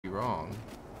wrong.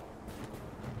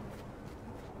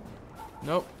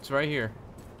 Nope, it's right here.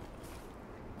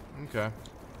 Okay.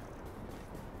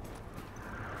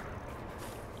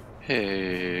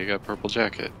 Hey, I got a purple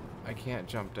jacket. I can't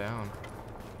jump down.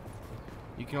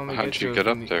 You can only How'd get to you it get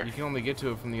from up there? You can only get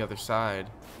to it from the other side.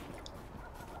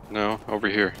 No, over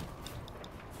here.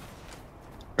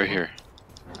 Right here.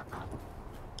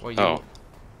 What Oh.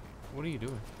 What are you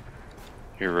doing?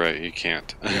 You're right, you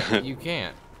can't. Yeah, you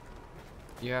can't.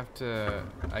 You have to,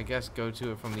 I guess, go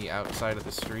to it from the outside of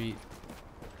the street.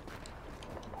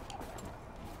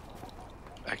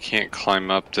 I can't climb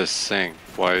up this thing.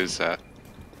 Why is that?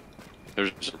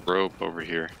 There's a rope over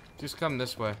here. Just come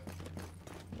this way.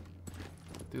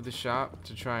 Through the shop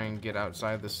to try and get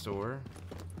outside the store.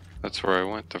 That's where I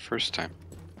went the first time.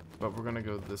 But we're gonna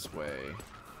go this way.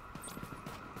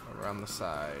 Around the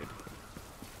side.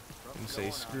 And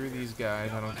say, screw these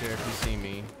guys, I don't care if you see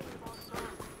me.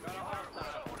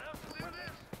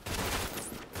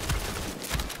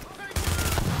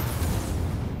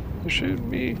 Shoot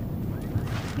me.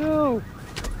 No.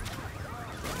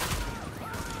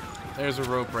 There's a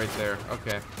rope right there.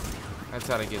 Okay. That's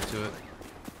how to get to it.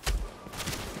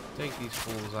 Take these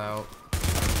fools out.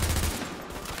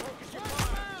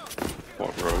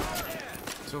 What rope?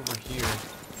 It's over here.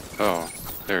 Oh,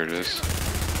 there it is.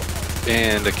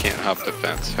 And I can't hop the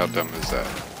fence. How dumb is that?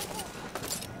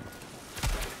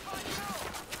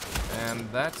 And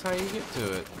that's how you get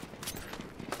to it.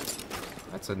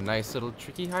 That's a nice little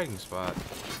tricky hiding spot.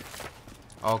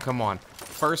 Oh, come on.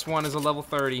 First one is a level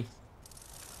 30.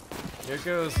 Here it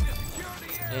goes.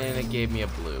 And it gave me a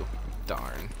blue.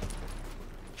 Darn.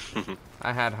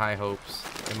 I had high hopes,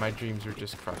 and my dreams were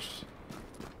just crushed.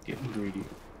 Getting greedy.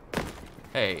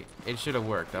 Hey, it should have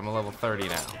worked. I'm a level 30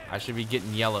 now. I should be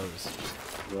getting yellows.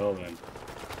 Well then.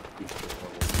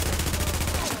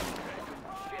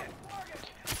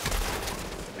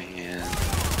 Man,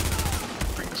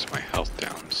 brings my health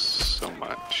down so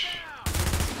much.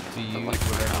 To use like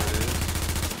whatever it is.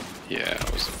 Yeah,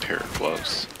 it was a pair of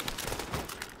gloves.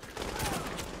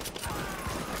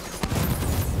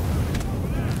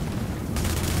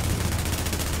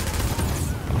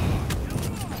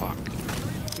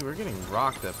 Dude, we're getting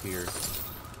rocked up here.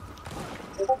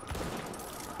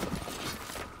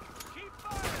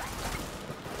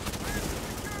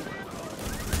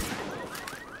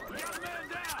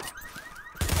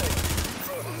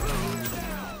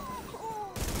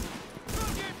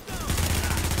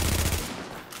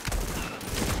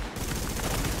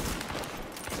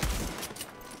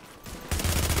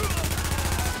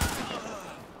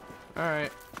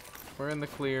 Alright, we're in the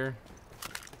clear.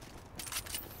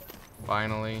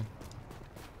 Finally.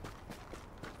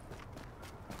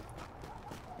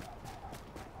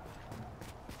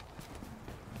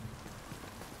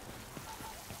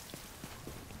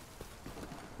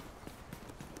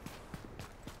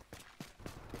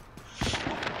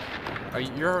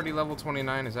 You're already level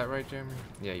 29, is that right, Jamie?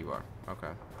 Yeah, you are. Okay.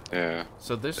 Yeah.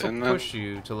 So this will push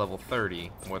you to level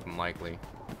 30, more than likely.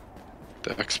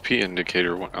 The XP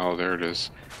indicator went. Oh, there it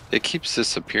is. It keeps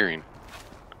disappearing.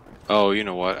 Oh, you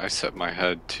know what? I set my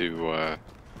head to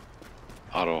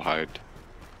auto hide.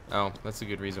 Oh, that's a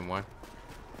good reason why.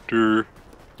 Derp.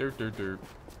 Derp, derp, derp.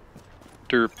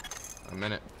 Derp. A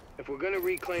minute. If we're gonna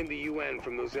reclaim the UN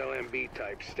from those LMB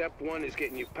types, step one is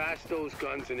getting you past those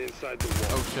guns and inside the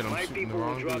wall. Oh shit, I'm My shooting the people will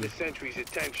wrong draw dude. the sentry's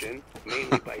attention,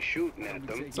 mainly by shooting at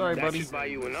them. Sorry, that buddy. should buy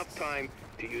you enough time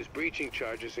to use breaching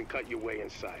charges and cut your way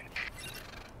inside.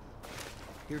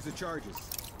 Here's the charges.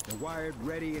 They're wired,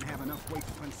 ready, and have enough weight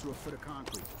to punch through a foot of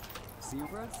concrete. See you,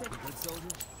 Brad? Good soldier.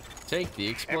 Take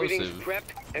the Everything's explosive.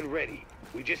 prepped and ready.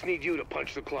 We just need you to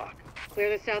punch the clock.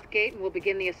 Clear the south gate and we'll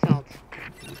begin the assault.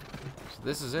 So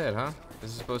this is it, huh?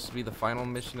 This is supposed to be the final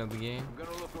mission of the game. I'm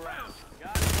gonna look around.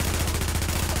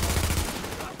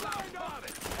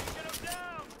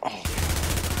 Oh.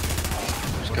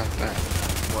 Who's got that?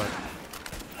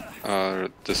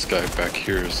 What? This guy back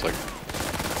here is like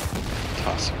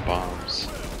tossing bombs.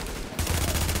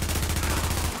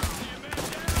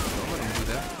 Don't let him do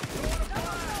that.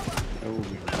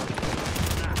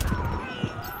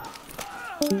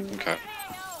 Okay.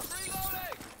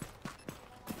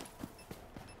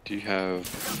 Do you have?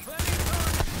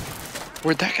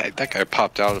 Where'd that guy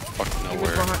popped out of fucking He was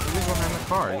nowhere? behind the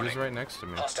car. He was right next to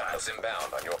me. Hostiles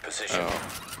inbound on your position. Oh.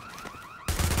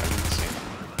 I didn't see him.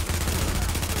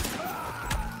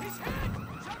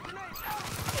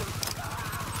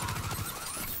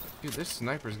 Dude, this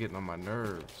sniper's getting on my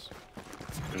nerves.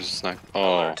 There's a sniper.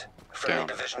 Oh, Alert. Friendly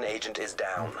down. division agent is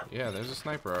down. Yeah, there's a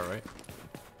sniper, alright.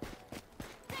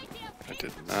 I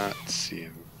did not see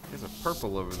him. There's a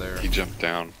purple over there. He jumped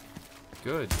down.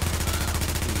 good.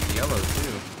 Ooh, yellow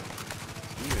too.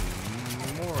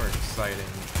 Even more exciting.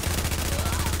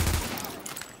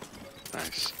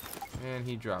 Nice. And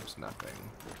he drops nothing.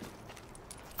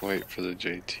 Wait for the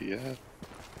JTF.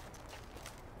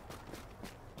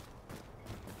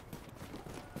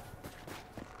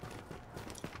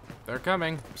 They're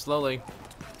coming, slowly.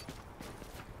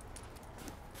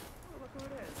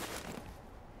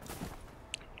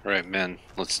 Alright, men,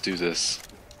 let's do this.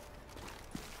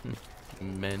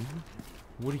 Men?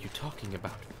 What are you talking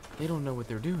about? They don't know what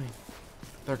they're doing.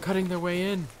 They're cutting their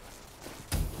way in.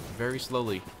 Very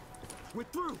slowly. We're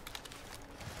through.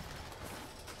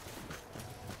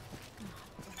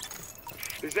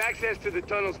 There's access to the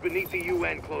tunnels beneath the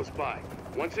UN close by.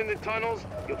 Once in the tunnels,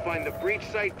 you'll find the breach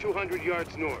site 200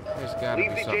 yards north. There's gotta Leave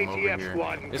be the something over JTF here.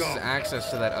 squad and This go. is access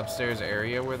to that upstairs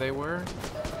area where they were.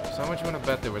 So how much you want to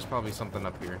bet there was probably something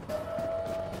up here?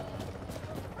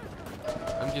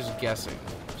 I'm just guessing.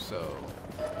 So,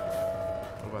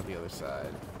 what about the other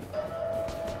side?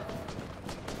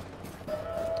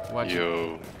 Watch it.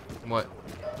 Yo, What?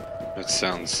 that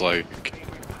sounds like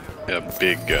a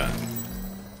big gun.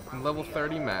 Level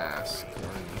 30 mask.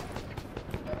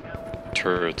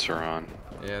 Turrets are on.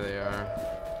 Yeah, they are.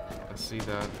 I see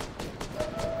that.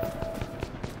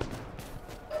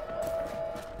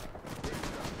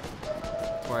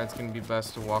 That's why it's gonna be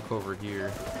best to walk over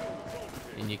here.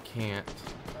 And you can't.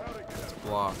 It's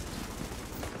blocked.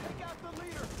 Yep.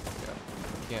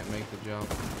 Can't make the jump.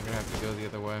 You're gonna have to go the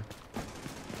other way.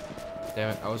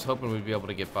 Damn it, I was hoping we'd be able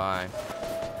to get by.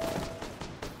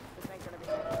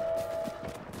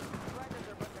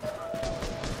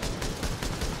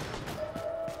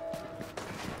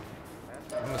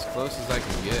 I'm as close as I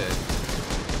can get.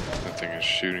 That thing is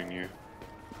shooting you.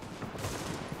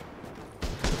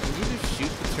 Can you just shoot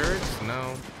the turrets?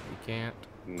 No, you can't.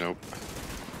 Nope.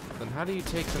 Then how do you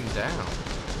take them down?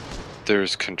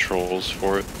 There's controls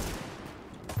for it.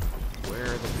 Where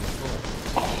are the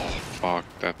controls? Oh, fuck.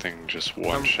 That thing just Come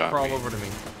one-shot crawl me. over to me.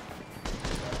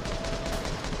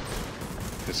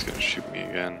 It's gonna shoot me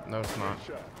again. No, it's not.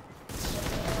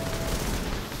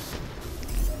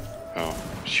 Oh,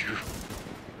 phew.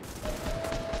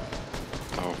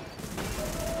 Oh,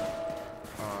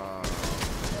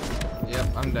 Yep,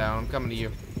 I'm down. I'm coming to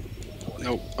you.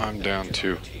 nope. I'm down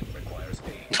too. Team requires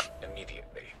aid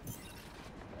immediately.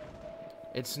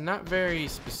 It's not very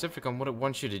specific on what it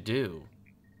wants you to do.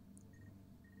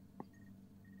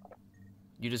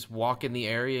 You just walk in the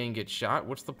area and get shot?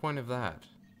 What's the point of that?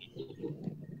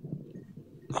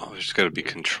 Oh, there's gotta be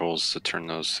controls to turn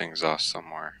those things off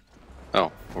somewhere.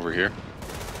 Oh, over here?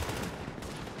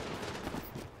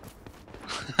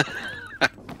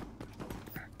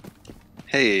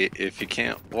 Hey, if you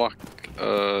can't walk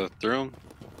through them,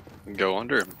 go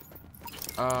under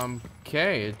them.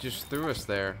 Okay, it just threw us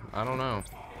there. I don't know.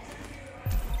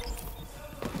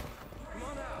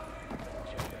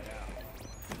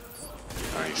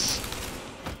 Nice.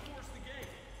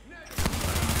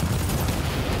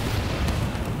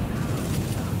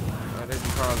 That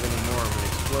didn't cause any more of an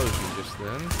explosion just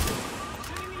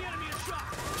then.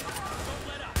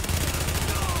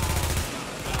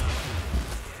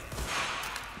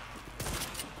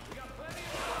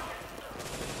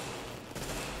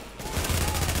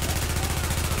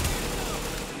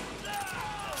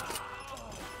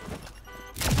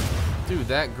 Dude,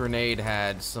 that grenade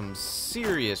had some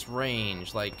serious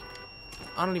range. Like,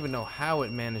 I don't even know how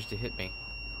it managed to hit me.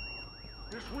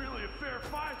 This really a fair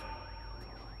fight?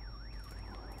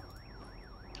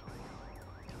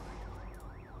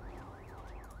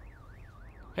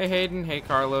 Hey Hayden, hey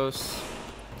Carlos.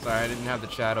 Sorry, I didn't have the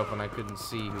chat open. I couldn't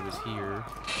see who was here.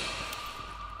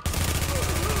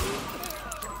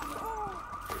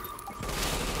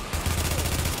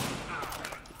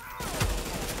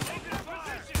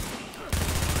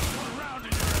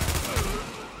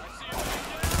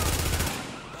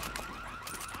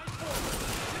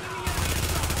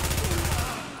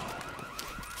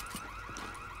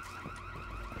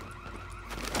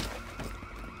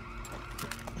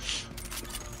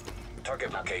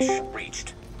 Target location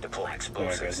reached. Deploy Alright guys,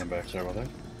 explosives. I'm back. Sorry about that.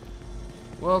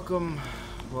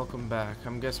 Welcome back.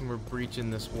 I'm guessing we're breaching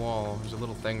this wall. There's a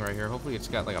little thing right here. Hopefully it's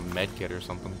got like a med kit or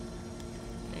something.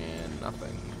 And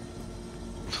nothing.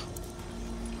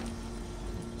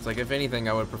 It's like, if anything,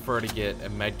 I would prefer to get a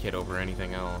med kit over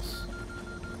anything else.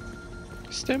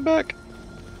 Stand back.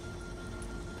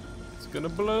 It's gonna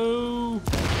blow.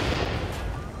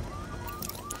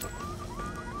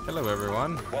 Hello,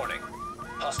 everyone. Warning.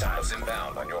 Hostiles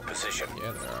inbound on your position.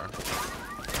 Yeah, there are.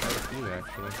 Quite a few,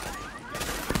 actually.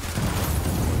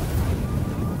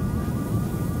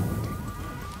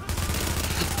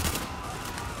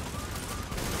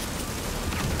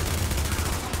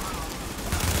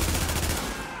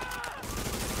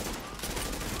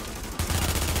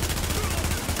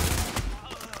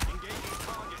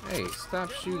 Stop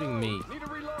shooting me.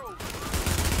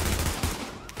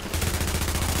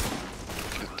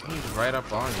 He's right up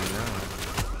on you now.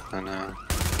 I know.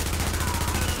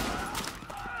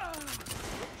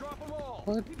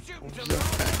 What? What was that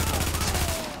thing?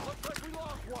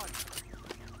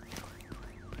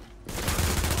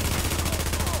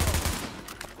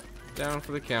 Down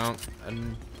for the count.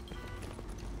 And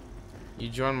you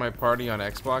joined my party on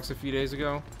Xbox a few days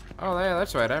ago? Oh, yeah,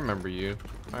 that's right. I remember you.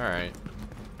 Alright.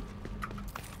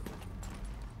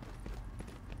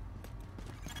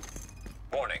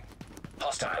 Warning.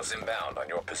 Hostiles inbound on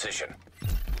your position.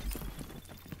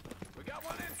 We got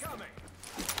one incoming.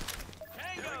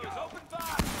 Tango's open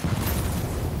fire.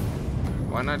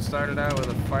 Why not start it out with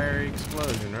a fiery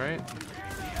explosion, right?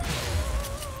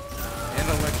 And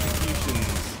electrocutions.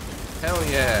 Hell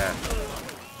yeah.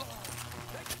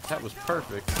 That was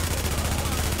perfect.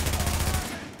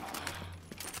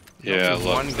 Yeah, I Only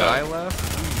love one that. guy left?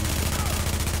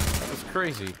 That was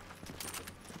crazy.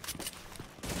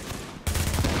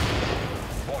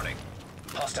 Warning.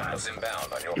 Hostiles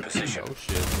inbound on your position. Oh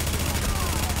shit.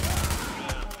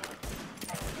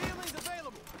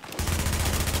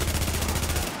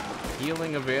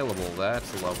 Healing available,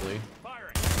 that's lovely.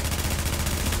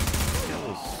 Kill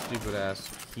this stupid ass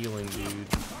healing dude.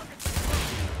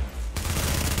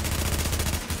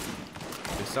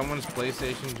 Did someone's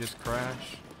PlayStation just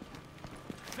crash?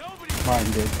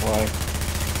 Mine did. Why?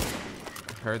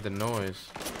 I heard the noise.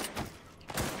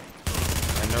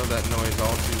 I know that noise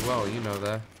all too well, you know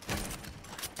that.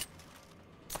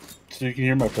 So you can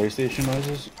hear my PlayStation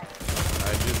noises?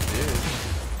 I just did.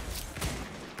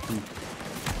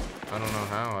 I don't know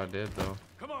how I did though.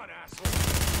 Come on, asshole.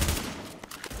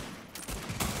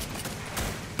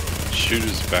 Shoot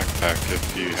his backpack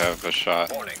if you have a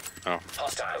shot. Warning. Oh.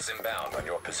 Hostiles inbound on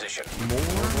your position. More?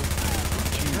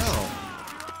 No.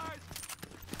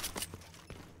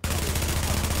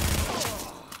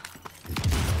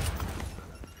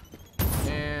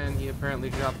 And he apparently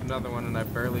dropped another one and I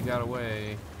barely got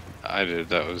away. I did.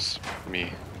 That was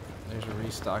me. There's a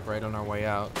restock right on our way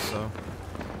out, so.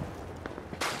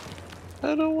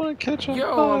 I don't want to catch on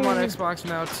Yo, fire. I'm on Xbox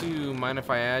now too. Mind if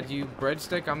I add you?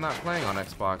 Breadstick, I'm not playing on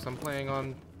Xbox. I'm playing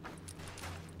on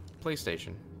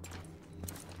PlayStation.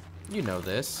 You know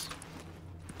this.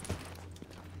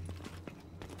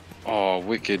 Oh,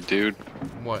 wicked, dude.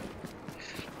 What?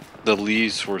 The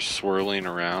leaves were swirling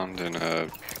around in a...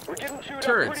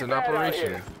 Turrets in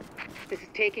operation. This is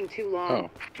taking too long. Oh.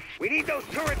 We need those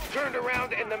turrets turned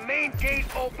around and the main gate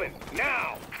open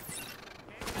now.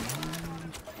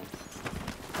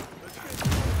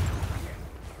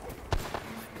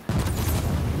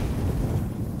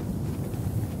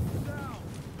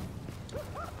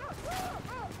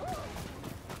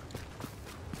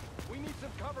 We need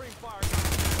some covering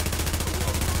fire.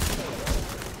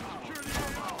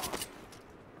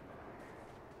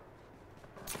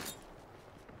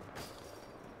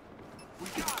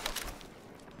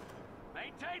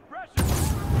 Maintain pressure.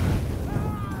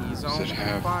 He's Does on it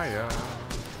have- fire.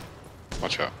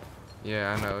 Watch out.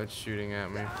 Yeah, I know. It's shooting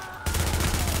at me.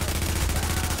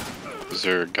 Is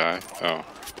there a guy? Oh.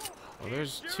 Well,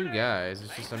 there's two guys.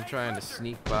 It's just I'm trying to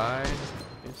sneak by.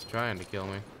 It's trying to kill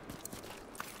me.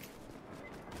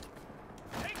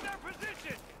 Take their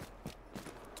position.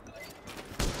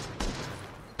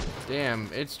 Damn,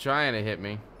 it's trying to hit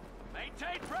me.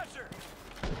 Maintain pressure.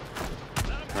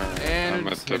 Alright, And I'm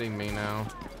it's at the hitting me now.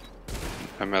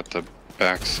 I'm at the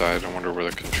backside. I wonder where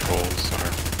the controls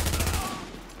are.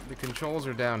 The controls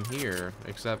are down here,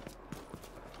 except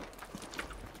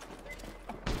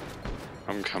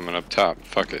I'm coming up top.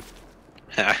 Fuck it.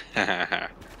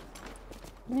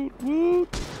 Woot woot.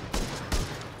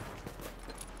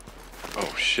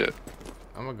 Oh shit.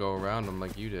 I'm gonna go around them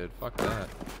like you did. Fuck that.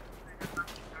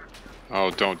 Oh,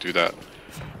 don't do that.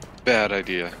 Bad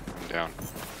idea. I'm down.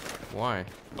 Why?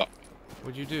 Oh.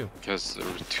 What'd you do? Because there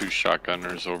were two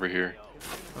shotgunners over here.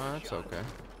 Oh, that's okay.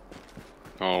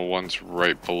 Oh, one's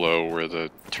right below where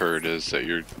the turret is that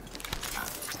you're...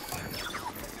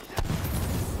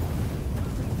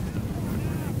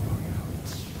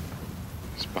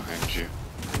 It's behind you.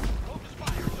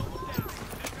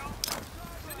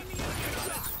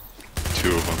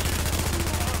 Two of them.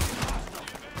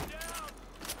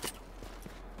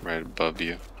 Right above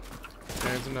you.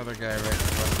 There's another guy right in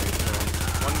front of me.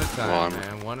 So one at a time, Well,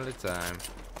 man. One at a time.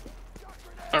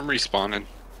 I'm respawning.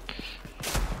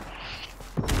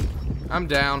 I'm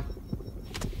down.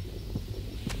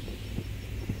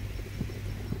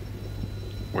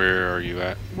 Where are you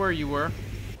at? Where you were.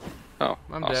 Oh,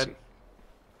 I'm awesome. dead.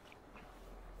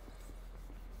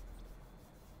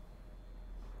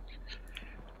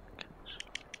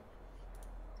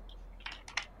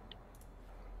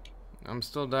 I'm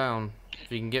still down.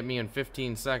 If you can get me in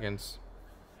 15 seconds.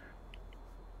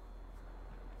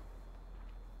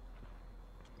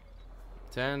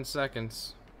 Ten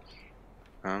seconds.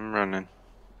 I'm running.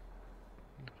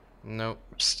 Nope.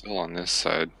 I'm still on this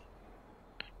side.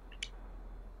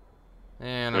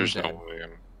 And There's I'm dead. no way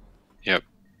I'm... Yep.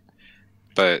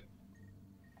 But...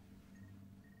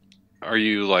 Are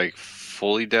you, like,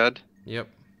 fully dead? Yep.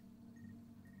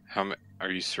 Are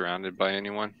you surrounded by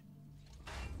anyone?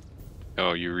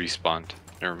 Oh, you respawned.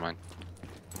 Never mind.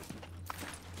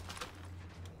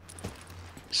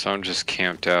 So I'm just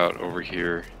camped out over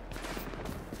here.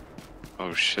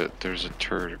 Oh shit, there's a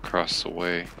turret across the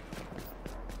way.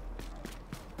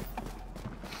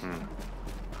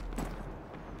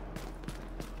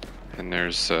 And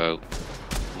there's a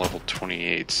level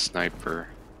 28 sniper.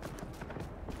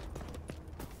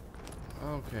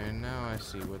 Okay, now I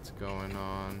see what's going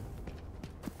on.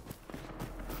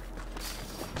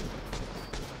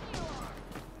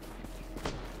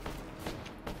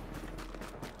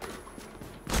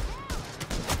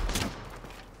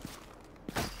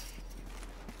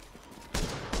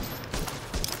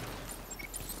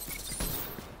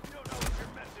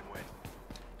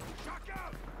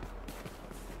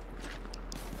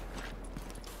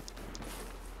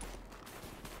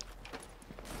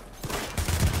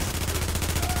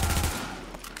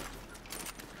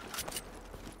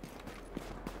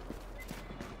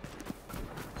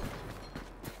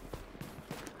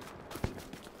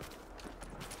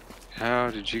 How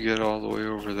did you get all the way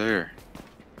over there?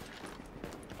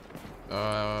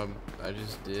 I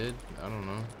just did. I don't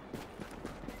know.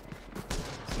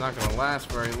 It's not gonna last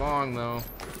very long, though.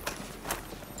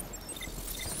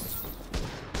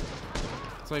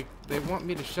 It's like, they want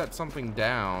me to shut something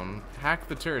down, hack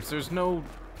the turrets. There's no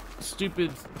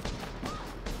stupid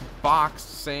box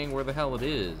saying where the hell it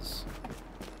is.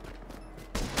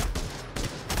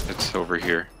 It's over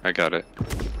here. I got it.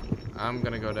 I'm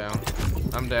gonna go down.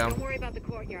 I'm down. Don't worry about the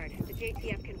courtyard. The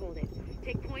JTF can hold it.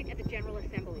 Take point at the General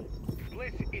Assembly.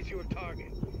 Bliss is your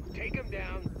target. Take him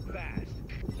down fast.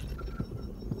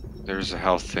 There's a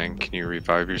health thing. Can you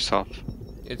revive yourself?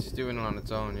 It's doing it on its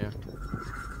own, yeah.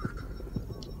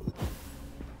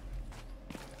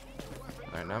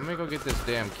 Alright, now I'm gonna go get this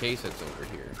damn case that's over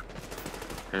here.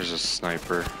 There's a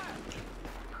sniper.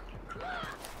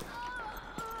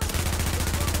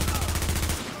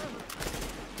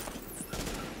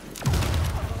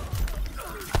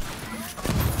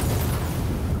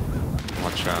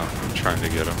 Watch out. I'm trying to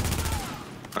get him.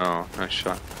 Oh, nice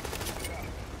shot.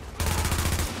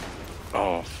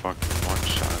 Oh, fucking one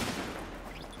shot.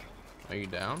 Are you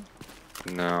down?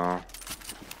 No.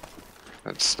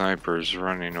 That sniper's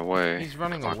running away. He's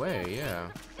running away, yeah.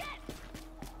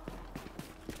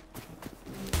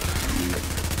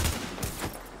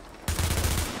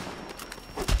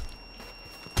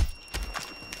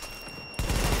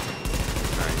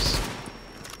 Nice.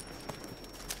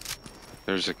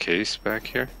 There's a case back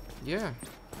here? Yeah.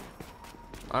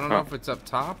 I don't know if it's up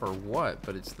top or what,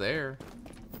 but it's there.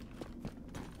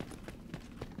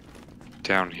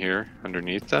 Down here,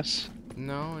 underneath us?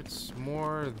 No, it's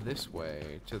more this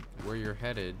way, to where you're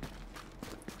headed.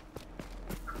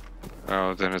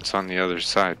 Oh, then it's on the other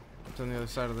side. It's on the other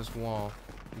side of this wall.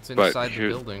 It's But inside the here-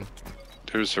 building.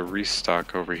 There's a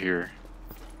restock over here.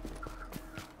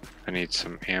 I need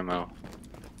some ammo.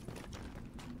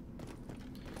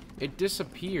 It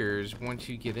disappears once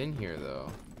you get in here,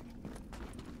 though.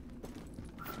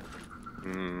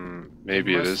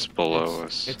 Maybe it must- is below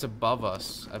us. It's above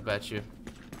us, I bet you.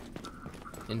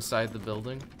 Inside the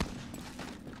building.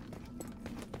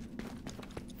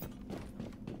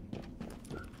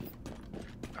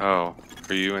 Oh,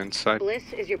 are you inside?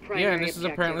 Bliss is your primary Yeah, and this is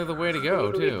objective. apparently the way to go,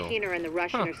 We believe too. Keener and the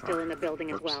Russian are still in the building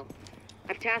as Whoops. well.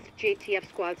 I've tasked JTF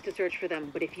squads to search for them,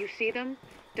 but if you see them,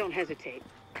 don't hesitate.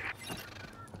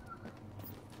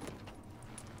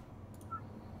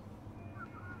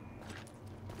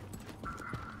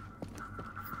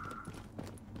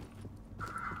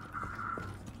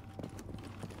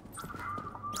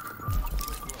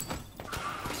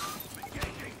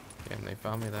 And they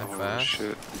found me that Oh fast.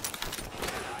 shit.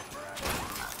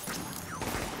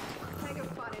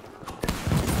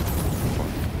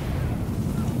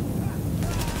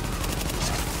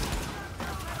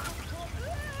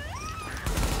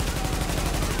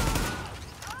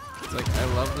 It's like, I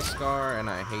love the Scar and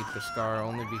I hate the Scar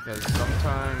only because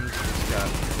sometimes it's got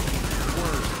the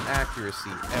worst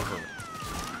accuracy ever.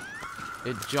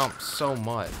 It jumps so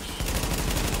much.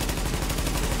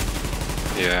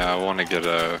 Yeah, I want to get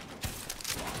a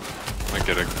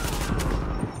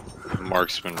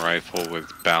marksman rifle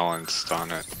with balanced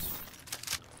on it.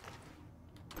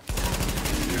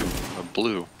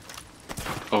 blue.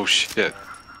 Oh shit.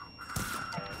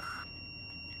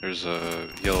 There's a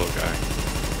yellow guy.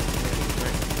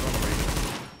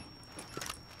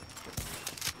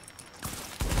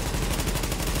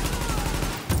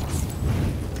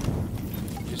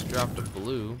 Just dropped a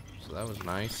blue, so that was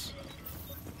nice.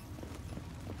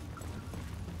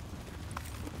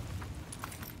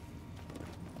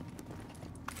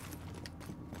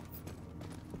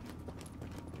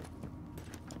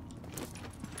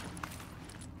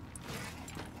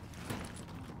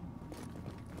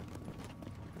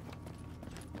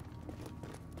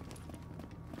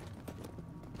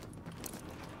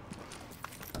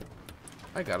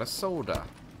 I got a soda.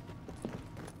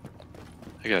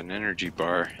 I got an energy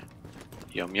bar.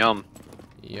 Yum yum.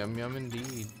 Yum yum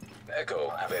indeed.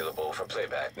 Echo available for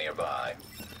playback nearby.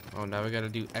 Oh, now we gotta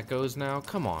do echoes now?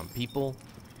 Come on, people.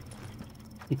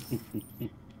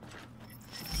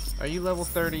 Are you level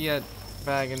 30 yet,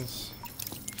 Baggins?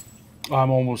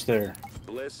 I'm almost there.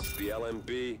 Bliss, the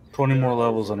LMB. 20 more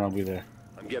levels and I'll be there.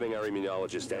 I'm getting our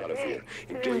immunologist out of here.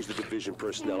 Engage the division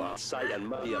personnel on site and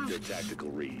muddy up their tactical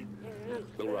read.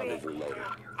 We'll rendezvous later.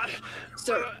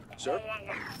 Sir. Sir?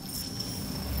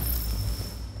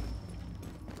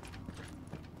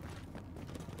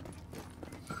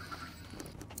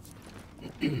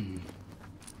 You'd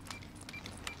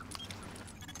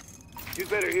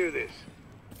better hear this.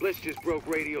 Bliss just broke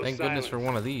radio Thank silence. goodness for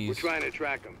one of these. We're trying to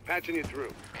track him. Patching you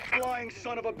through. Flying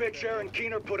son of a bitch, Aaron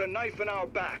Keener put a knife in our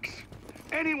backs.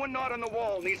 Anyone not on the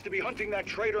wall needs to be hunting that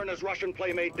traitor and his Russian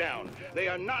playmate down. They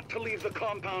are not to leave the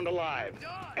compound alive.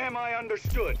 Am I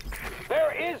understood?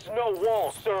 There is no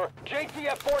wall, sir.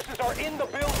 JTF forces are in the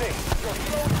building. Your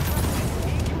heroes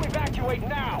need to evacuate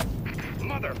now.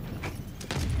 Mother.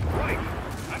 Right.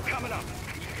 I'm coming up.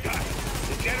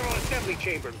 The General Assembly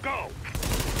Chamber. Go!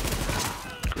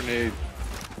 Grenade.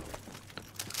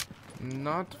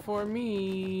 Not for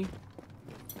me.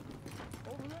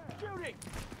 Shooting!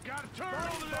 Gotta turn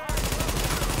over there!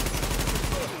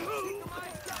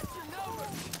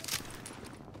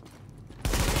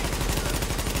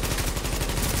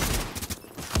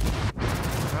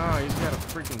 Oh, he's got a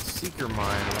freaking seeker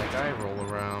mine like I roll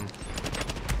around.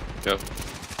 Yep.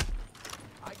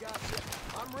 I got you.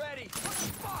 I'm ready.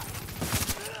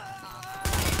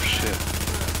 Shit.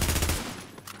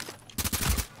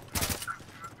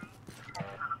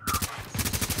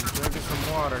 Drinking some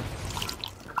water.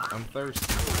 I'm thirsty.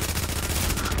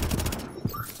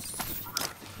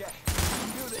 Okay,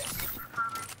 do this.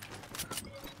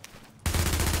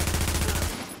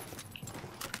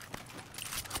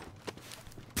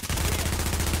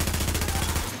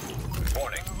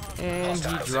 Warning. And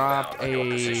he dropped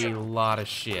a lot of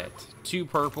shit. 2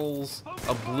 purples,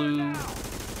 a blue.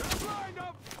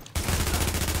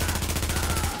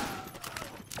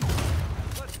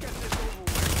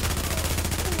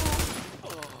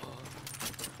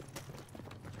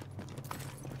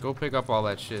 Go pick up all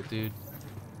that shit, dude.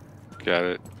 Got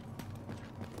it.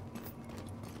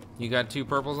 You got 2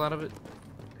 purples out of it?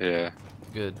 Yeah.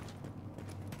 Good.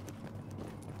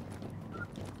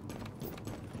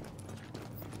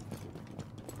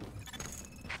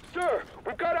 Sir,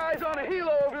 we've got eyes on a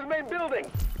helo over the main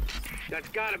building. That's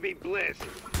gotta be Bliss.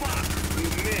 Fuck! We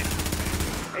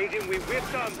missed. Agent, we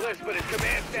whipped on Bliss, but his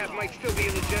command staff might still be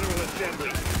in the General Assembly.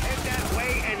 Head that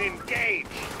way and engage.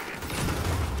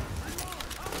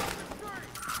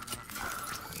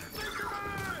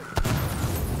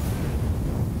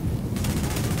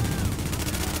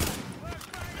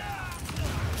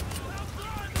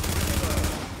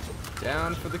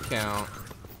 Down for the count.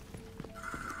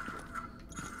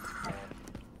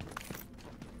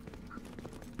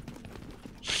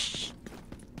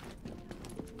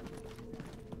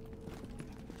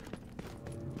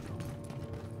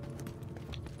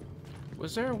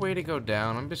 Was there a way to go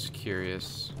down? I'm just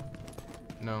curious.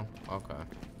 No? Okay.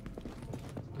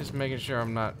 Just making sure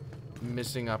I'm not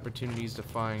missing opportunities to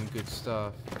find good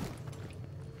stuff.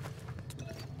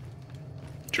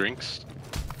 Drinks?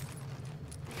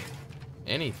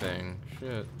 Anything.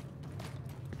 Shit.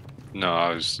 No,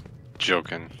 I was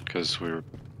joking because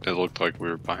it looked like we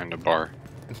were behind a bar.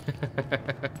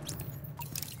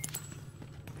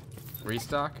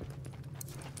 Restock?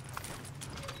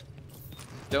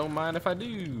 Don't mind if I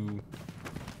do.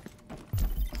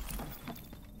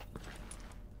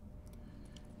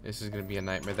 This is gonna be a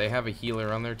nightmare. They have a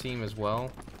healer on their team as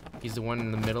well. He's the one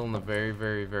in the middle and the very,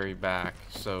 very, very back.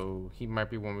 So he might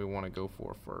be one we want to go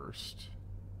for first.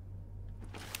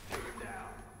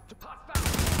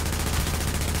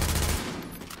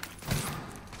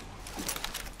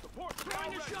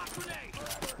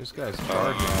 This guy's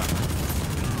charging.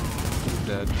 He's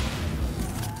dead.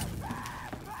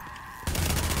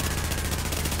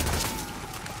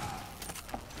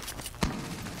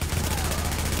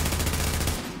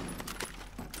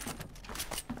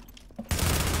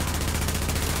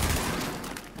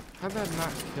 How'd that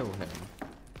not kill him?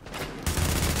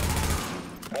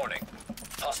 Warning.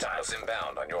 Hostiles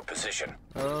inbound on your position.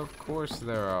 Of course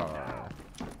there are.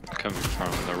 Coming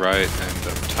from the right and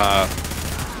up top.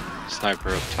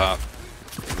 Sniper up top.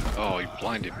 Oh, he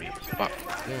blinded me. Fuck.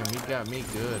 Damn, he got me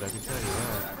good, I can tell you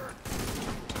that.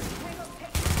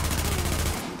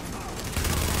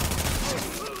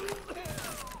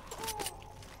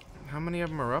 How many of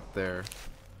them are up there?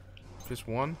 Just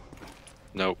one?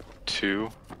 Nope, 2.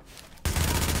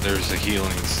 There's a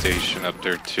healing station up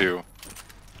there too.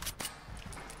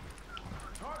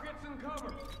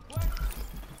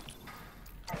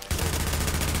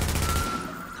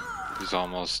 He's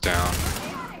almost down.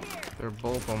 They're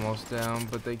both almost down,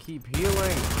 but they keep healing.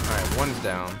 Alright, one's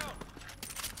down.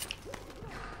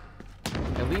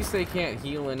 At least they can't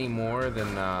heal any more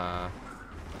than,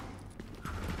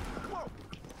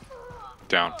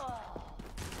 Down.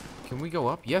 Can we go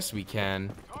up? Yes, we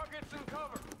can.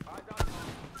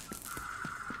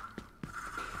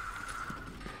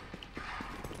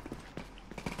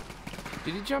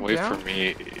 Did he jump Wait down? for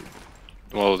me.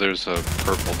 Well, there's a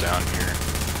purple down here.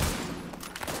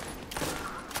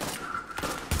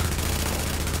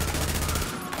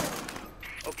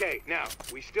 Okay, now,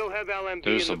 we still have LMB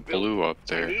There's in a the building. blue up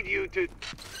I there. need you to...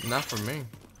 Not for me.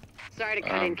 Sorry to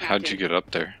cut in, Captain. How'd you get up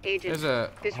there? Agent, There's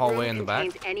a this hallway room in the back.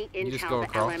 contains any You just go intel the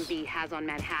across. LMB has on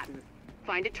Manhattan.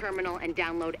 Find a terminal and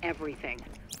download everything.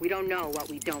 We don't know what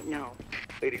we don't know.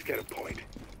 Ladies get a point.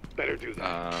 Better do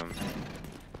that.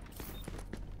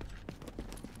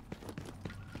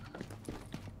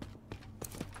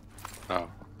 Oh.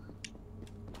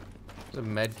 There's a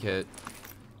med kit.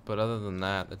 But other than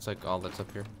that, that's like all that's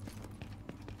up here.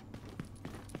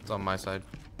 It's on my side.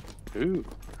 Ooh.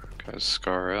 Got a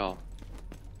Scar L.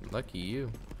 Lucky you.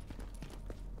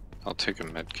 I'll take a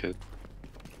med kit.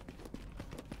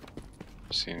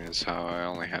 Seeing as how I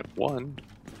only had one.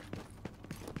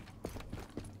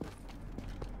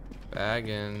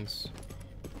 Baggins.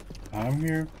 I'm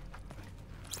here.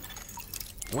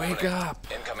 Wake up!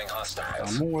 Incoming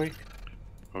hostiles. I'm awake.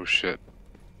 Oh shit.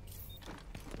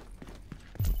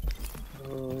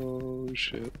 Oh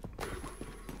shit.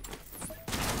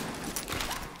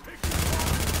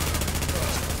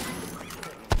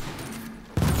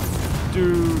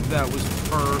 Dude, that was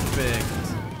perfect.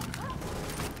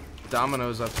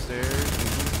 Domino's upstairs, and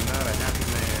he's not a happy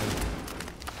man.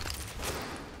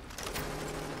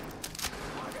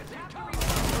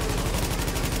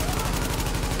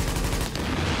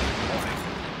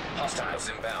 Hostiles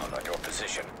inbound on your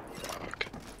position. Fuck.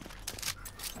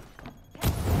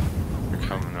 They're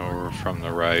coming over from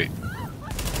the right.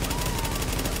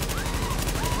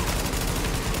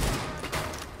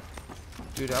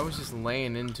 Dude, I was just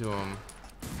laying into him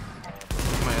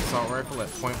with my assault rifle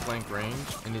at point blank range,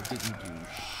 and it didn't do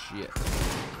shit.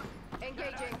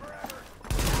 Engaging.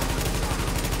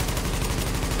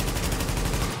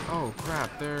 Oh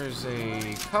crap, there's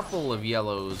a couple of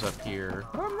yellows up here.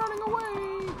 I'm running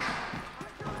away!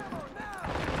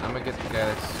 I'm gonna get the guy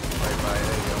that's right by.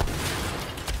 There you go.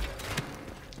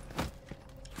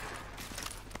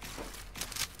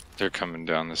 They're coming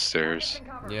down the stairs.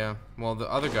 Yeah, well the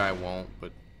other guy won't,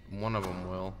 but one of them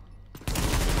will.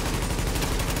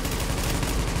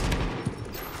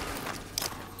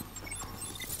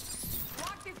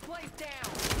 Lock this place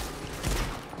down.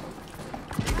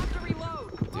 You have to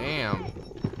reload. Damn.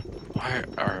 Why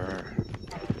are...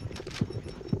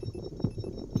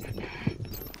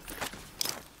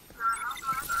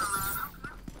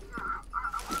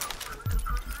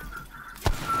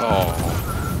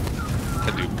 Oh.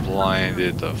 That dude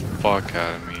blinded the fuck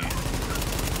out of me.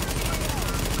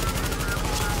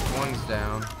 One's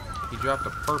down. He dropped a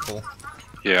purple.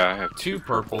 Yeah, I have Two two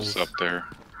purples purples. up there.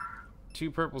 2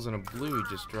 purples and a blue he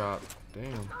just dropped.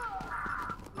 Damn.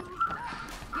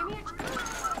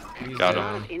 He's Got him.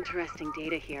 down. Interesting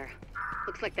data here.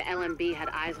 Looks like the LMB had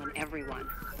eyes on everyone.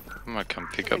 I'm gonna come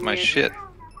pick up my shit.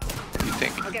 What do you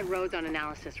think? I'll get Rhodes on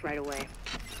analysis right away.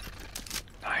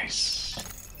 Nice.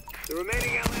 The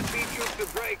remaining LMB troops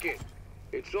are breaking.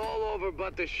 It's all over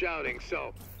but the shouting,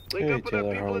 so... Link Hey, up with our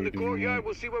Taylor, people how in are the you doing, courtyard, man?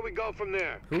 we'll see where we go from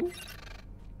there. Who?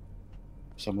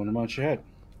 Someone about your head.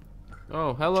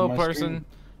 Oh, hello my person. screen.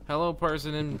 Hello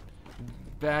person in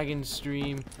Baggins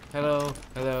stream. Hello,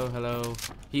 hello, hello.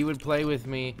 He would play with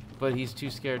me, but he's too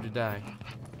scared to die.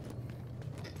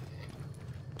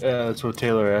 Yeah, that's what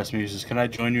Taylor asked me. He says, "Can I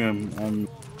join you? I'm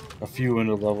a few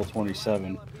into level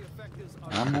 27.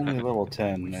 I'm only level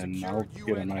 10, and I'll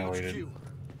get annihilated."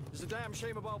 It's a damn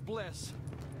shame about Bliss.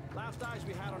 Last eyes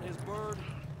we had on his bird,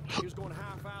 he was going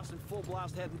half-assed and full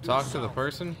blast heading due Talk to the south.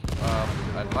 person?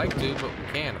 I'd like to, but we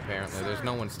can't apparently. There's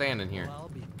no one standing here. Well,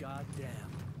 be Goddamn.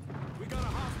 We got a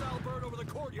hostile bird over the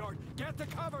courtyard. Get to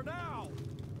cover now!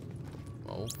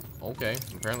 Oh, okay.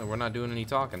 Apparently we're not doing any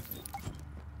talking.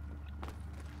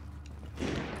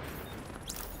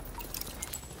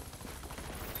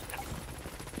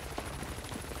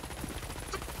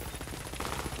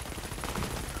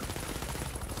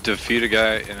 Defeat a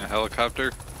guy in a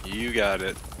helicopter? You got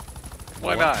it.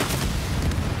 Why not?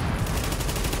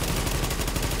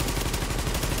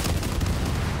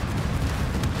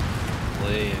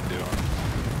 Lay into him.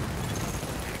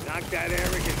 Knock that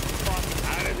arrogant fuck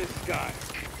out of the sky.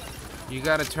 You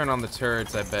gotta turn on the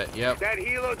turrets, I bet. Yep. That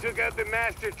helo took out the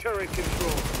master turret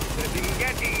control. But if you can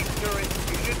get to each turret,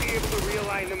 you should be able to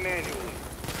realign them manually.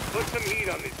 Put some heat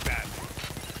on this bastard.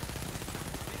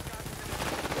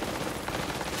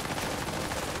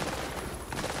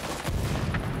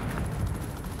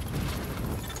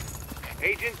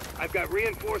 Agent, I've got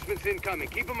reinforcements incoming.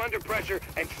 Keep them under pressure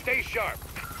and stay sharp.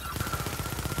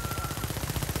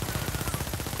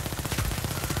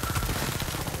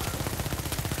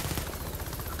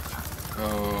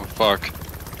 Oh, fuck.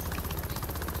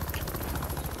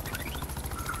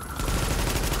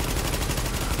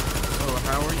 So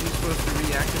how are you supposed to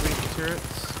reactivate the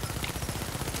turrets?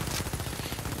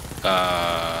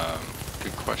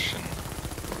 Good question.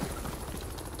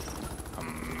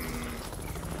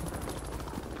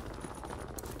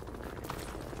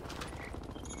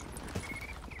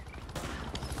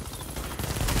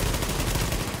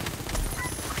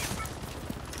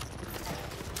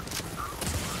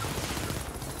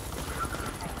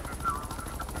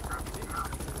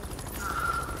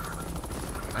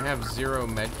 I have 0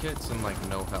 medkits and like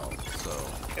no health, so.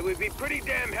 It would be pretty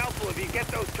damn helpful if you get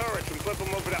those turrets and flip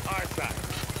them over to our side.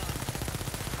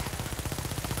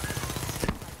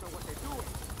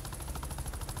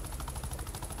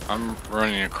 I'm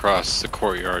running across the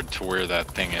courtyard to where that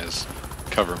thing is.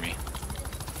 Cover me.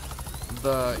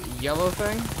 The yellow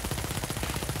thing?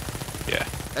 Yeah.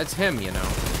 That's him, you know.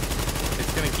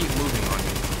 It's gonna keep moving on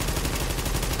you.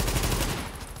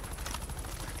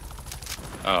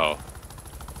 Oh.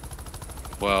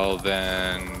 Well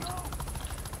then,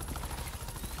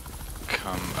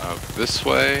 come up this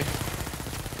way.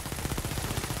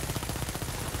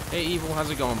 Hey Evil, how's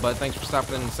it going, bud? Thanks for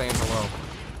stopping in and saying hello.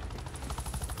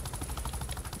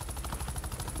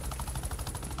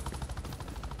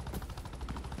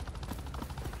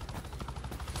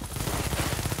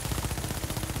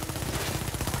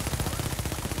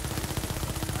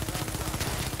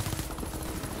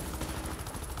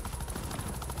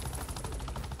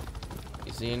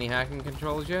 See any hacking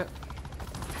controls yet?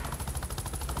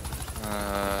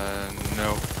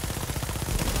 No.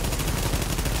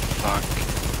 Fuck.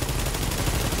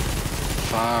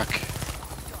 Fuck.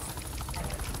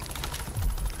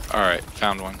 Alright,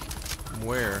 found one.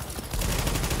 Where?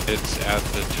 It's at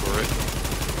the turret.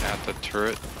 At the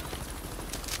turret.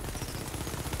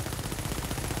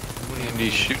 And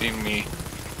he's shooting me.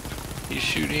 He's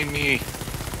shooting me.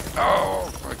 Oh,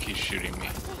 fuck, he's shooting me.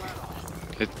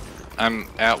 I'm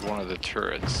at one of the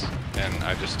turrets, and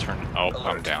I just turned. Oh,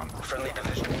 I'm down. Friendly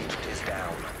division is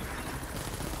down.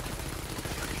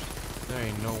 There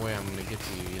ain't no way I'm gonna get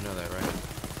to you. You know that, right?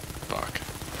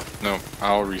 Fuck. No,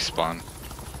 I'll respawn.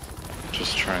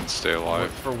 Just try and stay alive.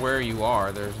 For where you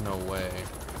are, there's no way.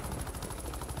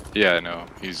 Yeah, I know.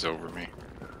 He's over me.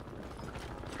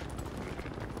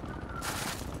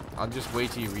 I'll just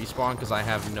wait till you respawn because I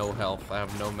have no health. I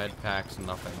have no med packs,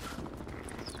 nothing.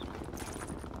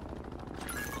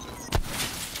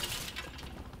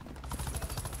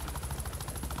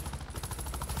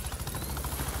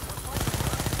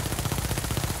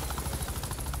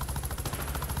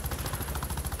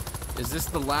 Is this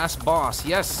the last boss?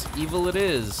 Yes, Evil it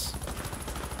is.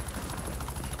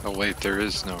 Oh wait, there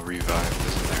is no revive,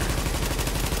 isn't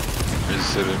there?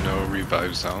 Is it a no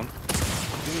revive zone?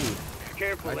 Dude,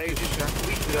 Careful, I agent. just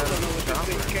We still don't know what this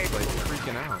thing's it's capable like of.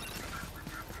 freaking out.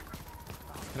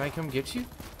 Can I come get you?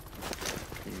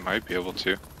 You might be able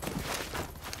to.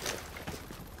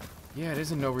 Yeah, it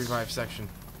is a no revive section.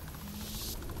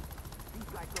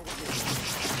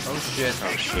 Oh shit.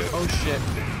 Oh shit. Oh shit.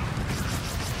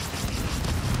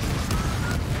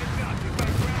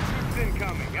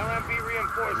 Incoming. LMB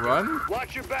reinforcements. Run?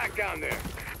 Watch your back down there.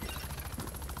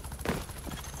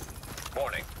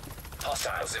 Warning.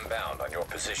 Hostiles inbound on your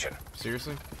position.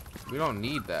 Seriously? We don't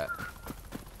need that.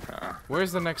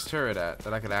 Where's the next turret at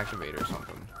that I could activate or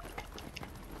something?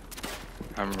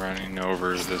 I'm running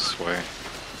over this way.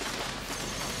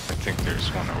 I think there's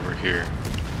one over here.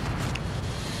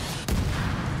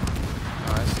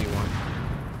 Oh, I see one.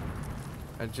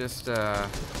 I just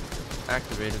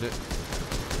activated it.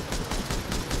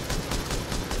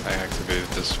 I activated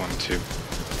this one too.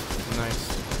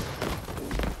 Nice.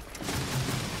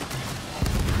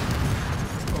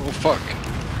 Oh fuck.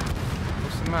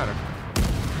 What's the matter?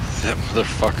 That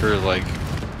motherfucker like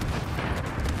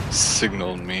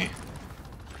signaled me.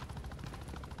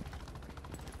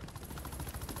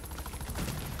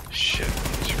 Shit,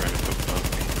 he's right up above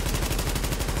me.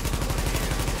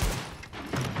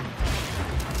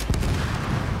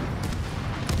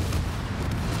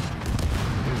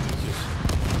 Dude, he's just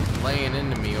laying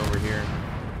into me over here.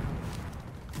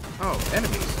 Oh,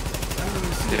 enemies. I didn't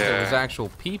even see if there was actual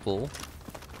people.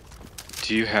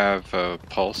 Do you have a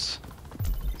pulse?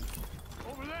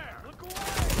 Over there. Look away.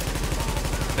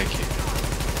 Thank you.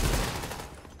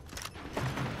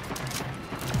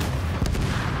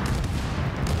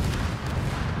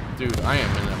 Dude, I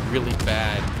am in a really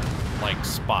bad, like,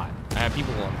 spot. I have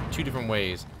people on 2 different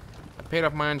ways. I paid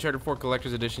off my Uncharted 4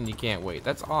 Collector's Edition. You can't wait.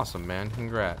 That's awesome, man.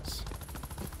 Congrats.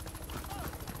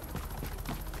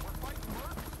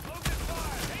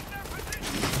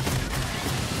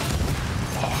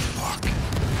 Oh fuck.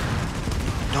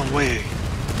 No way.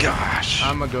 Gosh.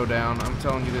 I'm gonna go down. I'm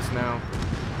telling you this now.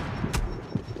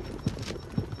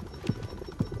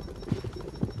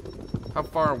 How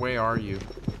far away are you?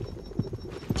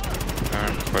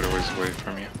 I'm quite a ways away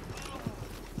from you.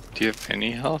 Do you have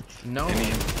any health? No. Any?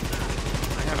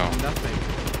 I have nothing.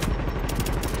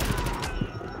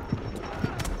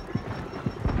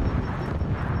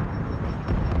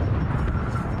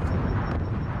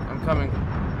 I'm coming.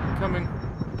 I'm coming.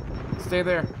 Stay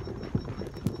there.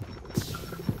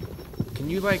 Can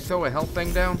you, like, throw a health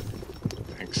thing down?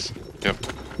 Thanks. Yep.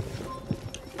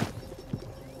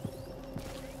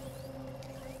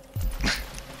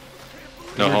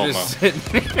 No You're homo. just sitting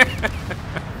there.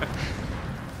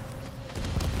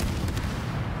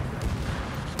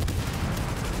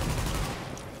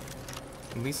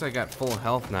 At least I got full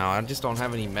health now. I just don't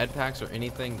have any med packs or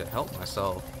anything to help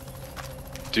myself.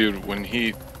 Dude, when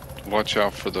he... Watch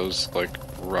out for those, like,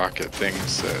 rocket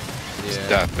things that... Yeah.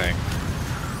 That thing.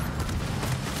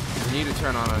 We need to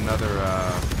turn on another,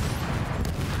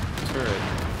 turret.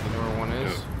 You know where one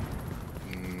is?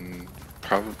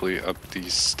 Probably up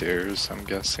these stairs, I'm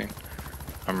guessing.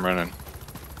 I'm running.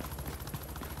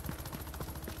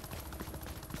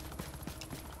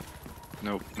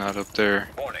 Nope, not up there.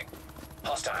 Warning.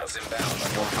 Hostiles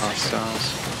inbound. More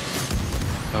hostiles.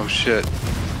 Oh shit.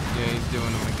 Yeah, he's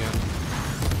doing them again.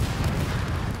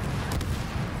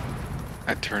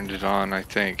 I turned it on, I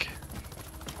think.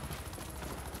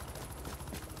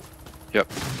 Yep.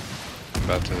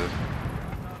 About to...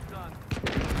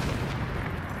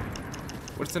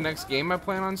 What's the next game I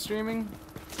plan on streaming?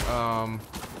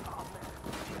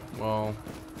 Well...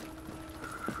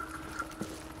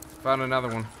 Found another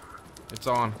one. It's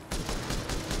on.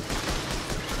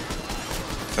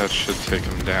 That should take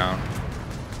him down.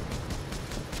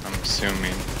 I'm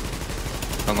assuming.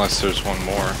 Unless there's one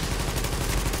more.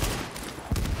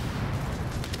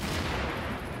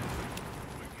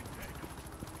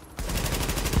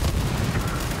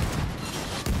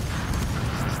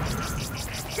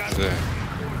 There.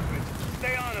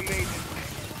 Stay on him, Agent.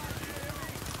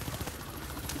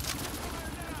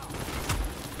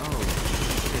 Oh,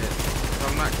 shit. So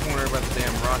I'm not cornered by the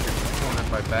damn rockets, I'm cornered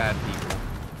by bad people.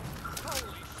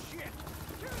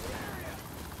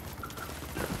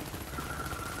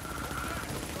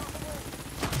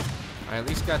 I at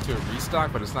least got to a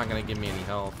restock, but it's not going to give me any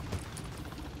health.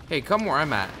 Hey, come where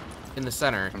I'm at. In the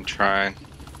center. I'm trying.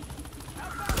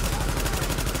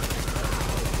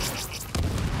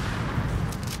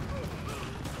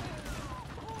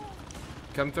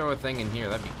 Come throw a thing in here,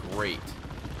 that'd be great.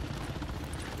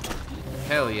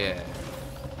 Hell yeah.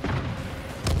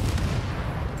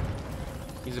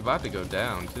 He's about to go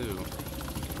down, too.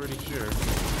 Pretty sure.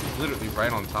 He's literally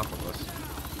right on top of us.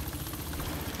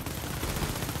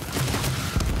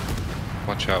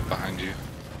 Watch out behind you.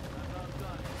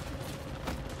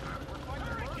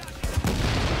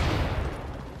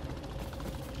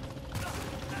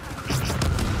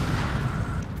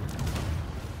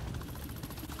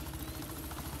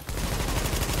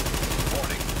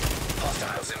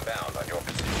 Hostiles inbound on your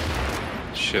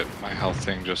position. Shit, my health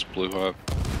thing just blew up.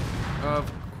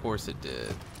 Of course it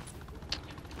did.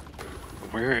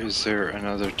 Where is there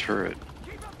another turret?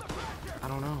 I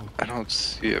don't know. I don't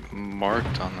see it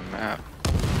marked on the map.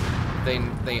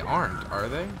 They aren't, are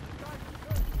they?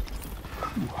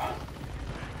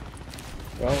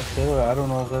 Well, Taylor, I don't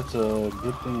know if that's a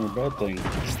good thing or bad thing.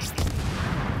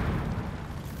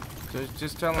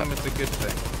 Just tell them it's a good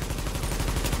thing.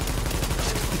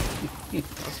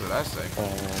 That's what I say.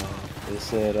 They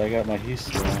said I got my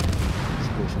Houston. This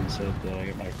person said that I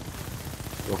got my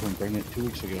Girlfriend pregnant 2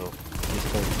 weeks ago.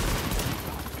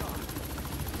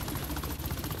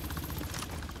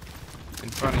 In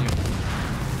front of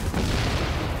you.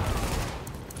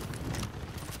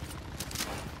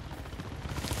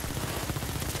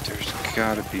 There's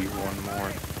gotta be one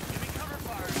more.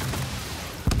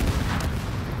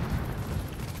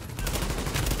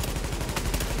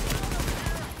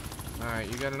 Alright,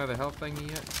 you got another health thingy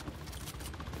yet?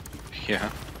 Yeah.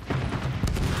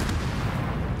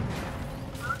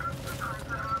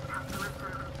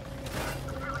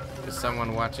 Is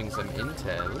someone watching some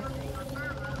intel?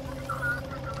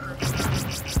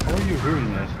 How are you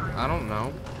hearing that? I don't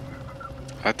know.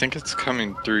 I think it's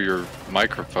coming through your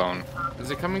microphone. Is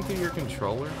it coming through your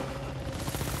controller?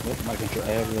 Nope, I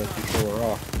have the controller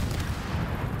off.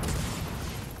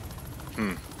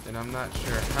 Hmm. Then I'm not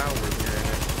sure how we're hearing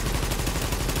it.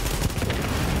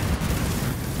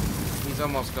 He's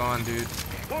almost gone, dude.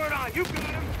 Pour it on, you got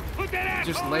him. Put that ass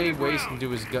Just on lay the waste ground.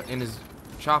 into his in his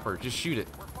chopper. Just shoot it.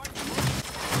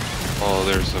 Oh,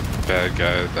 there's a bad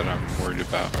guy that I'm worried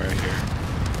about right here.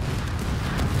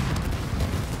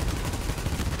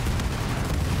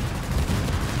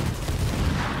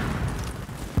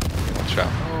 Watch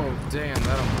out. Oh, damn,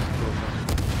 that almost killed him.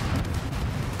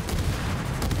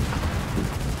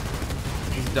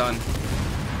 He's done.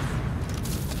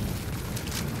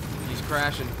 He's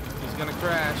crashing. He's gonna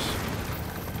crash.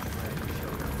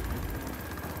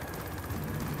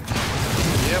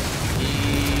 Yep,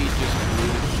 he just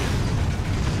blew shit.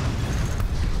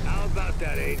 How about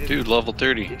that, agent? Dude, level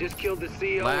 30. You just killed the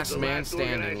CEO. Last of the man last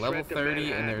standing, organized level threat to 30,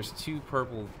 Manhattan. and there's two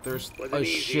purple. There's Wasn't a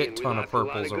easy, shit and we ton of lost a lot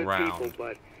purples good around. people,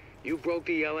 but you broke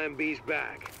the LMB's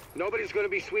back. Nobody's going to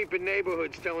be sweeping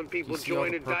neighborhoods telling people see all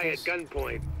join the and die at purples?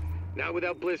 gunpoint. Not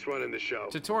without Bliss running the show.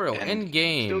 Tutorial, end Still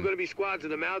game. going to be squads of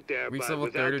them out there, Reach but level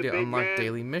without 30 the to big unlock man,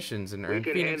 daily missions and we earn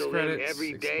could Phoenix handle them credits.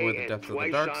 every day Explore the and depth of the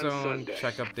twice Dark on Zone. Sunday.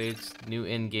 Check updates. New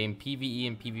in-game PvE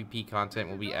and PvP content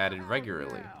will be added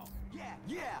regularly.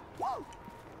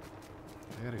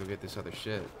 I gotta go get this other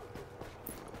shit.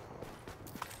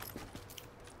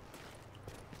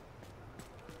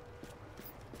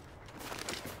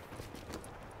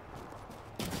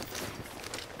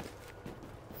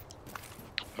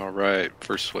 Alright,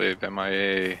 first wave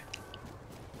MIA.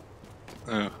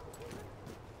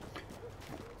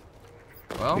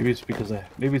 Well, maybe it's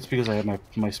because I have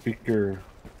my speaker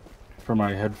for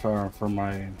my headphone for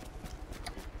my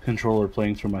controller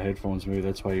playing through my headphones. Maybe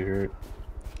that's why you hear it.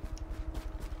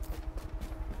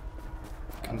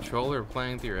 controller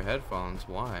playing through your headphones.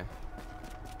 Why?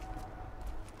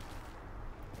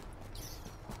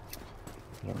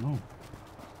 I don't know.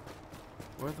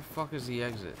 Where the fuck is the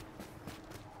exit?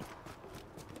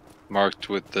 Marked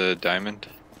with the diamond.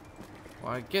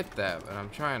 Well, I get that, but I'm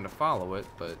trying to follow it,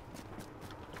 but...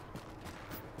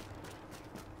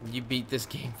 You beat this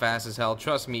game fast as hell.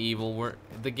 Trust me, Evil,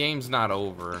 the game's not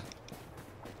over.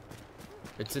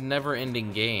 It's a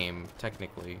never-ending game,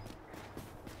 technically.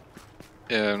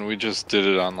 Yeah, and we just did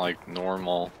it on, like,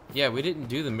 normal. Yeah, we didn't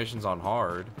do the missions on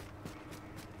hard.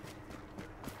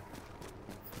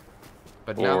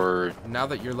 But now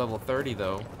that you're level 30,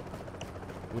 though,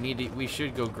 we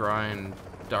should go grind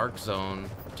Dark Zone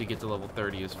to get to level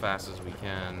 30 as fast as we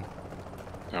can.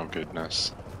 Oh,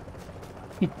 goodness.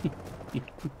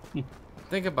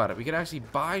 Think about it. We could actually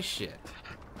buy shit.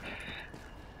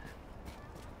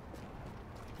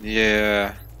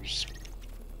 Yeah.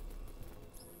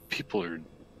 People are...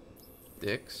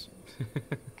 Dicks.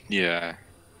 Yeah.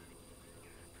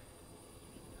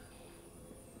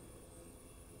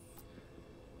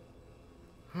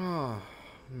 Oh,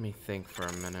 let me think for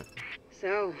a minute.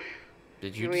 So,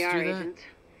 Did you here we just are, do that? Agent.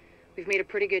 We've made a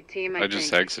pretty good team, I I just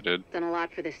think. exited. Done a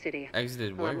lot for this city.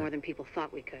 Exited A where? lot more than people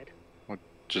thought we could.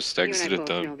 Just You and I exited both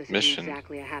the know this mission. isn't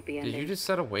exactly a happy ending. Did you just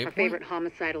set a Our waypoint? favorite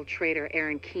homicidal traitor,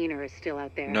 Aaron Keener, is still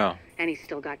out there. No. And he's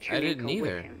still got I didn't Chernenko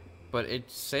either. with him. But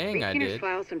it's saying Read I Keener's did.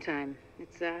 file sometime.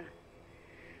 It's,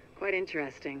 quite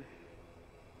interesting.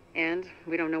 And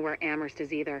we don't know where Amherst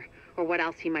is either, or what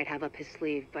else he might have up his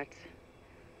sleeve, but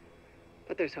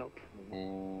there's hope.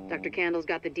 Dr. Candle's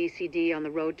got the DCD on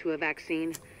the road to a vaccine.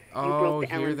 You Oh, broke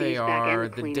the here they LMBs back and are.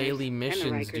 the The cleaners, daily and the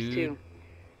missions, Rikers, dude. too.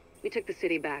 We took the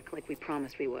city back like we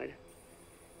promised we would.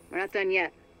 We're not done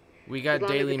yet. We got As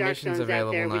long as daily the Dark missions Zone's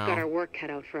out there, available we've got our now. work cut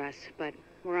out for us, but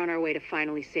we're on our way to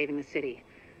finally saving the city.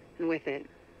 And with it,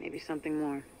 maybe something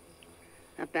more.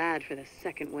 Not bad for the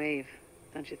second wave,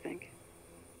 don't you think?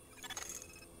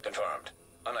 Confirmed.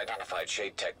 Unidentified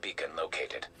Shade Tech beacon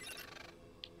located.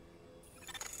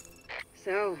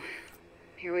 So,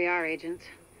 here we are, Agent.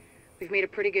 We've made a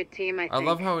pretty good team, I think. I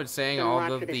love how it's saying Done a all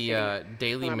lot of for this the city.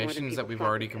 daily A lot more than missions that people we've thought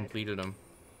already we could. completed them.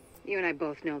 You and I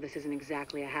both know this isn't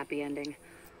exactly a happy ending.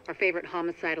 Our favorite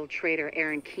homicidal traitor,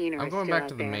 Aaron Keener, I'm is going still back out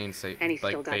to the there, main and he's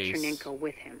still got base. Chernenko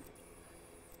with him.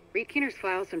 Read Keener's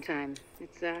file sometime.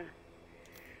 It's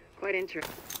quite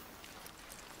interesting.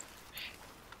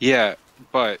 Yeah,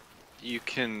 but you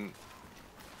can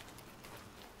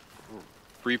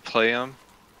replay them,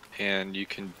 and you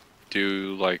can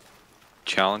do like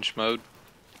challenge mode.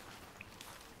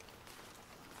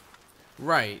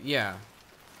 Right, yeah.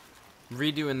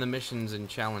 Redoing the missions in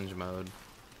challenge mode.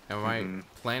 Am I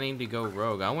planning to go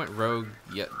rogue? I went rogue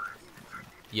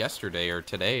yesterday or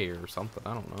today or something.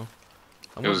 I don't know.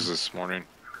 It was this morning.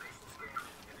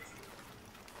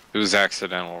 It was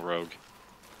accidental rogue.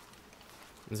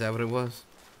 Is that what it was?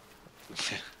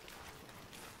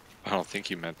 I don't think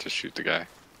he meant to shoot the guy.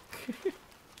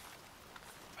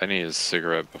 I need a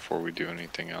cigarette before we do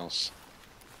anything else.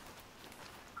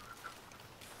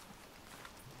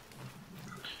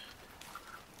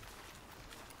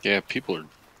 Yeah, people are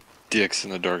dicks in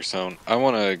the dark zone. I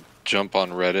want to jump on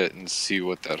Reddit and see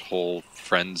what that whole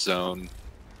friend zone,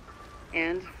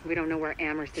 And we don't know where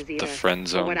Amherst is either. the friend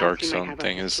zone, dark zone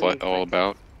thing is like all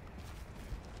about.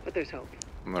 But there's hope.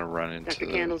 I'm gonna run into Dr.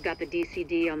 Candle's got the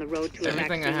DCD on the road to a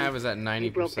Everything I vaccine. have is at 90%. We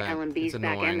broke the LMBs It's back and the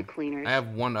annoying. cleaners. I have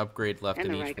one upgrade left and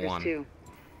in the each Rikers one. too.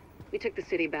 We took the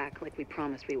city back like we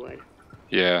promised we would.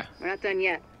 Yeah. We're not done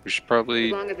yet. We should probably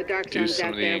As long as the dark do zone's some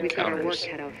out of the there, we've got our work encounters.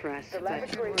 cut out for us. But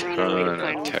we're on our way to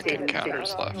finally Tech saving the city.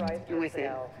 encounters left. And with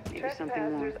it, maybe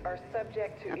something more.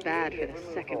 Not bad for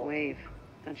the second wave,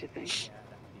 don't you think?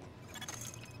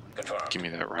 Confirmed. Give me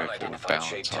that rifle with Unidentified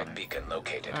shade balance on tech it. beacon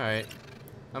located. Alright.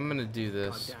 I'm gonna do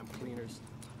this. Goddamn cleaners.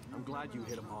 I'm glad you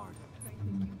hit them hard.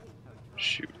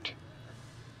 Shoot.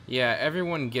 Yeah,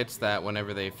 everyone gets that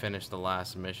whenever they finish the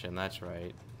last mission, that's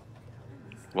right.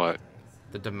 What?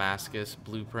 The Damascus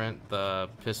blueprint, the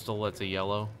pistol that's a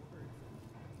yellow.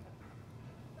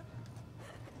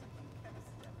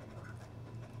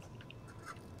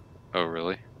 Oh,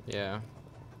 really? Yeah.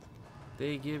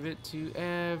 They give it to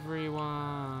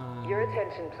everyone. Your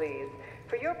attention, please.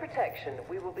 For your protection,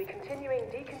 we will be continuing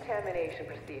decontamination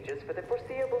procedures for the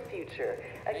foreseeable future.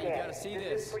 Again, Hey, you gotta see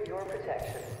this is for your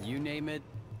protection. You name it,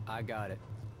 I got it.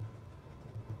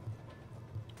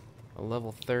 A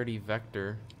level 30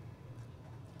 vector.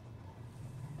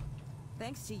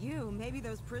 Thanks to you, maybe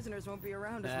those prisoners won't be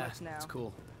around as much now. It's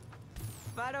cool.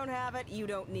 If I don't have it, you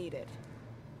don't need it.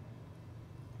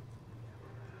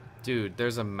 Dude,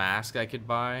 there's a mask I could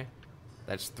buy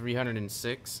that's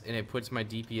 306, and it puts my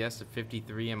DPS to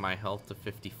 53 and my health to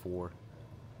 54.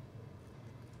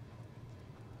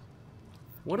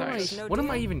 What Nice. am I? What am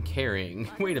I even carrying?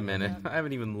 Wait a minute, I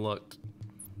haven't even looked.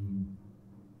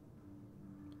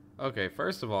 Okay,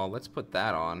 first of all, let's put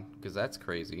that on, because that's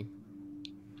crazy.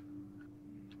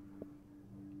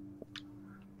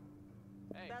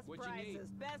 Best prices,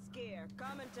 best gear.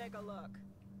 Come and take a look.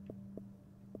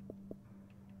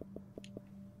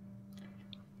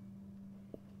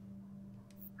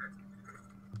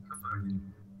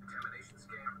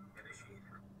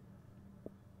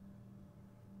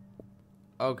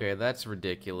 Okay, that's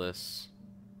ridiculous.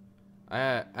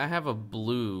 I have a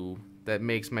blue that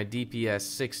makes my DPS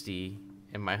 60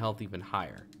 and my health even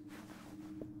higher.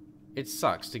 It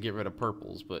sucks to get rid of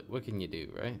purples, but what can you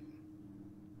do, right?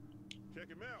 Check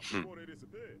him out before they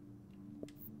disappear.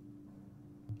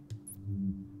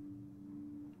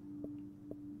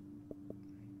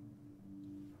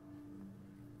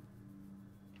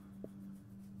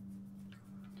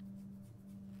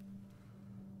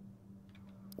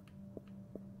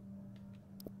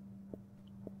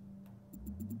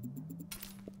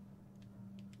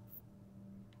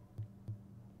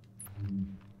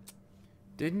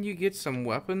 Didn't you get some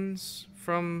weapons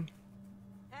from...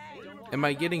 Am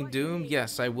I getting Doom?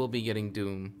 Yes, I will be getting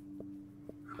Doom.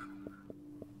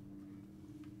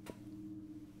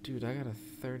 Dude, I got a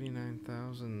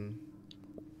 39,000...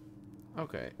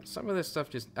 Okay, some of this stuff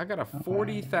just... I got a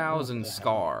 40,000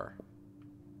 scar.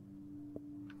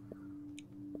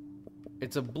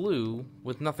 It's a blue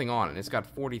with nothing on it. It's got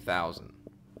 40,000.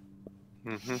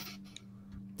 Mm-hmm.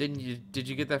 Did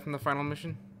you get that from the final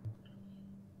mission?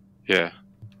 Yeah.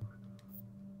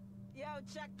 Yo,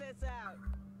 check this out.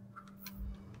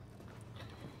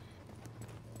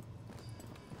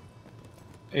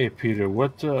 Hey Peter,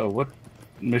 what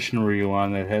mission were you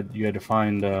on that you had to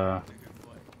find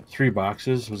 3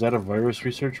 boxes? Was that a virus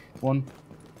research one?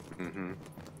 Mm-hmm.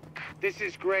 This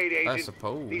is great, Agent. I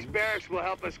suppose. These barracks will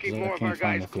help us keep Yeah, I more of our can't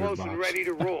find guys the 3rd close and box. ready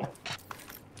to roll.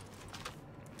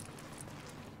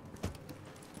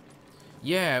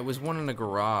 Yeah, it was one in a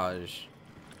garage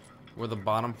where the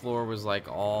bottom floor was like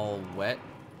all wet.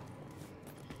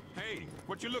 Hey,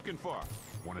 What you looking for?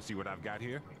 Want to see what I've got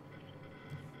here?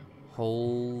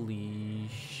 Holy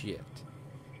shit.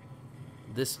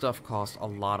 This stuff costs a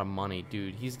lot of money,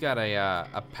 dude. He's got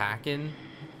a pack-in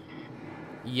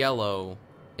yellow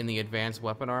in the advanced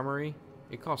weapon armory.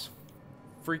 It costs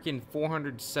freaking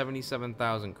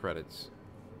 477,000 credits.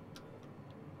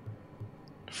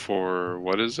 For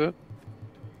what is it?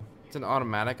 It's an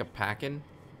automatic, a pack-in.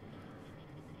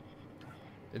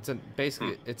 It's a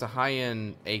basically it's a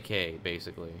high-end AK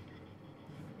basically.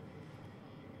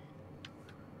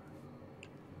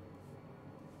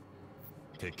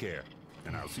 Take care,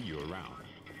 and I'll see you around.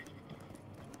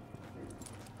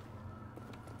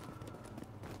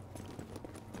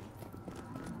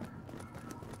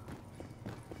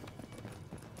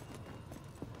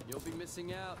 You'll be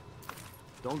missing out.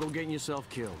 Don't go getting yourself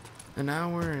killed. An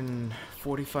hour and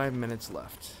 45 minutes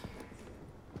left.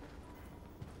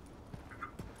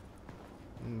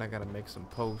 And I gotta make some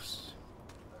posts.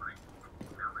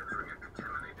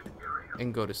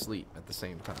 And go to sleep at the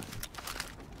same time.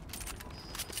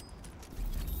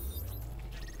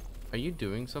 Are you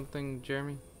doing something,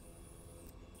 Jeremy?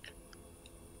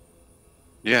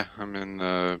 Yeah, I'm in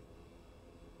the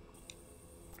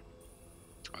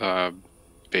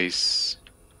base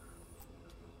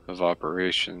of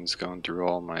operations, going through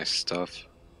all my stuff.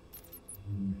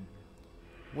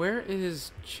 Where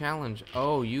is challenge?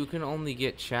 Oh, you can only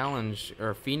get challenge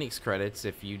or Phoenix credits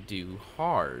if you do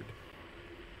hard.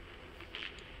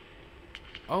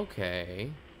 Okay.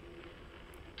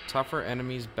 Tougher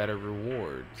enemies, better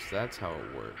rewards. That's how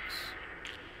it works.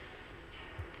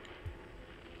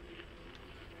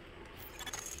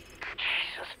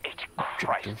 Jesus H.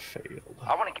 Christ. Failed.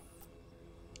 I want to.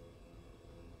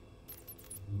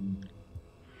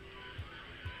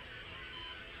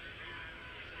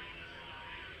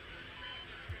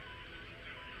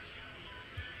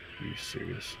 Are you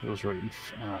serious? It was right in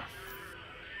front.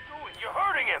 You're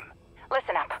hurting him.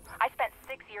 Listen up. I spent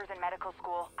 6 years in medical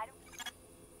school. I don't...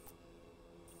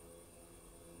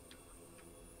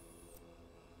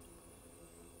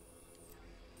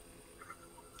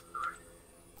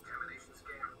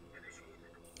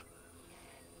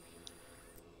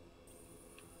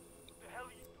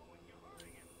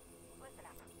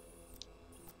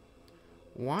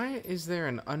 Why is there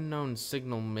an unknown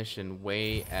signal mission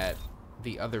way at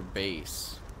the other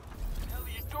base? What the hell are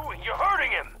you doing? You're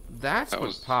hurting him. That's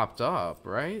what popped up,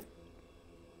 right?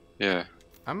 Yeah.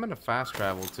 I'm gonna fast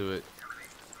travel to it.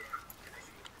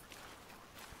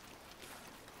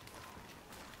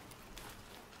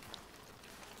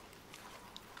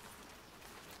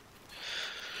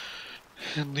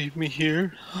 And leave me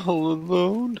here all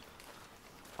alone.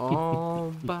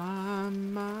 All by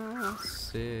myself.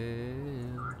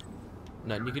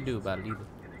 Nothing you can do about it either.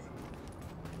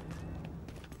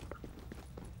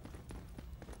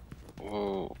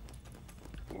 Whoa.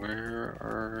 Where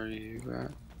are you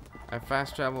at? I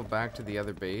fast traveled back to the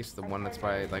other base, the one that's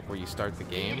by like where you start the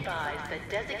game.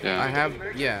 Yeah. I have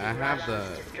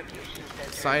the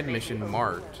side mission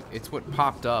marked. It's what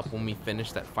popped up when we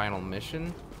finished that final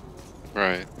mission.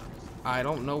 Right. I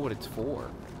don't know what it's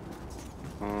for.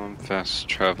 Fast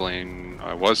traveling.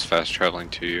 I was fast traveling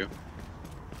to you.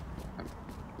 I'm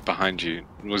behind you.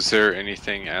 Was there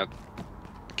anything at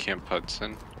Camp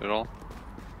Hudson at all?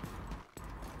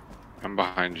 I'm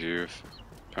behind you if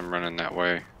I'm running that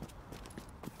way.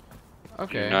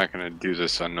 Okay. You're not gonna do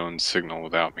this unknown signal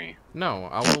without me. No,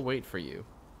 I will wait for you.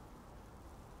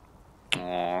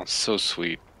 Aw, so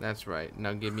sweet. That's right.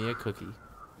 Now give me a cookie.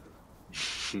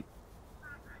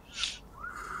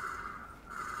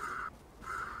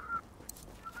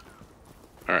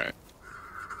 Alright.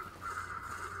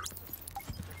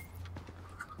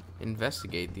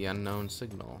 Investigate the unknown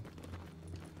signal.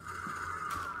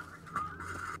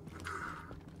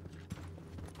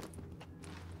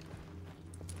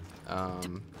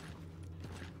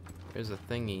 Here's a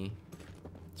thingy.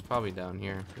 It's probably down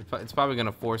here. It's probably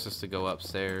gonna force us to go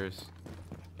upstairs.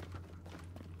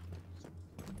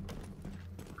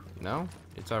 No?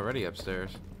 It's already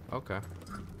upstairs. Okay.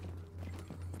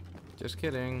 Just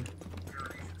kidding.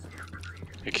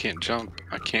 I can't jump.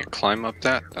 I can't climb up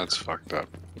that? That's fucked up.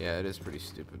 Yeah, it is pretty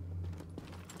stupid.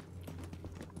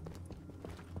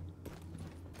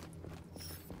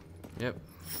 Yep.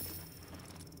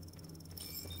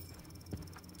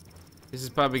 This is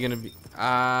probably gonna be...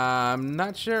 I'm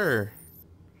not sure.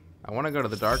 I want to go to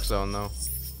the dark zone, though.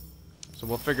 So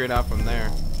we'll figure it out from there.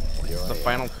 The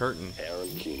final curtain. Aaron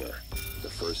Keener, the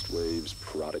first wave's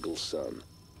prodigal son.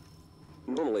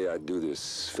 Normally I'd do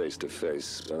this face to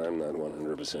face, but I'm not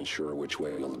 100% sure which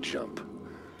way he'll jump.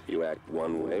 You act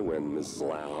one way when Mrs.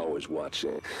 Lau is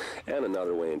watching, and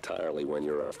another way entirely when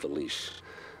you're off the leash.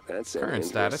 That's an Current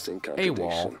status, interesting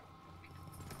contradiction.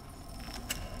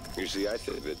 AWOL. You see, I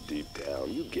think that deep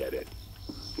down, you get it.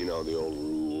 You know, the old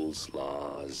rules,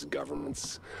 laws,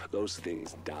 governments, those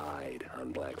things died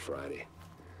on Black Friday.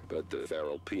 But the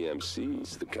feral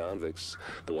PMCs, the convicts,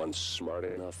 the ones smart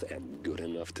enough and good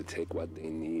enough to take what they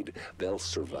need, they'll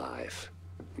survive.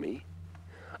 Me?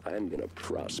 I'm gonna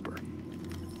prosper.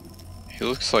 He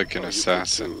looks like an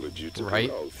assassin.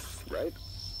 Right? Right?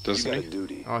 Doesn't he?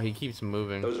 Duty. Oh, he keeps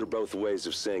moving. Those are both ways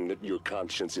of saying that your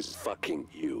conscience is fucking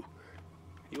you.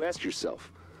 You ask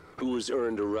yourself, who has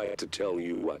earned a right to tell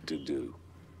you what to do?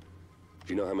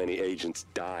 Do you know how many agents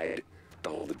died to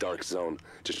hold the dark zone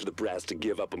just for the brass to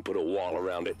give up and put a wall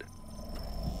around it?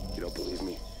 You don't believe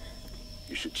me?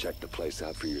 You should check the place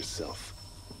out for yourself.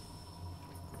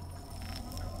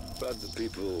 But the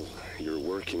people you're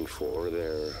working for,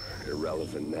 they're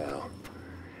irrelevant now.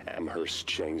 Amherst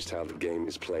changed how the game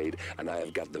is played, and I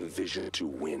have got the vision to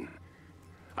win.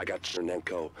 I got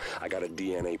Chernenko, I got a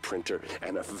DNA printer,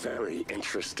 and a very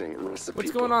interesting recipe. What's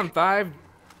going on, Thive?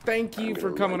 Thank you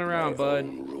for coming around, bud.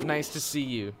 Nice to see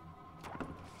you.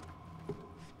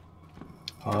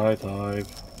 Hi, Thive.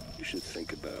 You should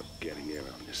think about getting in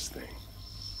on this thing.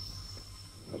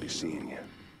 I'll be seeing you.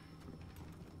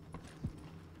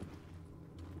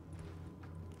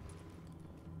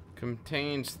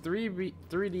 Contains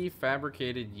 3D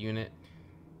fabricated unit.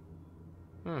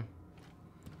 Huh.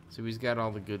 So he's got all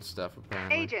the good stuff,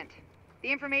 apparently. Agent,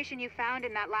 the information you found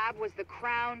in that lab was the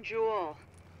crown jewel.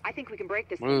 I think we can break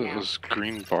this What thing are now. those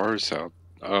green bars out?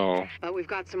 Oh. But we've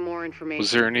got some more information. Was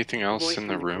there anything else Voice in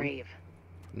the from room? grave.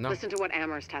 No. Listen to what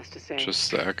Amherst has to say. Just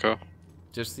the echo?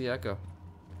 Just the echo.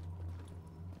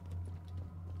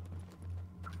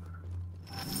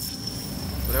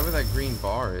 Whatever that green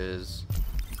bar is,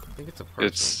 I think it's a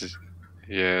person.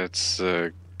 It's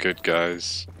good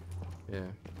guys. Yeah.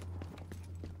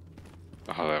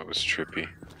 Oh, that was trippy.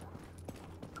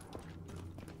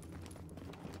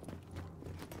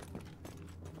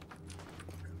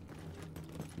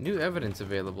 New evidence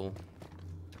available.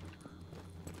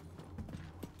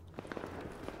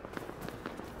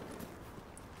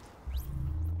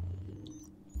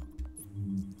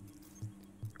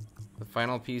 The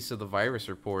final piece of the virus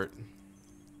report.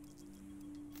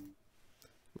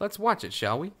 Let's watch it,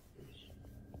 shall we?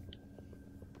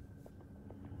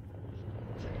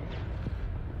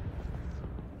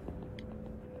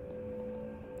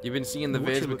 You've been seeing the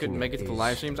vids, we couldn't make it to the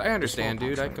live streams. I understand,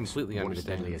 dude. I completely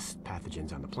understand. One of the deadliest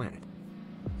pathogens on the planet.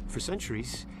 For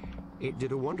centuries, it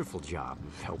did a wonderful job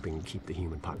of helping keep the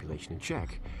human population in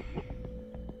check.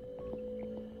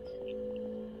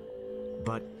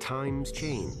 But times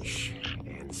change,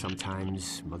 and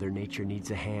sometimes Mother Nature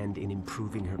needs a hand in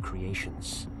improving her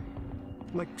creations.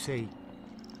 Like, say,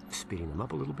 speeding them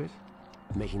up a little bit,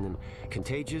 making them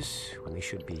contagious when they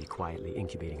should be quietly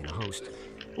incubating in a host,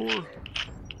 or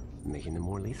making them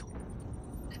more lethal.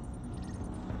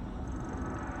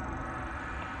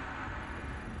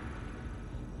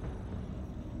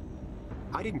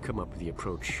 I didn't come up with the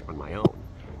approach on my own.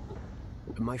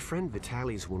 My friend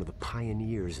Vitali's one of the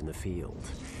pioneers in the field,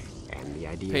 and the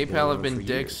idea PayPal have been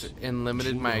dicks and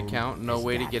limited my account. No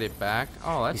way to get it back.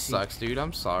 Oh, that see, sucks, dude.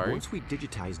 I'm sorry. Once we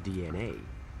digitized DNA,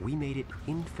 we made it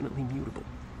infinitely mutable.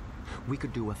 We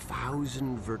could do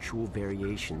 1,000 virtual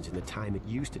variations in the time it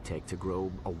used to take to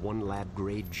grow a 1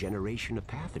 lab-grade generation of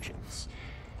pathogens.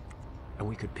 And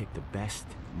we could pick the best,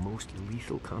 most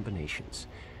lethal combinations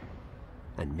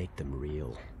and make them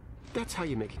real. That's how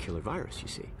you make a killer virus, you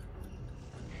see.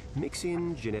 Mix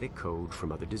in genetic code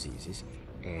from other diseases,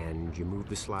 and you move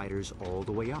the sliders all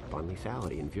the way up on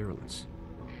lethality and virulence.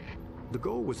 The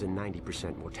goal was a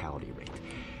 90% mortality rate.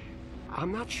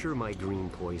 I'm not sure my green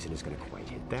poison is going to quite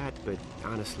hit that, but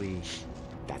honestly,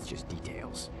 that's just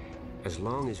details. As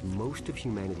long as most of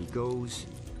humanity goes,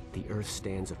 the Earth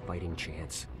stands a fighting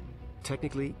chance.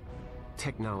 Technically,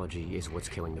 technology is what's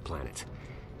killing the planet.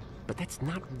 But that's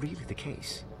not really the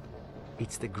case.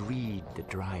 It's the greed that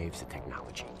drives the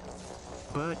technology.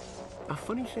 But a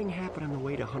funny thing happened on the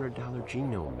way to $100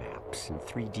 genome maps and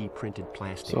 3D printed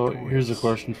plastic So toys. here's a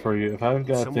question for you. If I've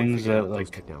got things that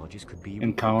like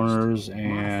encounters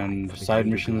and side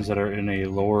missions that are in a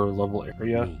lower level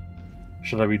area,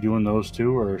 should I be doing those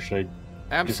too, or should I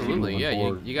Absolutely, yeah.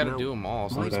 You got to Now, do them all.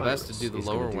 So my it's best to virus do the is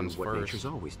gonna lower do ones what first. Nature's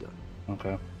always done.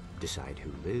 Okay. Decide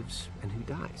who lives and who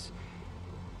dies.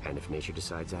 And if nature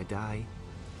decides I die,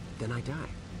 then I die.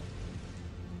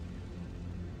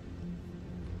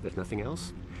 If nothing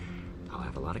else, I'll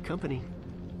have a lot of company.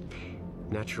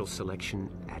 Natural selection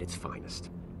at its finest.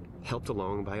 helped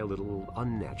along by a little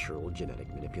unnatural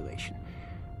genetic manipulation.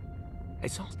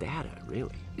 It's all data,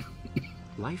 really.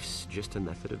 Life's just a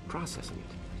method of processing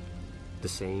it. The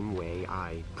same way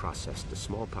I processed the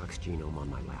smallpox genome on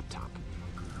my laptop.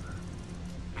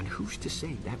 And who's to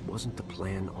say that wasn't the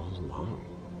plan all along?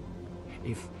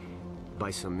 If,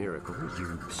 by some miracle,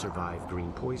 you survive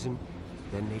green poison,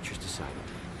 then nature's decided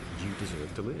you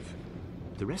deserve to live.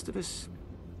 The rest of us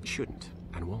shouldn't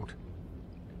and won't.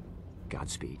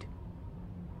 Godspeed.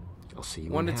 I'll see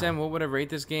you 1 to in 10, what would I rate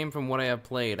this game from what I have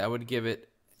played? I would give it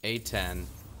a 10.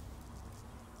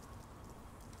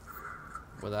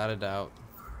 Without a doubt.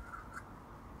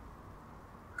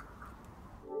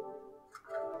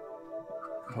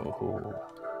 Oh.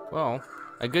 Well,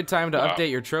 a good time to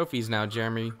update your trophies now,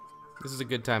 Jeremy. This is a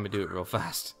good time to do it real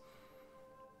fast.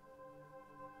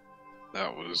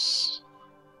 That was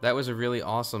a really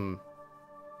awesome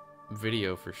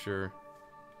video for sure.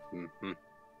 Mm-hmm.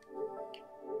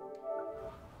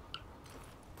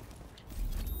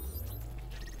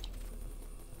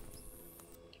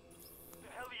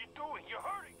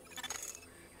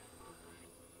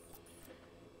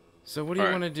 So what do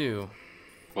you want to do?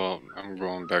 Well, I'm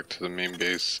going back to the main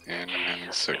base and I'm having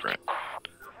a cigarette. What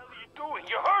the hell are you doing?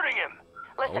 You're hurting him!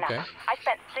 Listen, Okay. I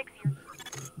spent 6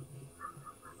 years...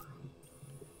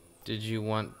 Did you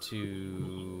want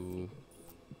to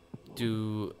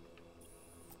do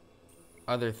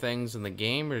other things in the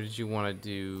game, or did you want to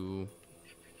do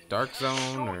Dark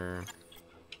Zone, or...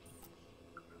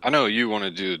 I know you want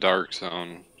to do the Dark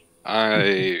Zone.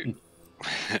 I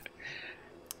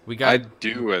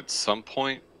do at some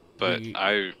point, but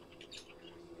I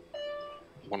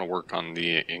want to work on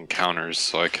the encounters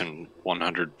so I can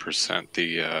 100%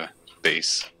 the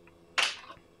base.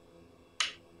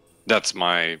 That's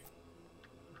my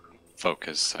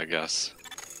focus, I guess.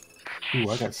 Ooh,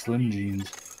 I got slim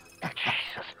jeans.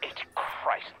 Jesus H.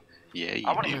 Christ. Yeah, you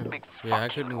I want do. to big Yeah, I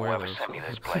couldn't wear whoever those. sent me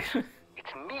this place. It's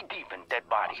knee deep in dead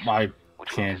bodies. I which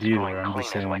can't means it's either. I'm going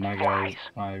just clean saying as my like guys,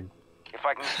 flies. I If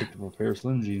I can... picked up a pair of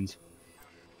slim jeans.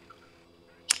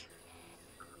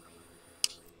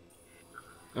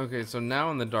 Okay, so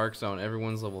now in the Dark Zone,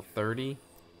 everyone's level 30,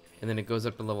 and then it goes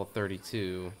up to level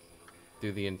 32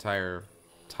 through the entire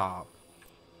top.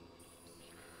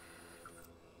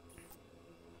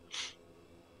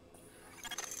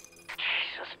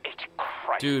 Jesus H.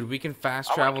 Christ. Dude, we can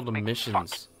fast travel to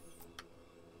missions.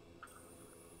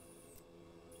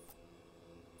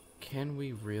 Can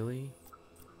we really?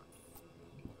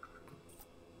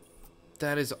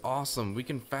 That is awesome. We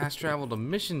can fast travel to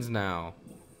missions now.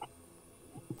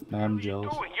 I'm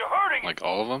jealous. You're hurting. Like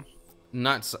all of them?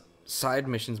 Not side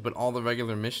missions, but all the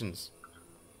regular missions.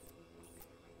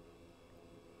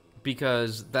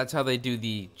 Because that's how they do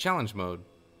the challenge mode.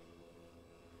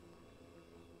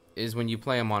 Is when you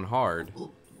play them on hard.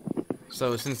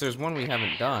 So since there's one we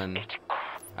haven't done,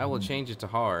 I will change it to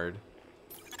hard.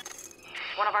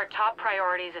 One of our top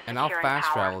priorities is And I'll securing fast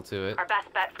power. travel to it. Our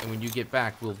best bet. And when you get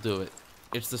back, we'll do it.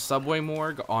 It's the subway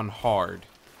morgue on hard.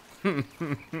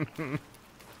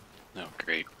 Oh,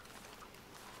 great.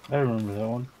 I remember that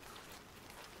one.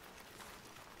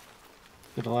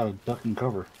 Did a lot of duck and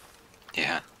cover.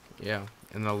 Yeah. Yeah,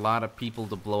 and a lot of people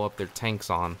to blow up their tanks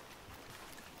on.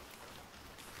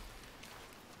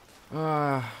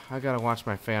 I gotta watch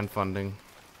my fan funding.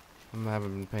 I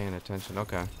haven't been paying attention.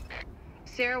 Okay.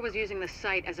 Sarah was using the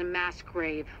site as a mass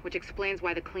grave, which explains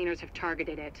why the cleaners have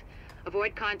targeted it.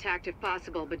 Avoid contact if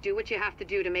possible, but do what you have to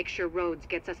do to make sure Rhodes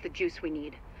gets us the juice we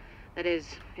need. That is,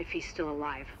 if he's still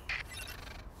alive.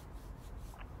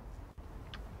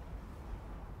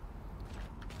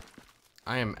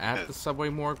 I am at the subway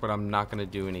morgue, but I'm not gonna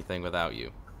do anything without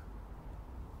you.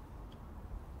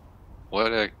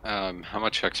 What? How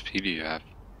much XP do you have?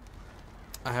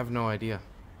 I have no idea.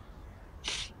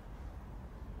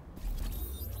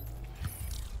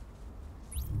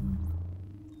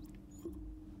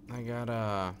 I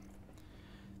got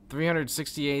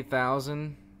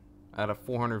 368,000 out of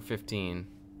 415.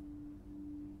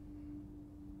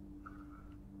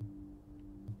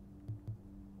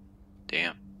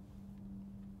 Damn.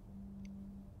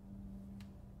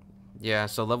 Yeah,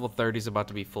 so level 30 is about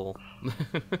to be full.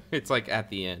 It's like at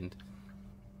the end.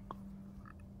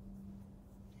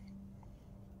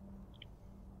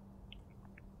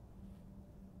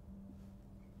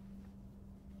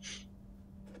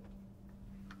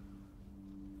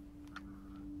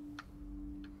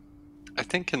 I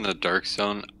think in the Dark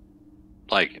Zone,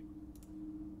 like,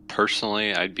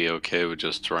 personally, I'd be okay with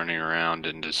just running around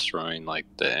and destroying, like,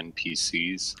 the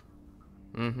NPCs.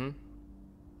 Mm-hmm.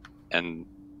 And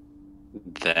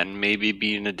then maybe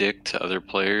being a dick to other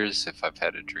players if I've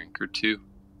had a drink or two.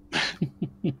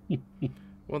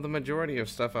 Well, the majority of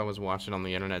stuff I was watching on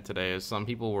the internet today is some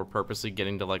people were purposely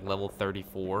getting to like level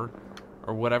 34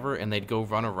 or whatever, and they'd go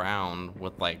run around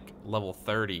with like level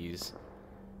 30s,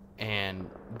 and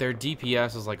their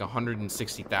DPS is like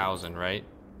 160,000, right?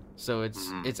 So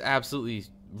it's absolutely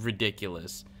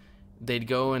ridiculous. They'd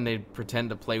go and they'd pretend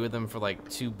to play with them for like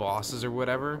 2 bosses or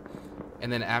whatever, and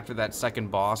then after that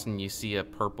second boss and you see a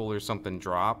purple or something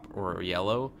drop, or a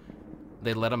yellow,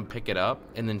 they let them pick it up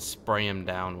and then spray them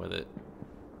down with it.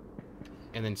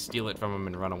 And then steal it from them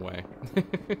and run away.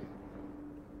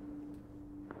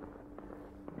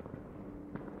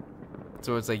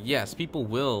 So it's like, yes, people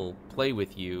will play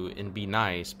with you and be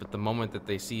nice, but the moment that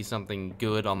they see something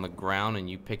good on the ground and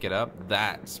you pick it up,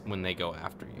 that's when they go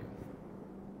after you.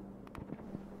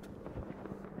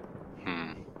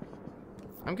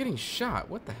 I'm getting shot.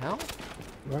 What the hell?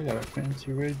 Oh, I got a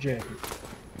fancy red jacket.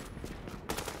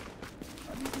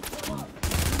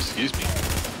 Excuse me.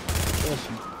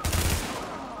 Awesome.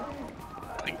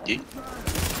 Thank you.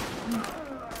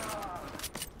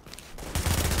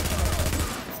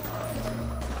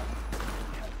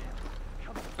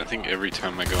 I think every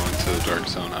time I go into the dark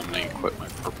zone, I'm gonna equip my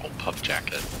purple puff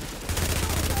jacket.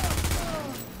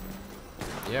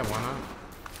 Yeah, why not?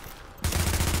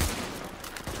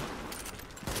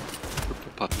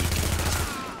 Purple puffy.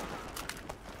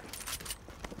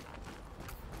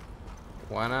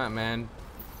 Why not, man?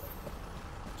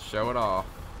 Show it off.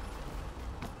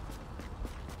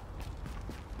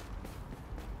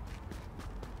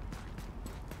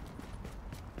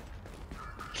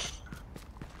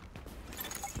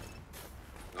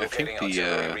 I think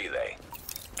the relay.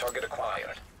 Target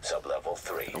acquired. Sub-level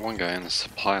 3. the one guy in the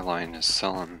supply line is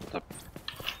selling the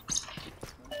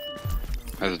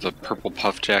either the purple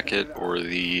puff jacket or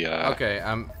the Okay,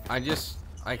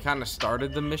 I kind of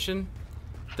started the mission.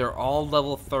 They're all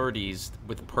level 30s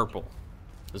with purple,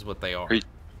 is what they are. Are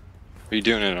you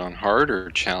doing it on hard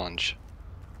or challenge?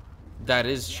 That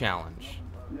is challenge.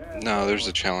 No, there's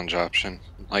a challenge option.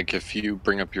 Like if you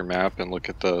bring up your map and look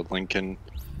at the Lincoln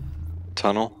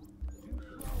Tunnel.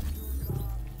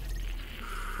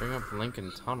 Bring up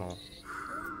Lincoln Tunnel.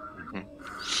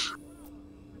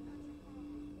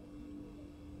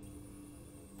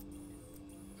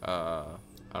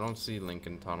 I don't see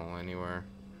Lincoln Tunnel anywhere.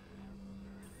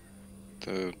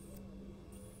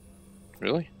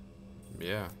 Really?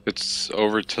 Yeah. It's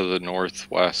over to the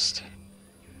northwest.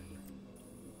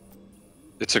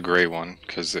 It's a gray one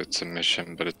because it's a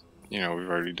mission, but we've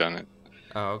already done it.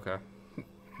 Oh, okay.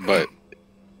 But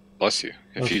bless you.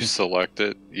 If Okay. you select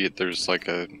it, there's like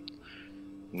a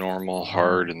normal,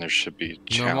 hard, and there should be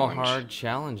challenge. Normal, hard,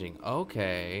 challenging.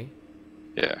 Okay.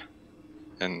 Yeah.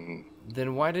 And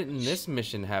then why didn't this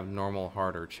mission have normal,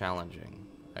 hard, or challenging?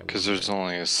 because there's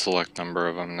only a select number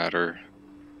of them that are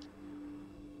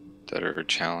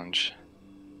challenge.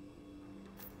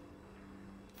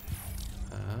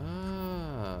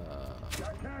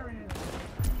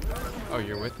 Oh,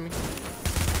 you're with me?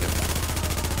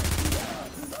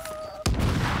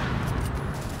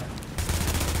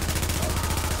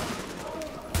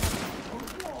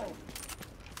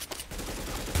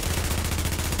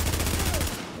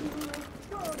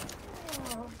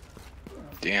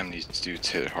 Damn, these dudes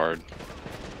hit hard.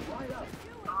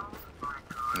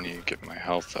 I need to get my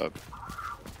health up.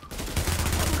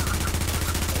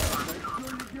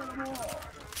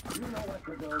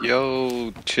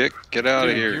 Yo, chick, get out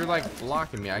of here. You're like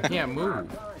blocking me. I can't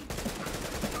move.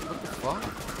 What the fuck?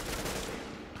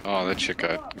 Oh, that chick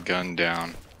got gunned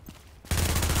down.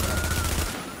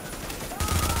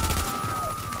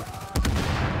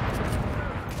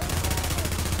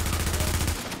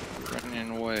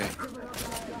 Running away.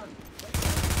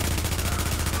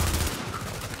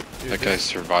 Dude, that guy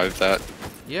survived that.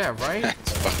 Yeah, right?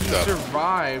 He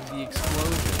survived the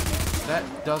explosion. That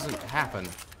doesn't happen.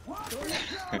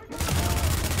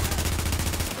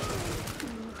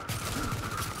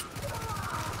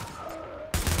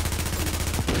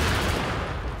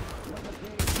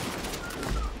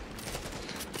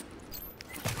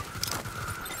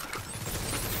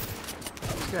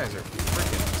 These guys are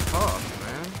freaking tough,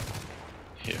 man.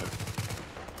 Yeah.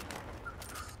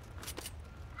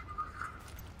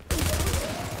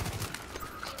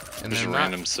 And there's a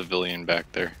random civilian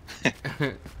back there.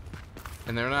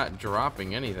 And they're not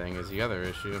dropping anything is the other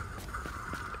issue.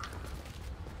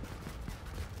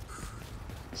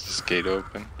 Is this gate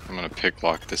open? I'm gonna pick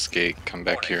lock this gate, come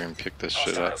back here and pick this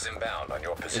shit up.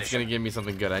 It's gonna give me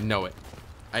something good, I know it.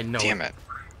 I know it. Damn it.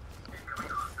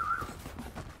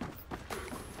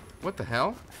 What the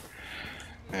hell?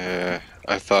 I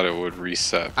thought it would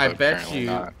reset, but I bet apparently you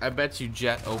not. I bet you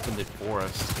Jet opened it for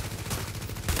us.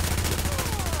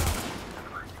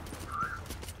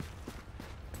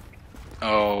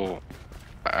 Oh,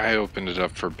 I opened it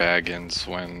up for Baggins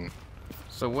when...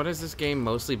 So what has this game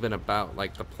mostly been about,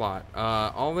 like the plot?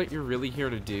 All that you're really here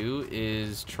to do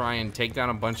is try and take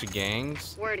down a bunch of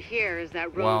gangs. Word here is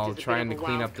that Rhodes while is a trying bit to of a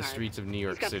clean wild up the card. streets of New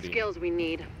York He's got City. the skills we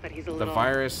need, but he's a The little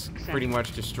virus eccentric. pretty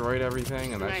much destroyed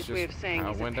everything, and It's a that's nice just way of saying how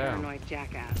it he's went a down. paranoid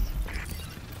jackass.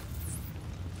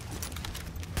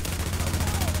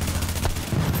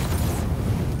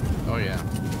 Oh yeah,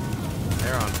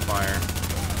 they're on fire.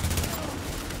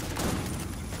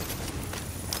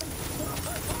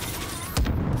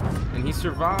 And he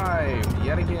survived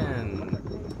yet again.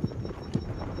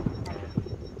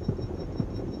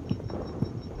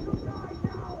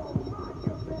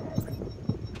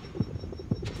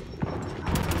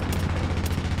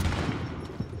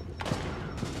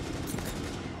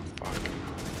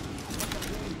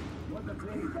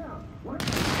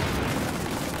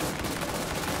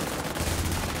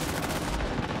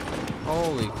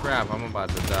 Holy crap, I'm about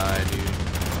to die, dude.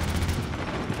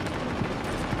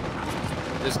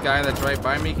 This guy that's right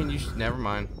by me, can you never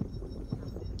mind.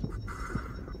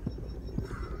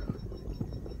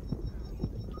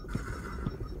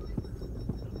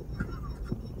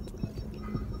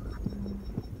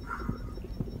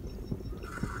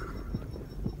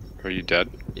 Are you dead?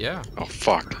 Yeah. Oh,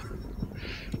 fuck.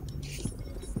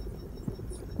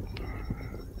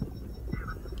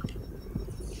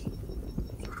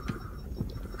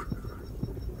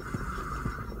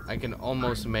 I can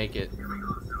almost make it.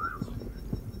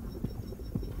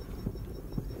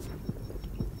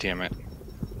 Damn it.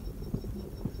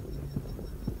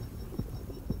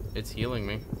 It's healing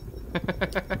me.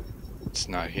 It's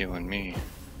not healing me.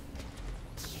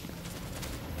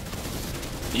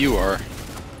 You are.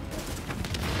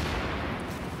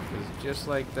 It's just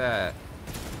like that.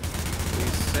 We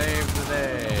saved the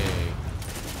day.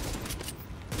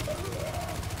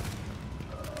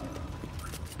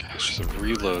 Gosh, the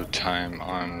reload time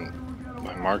on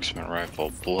my marksman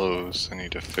rifle blows. I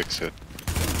need to fix it.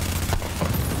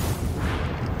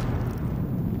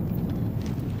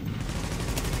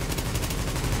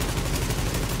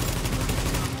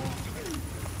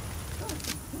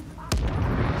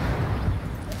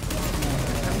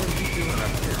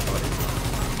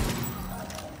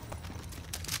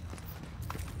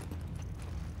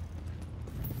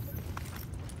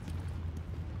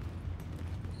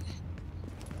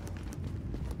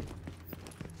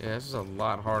 Yeah, this is a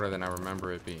lot harder than I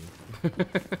remember it being.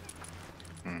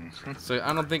 So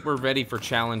I don't think we're ready for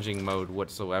challenging mode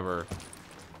whatsoever.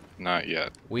 Not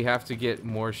yet. We have to get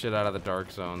more shit out of the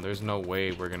dark zone. There's no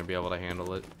way we're gonna be able to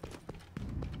handle it.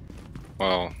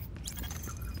 Well,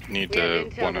 need to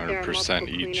 100%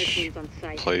 each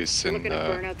place in We're looking to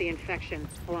burn the out the infection,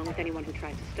 along with anyone who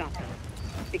tries to stop them.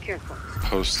 Be careful.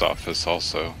 post office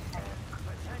also.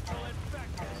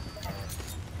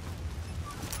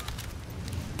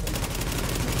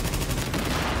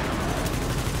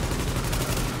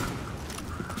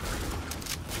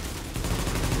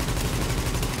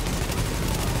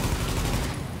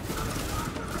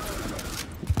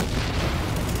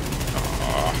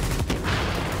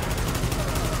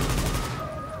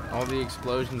 All the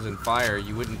explosions and fire,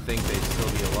 you wouldn't think they'd still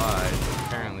be alive, but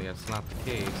apparently that's not the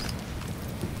case.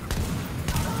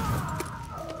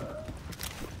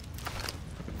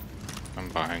 I'm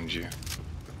behind you.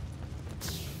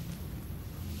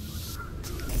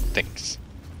 Thanks.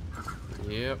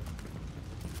 Yep.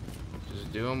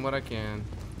 Just doing what I can.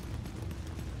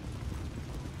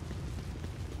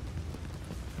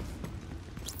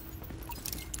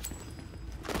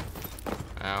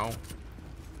 Ow.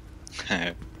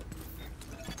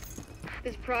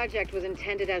 This project was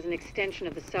intended as an extension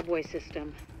of the subway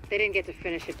system. They didn't get to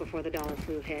finish it before the dollar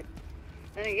flu hit.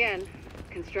 Then again,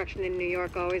 construction in New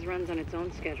York always runs on its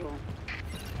own schedule.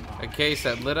 A case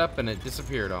that lit up and it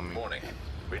disappeared on me. Warning.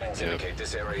 Readings indicate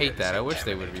this area Hate is that. I wish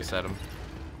they would contaminated. reset them.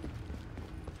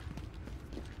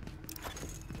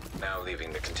 Now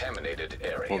leaving the contaminated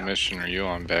area. What mission are you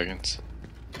on, Baggins?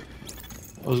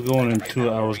 I was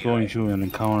going to an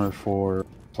encounter for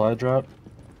supply drop.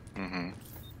 Mm-hmm.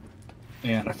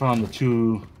 And I found the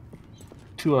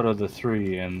two out of the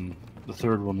three, and the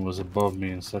third one was above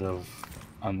me instead of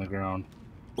on the ground.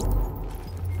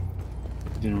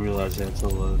 Didn't realize that till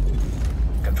the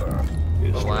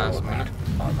last minute.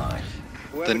 Online.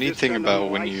 The neat thing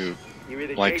about when you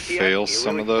like fail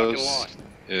some of those,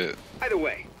 it Either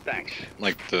way, thanks.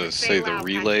 like the say the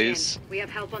relays, We have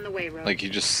help on the way, Rhodes. like you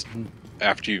just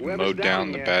after you've Whoever's mowed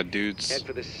down the here, bad dudes, head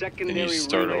for the and secondary you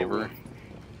start relay over. room.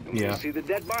 And when Yeah. you see the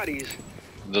dead bodies.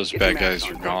 Those Get bad the mask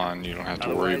guys are on. gone. You don't have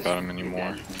to worry about them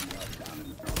anymore.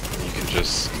 You can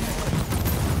just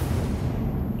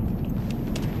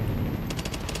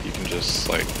just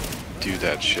like do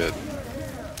that shit.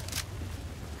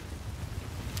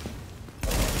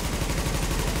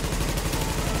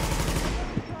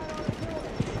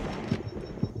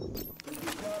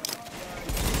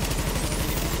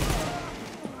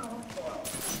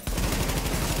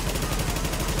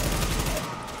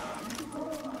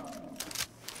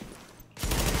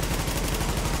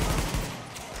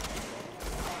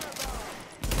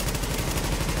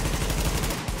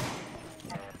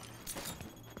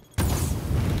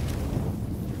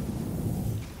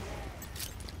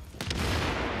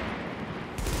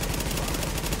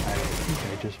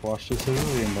 Just watched a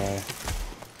civilian die.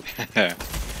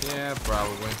 Yeah,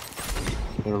 probably.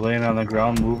 They're laying on the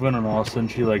ground moving, and all of a sudden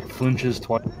she like flinches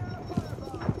twice.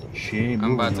 She ain't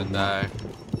moving. I'm about to die.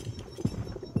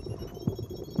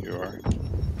 You are.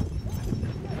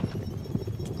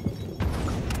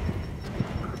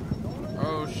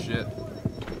 Oh shit.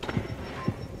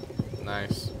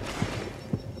 Nice.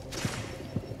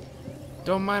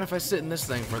 Don't mind if I sit in this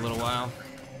thing for a little while.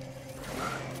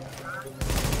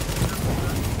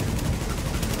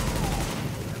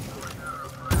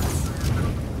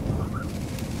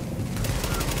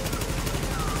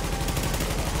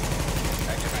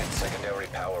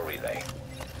 Power relay.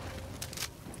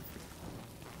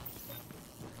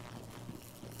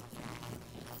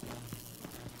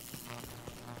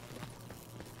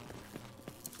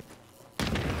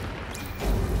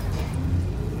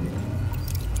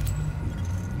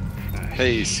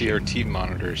 Hey, CRT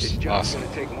monitors. This job's Awesome.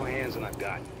 gonna take more hands than I've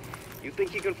got. You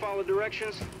think you can follow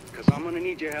directions? Because I'm gonna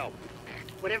need your help.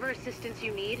 Whatever assistance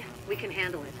you need, we can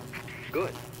handle it.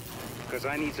 Good. Because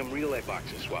I need some relay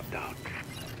boxes swapped out.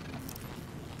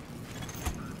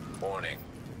 Warning.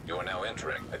 You are now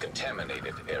entering a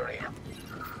contaminated area.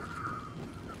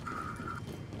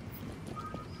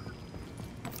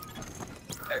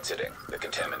 Exiting the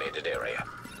contaminated area.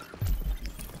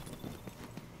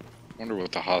 Wonder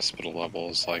what the hospital level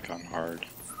is like on hard.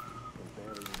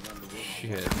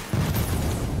 Shit.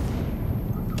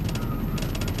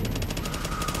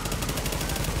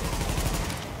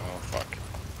 Oh fuck.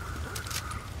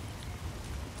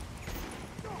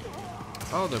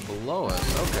 Oh, they're below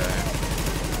us. Okay.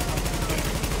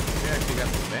 We actually got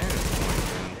the vantage point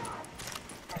then.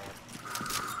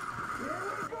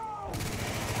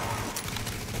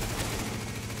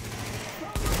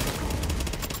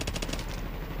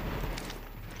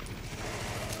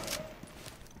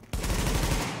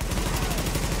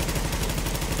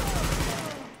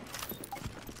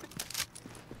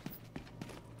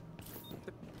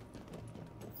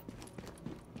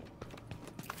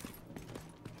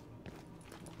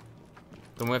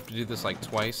 Then we have to do this like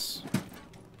twice.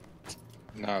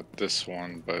 Not this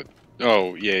one, but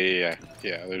oh yeah.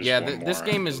 There's Yeah, one this more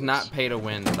game after is this. not pay to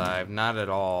win, Dive. Not at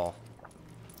all.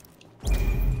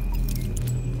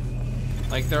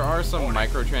 Like there are some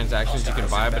microtransactions you can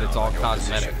buy, but it's all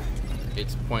cosmetic.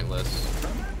 It's pointless.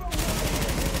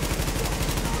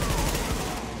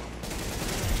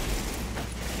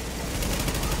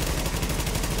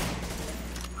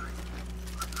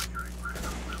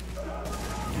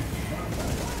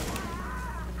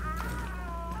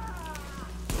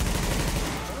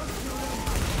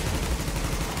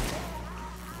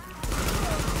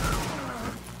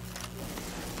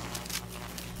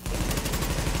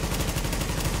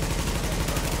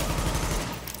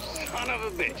 Son of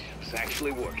a bitch. It's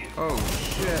actually working. Oh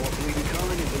shit. Yeah,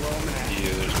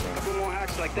 there's one. Couple more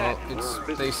hacks like Well, that. it's we're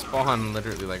busy. they spawn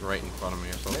literally like right in front of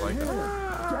me, so it's like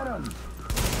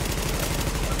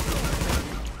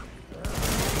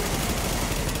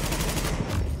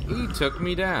he took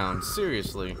me down,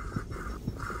 seriously.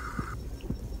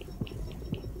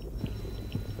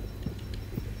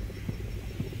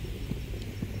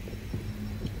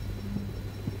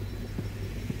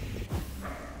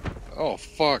 Oh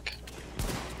fuck.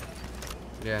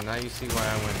 Yeah, now you see why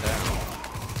I went down.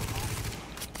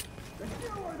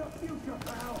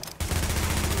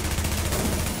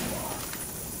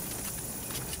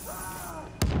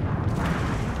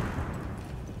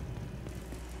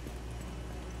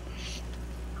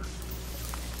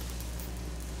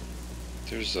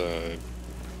 There's a...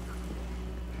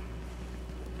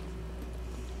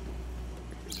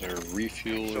 Is there a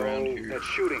refuel around here? That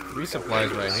shooting.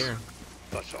 Resupply's right here.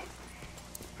 Thought so.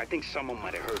 I think someone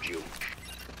might have heard you.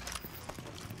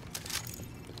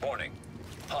 Warning.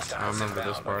 Hostiles I remember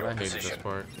this inbound on part. your I hated position. this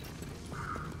part.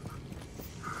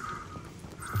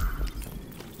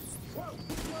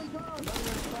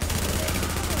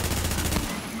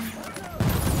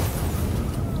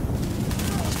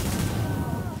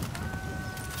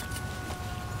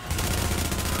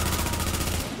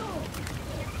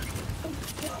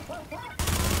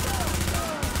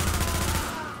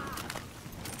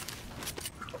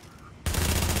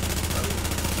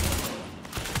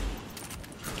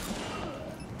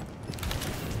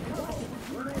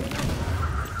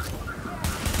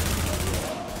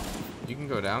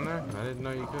 go down there? I didn't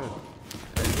know you could.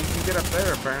 You can get up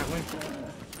there, apparently.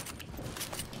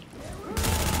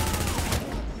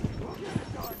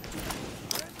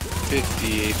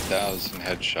 $58,000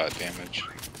 headshot damage.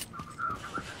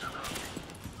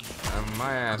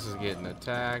 My ass is getting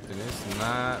attacked, and it's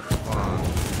not fun.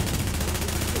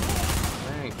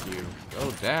 Thank you. Go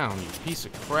down, you piece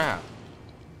of crap.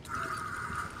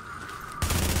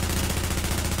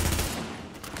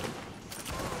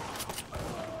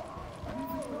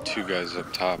 Two guys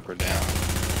up top are down.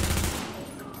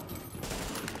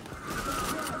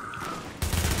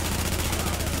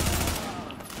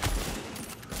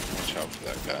 Watch out for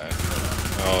that guy.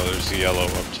 Oh, there's the yellow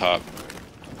up top.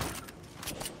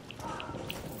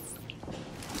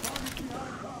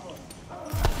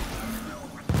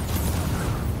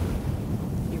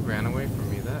 He ran away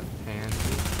from me, that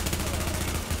pansy.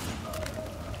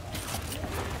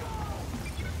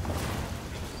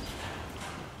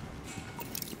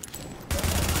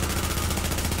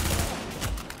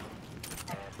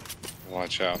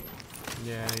 Watch out.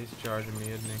 Yeah, he's charging me,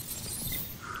 isn't he?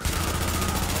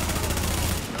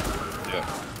 Yep.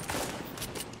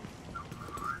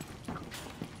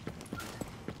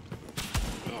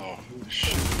 Oh,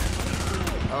 shit.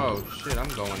 Oh, shit, I'm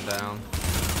going down.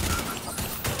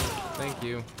 Thank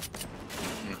you.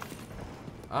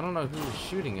 I don't know who was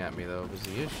shooting at me, though, was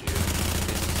the issue.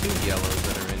 It's two yellows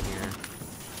that are in here.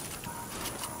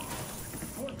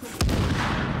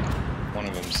 One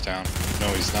of them's down.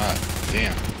 No, he's not.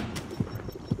 Damn.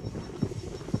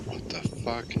 What the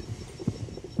fuck? Is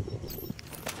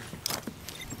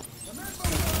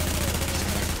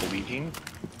he bleeding?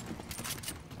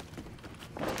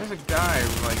 There's a guy,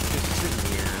 like, just sitting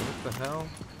here. What the hell?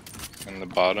 In the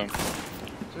bottom.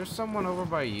 Is there someone over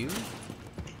by you?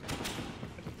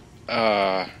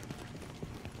 They're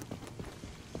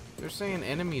saying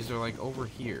enemies are, like, over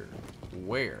here.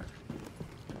 Where?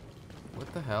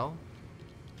 What the hell?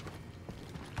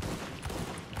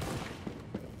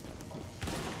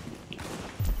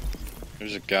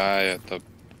 There's a guy at the...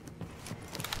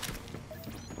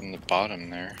 in the bottom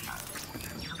there.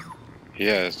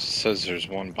 Yeah, it says there's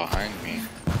one behind me.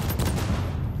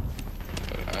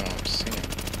 But I don't see him.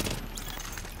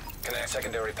 Connect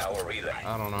secondary power relay.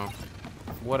 I don't know.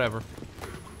 Whatever.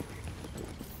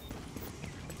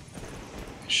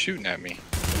 Shooting at me.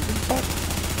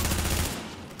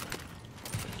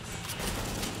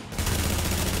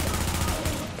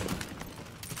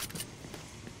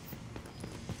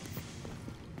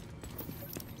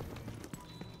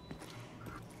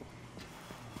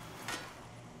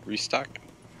 Restock?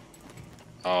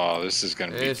 Oh, this is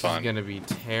gonna be fun. This is gonna be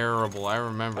terrible. I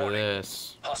remember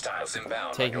this. Hostiles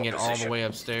inbound. Taking it all the way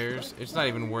upstairs. It's not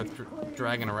even worth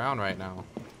dragging around right now.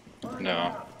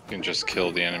 No, you can just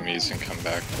kill the enemies and come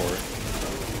back for it.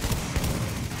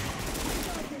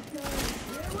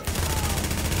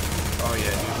 Oh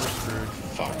yeah, dude, we're screwed.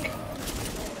 Fuck.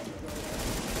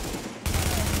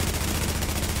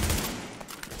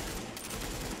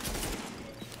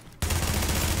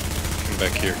 Come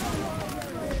back here.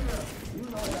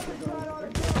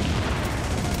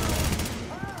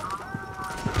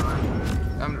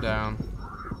 I'm down.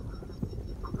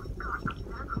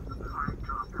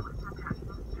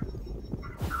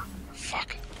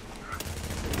 Fuck.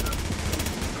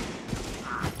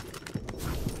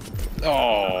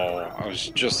 Oh, I was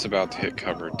just about to hit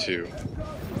cover too.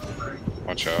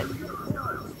 Watch out.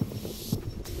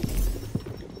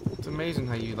 It's amazing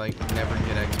how you like never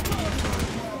get XP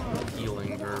for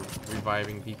healing or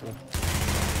reviving people.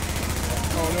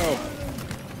 Oh no.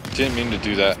 Didn't mean to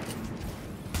do that.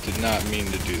 Did not mean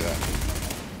to do that.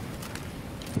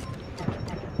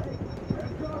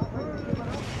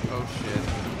 Oh shit.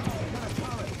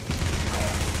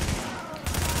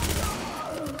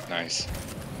 Nice.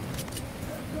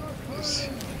 Is he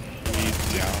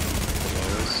down below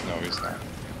us? No, he's not.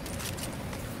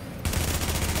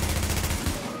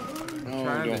 No,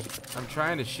 don't. I'm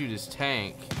trying to shoot his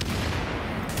tank.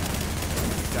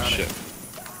 Got Shit. it.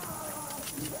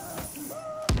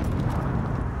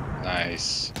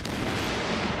 Nice.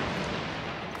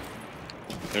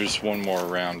 There's one more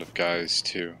round of guys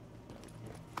too.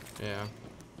 Yeah.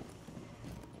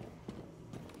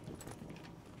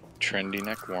 Trendy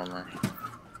neck warmer.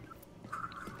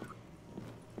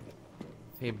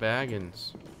 Hey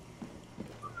Baggins.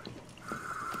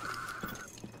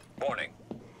 Warning.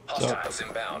 Hostiles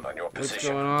inbound on your What's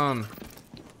position. going on?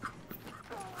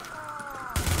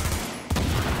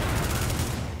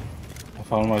 I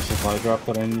found my supply drop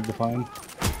that I need to find.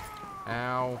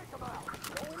 Ow.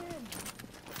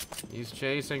 He's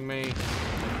chasing me.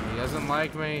 He doesn't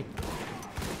like me.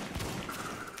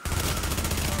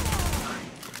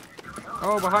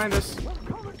 Oh, behind us.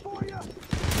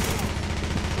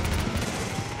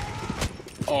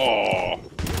 Oh,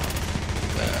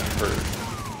 that hurt.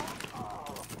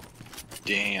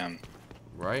 Damn.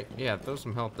 Right? Yeah, throw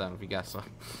some health down if you got some.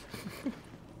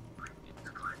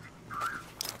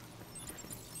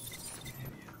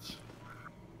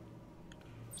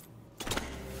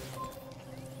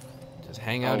 Just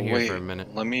hang out here for a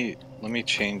minute. Let me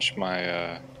change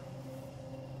my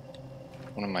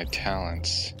one of my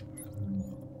talents.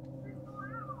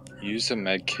 Use a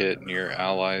med kit near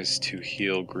allies to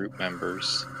heal group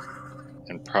members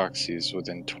and proxies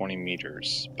within 20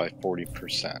 meters by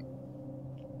 40%.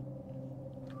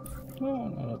 No,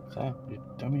 not that, you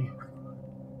dummy.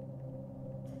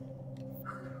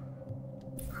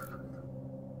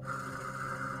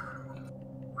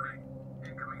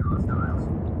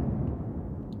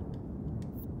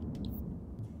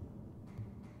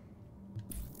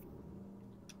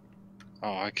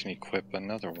 Oh, I can equip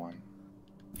another one.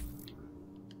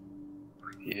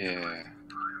 Yeah.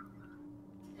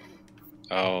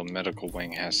 Oh, medical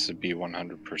wing has to be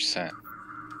 100%.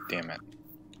 Damn it.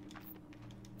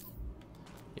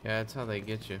 Yeah, that's how they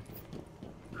get you.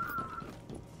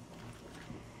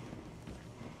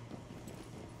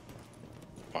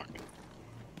 Fuck.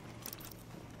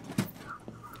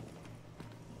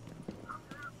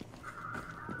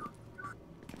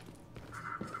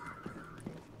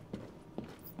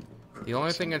 The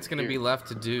only thing that's gonna be left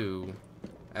to do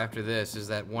after this is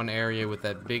that one area with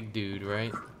that big dude,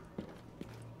 right? Area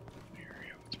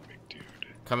with the big dude.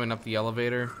 Coming up the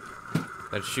elevator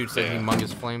that shoots that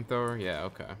humongous flamethrower? Yeah,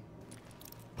 okay.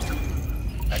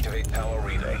 Activate power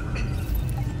relay.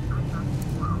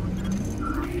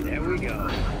 There we go.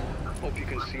 Hope you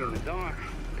can see in the dark,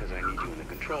 because I need you in the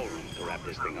control room to wrap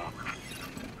this thing up.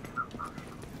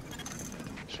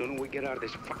 Sooner we get out of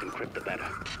this fucking crypt, the better.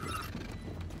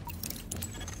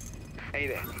 Hey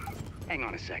there. Hang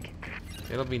on a second.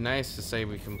 It'll be nice to say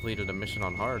we completed a mission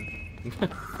on hard.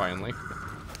 Finally.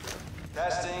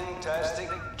 Testing.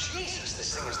 Jesus,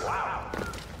 this thing is loud.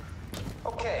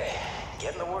 Okay,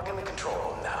 getting to work in the control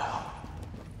room now.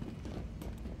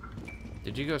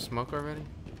 Did you go smoke already?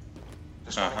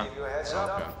 Just want to give you a heads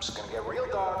up. It's gonna get real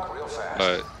dark real fast.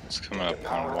 But it's coming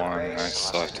up on 1, and I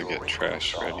still have to get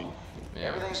trash ready. Yeah.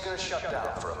 Everything's gonna shut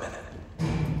down for a minute.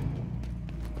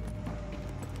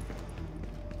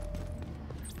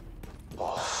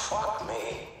 Oh, fuck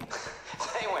me.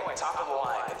 They went top of the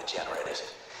line with the generators.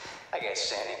 I guess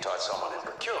Sandy taught someone in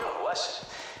procurement a lesson,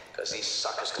 because these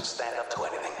suckers can stand up to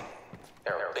anything.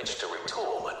 They're a bitch to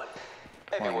retool, but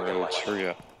maybe we're gonna hurry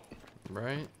up.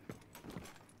 Right?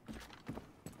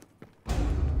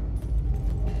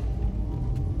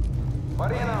 What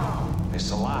do you know?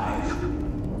 It's alive.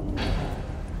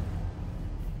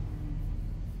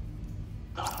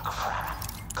 Oh,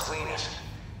 crap. Clean it.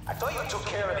 I thought you took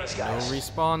care of these No guys.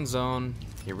 respawn zone.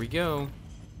 Here we go.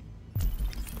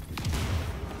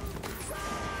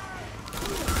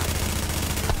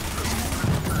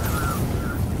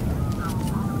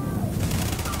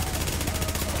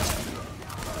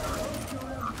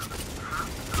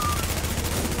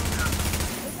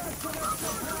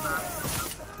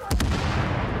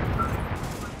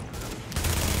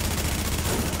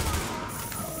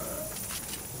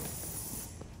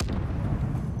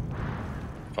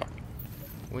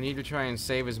 We need to try and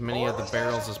save as many of the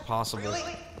barrels as possible.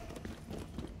 Really?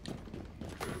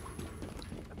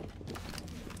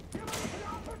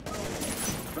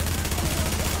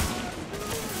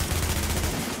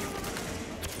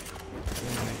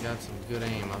 Yeah, I got some good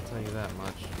aim, I'll tell you that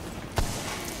much.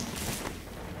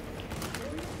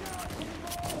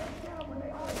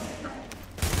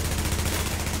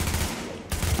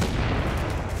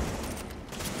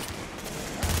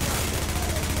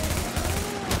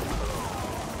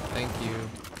 Thank you.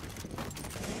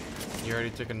 You already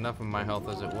took enough of my health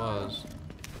as it was.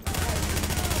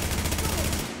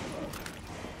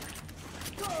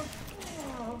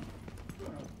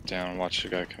 Down, watch the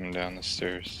guy coming down the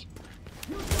stairs.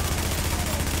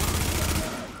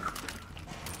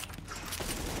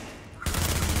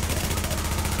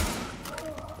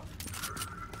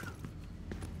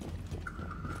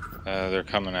 They're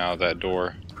coming out of that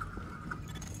door.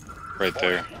 Right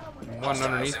there. One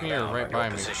underneath me or right by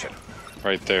me?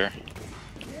 Right there.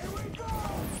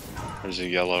 There's a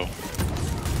yellow.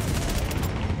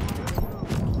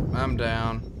 I'm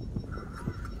down.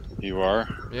 You are?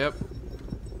 Yep.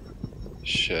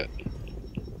 Shit.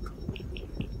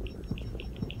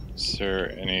 Is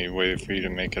there any way for you to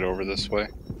make it over this way?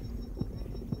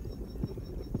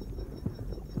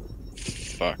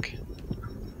 Fuck.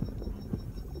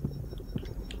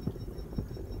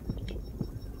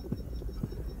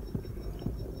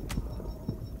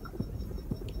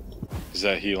 Is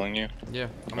that healing you? Yeah,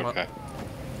 I'm okay. up.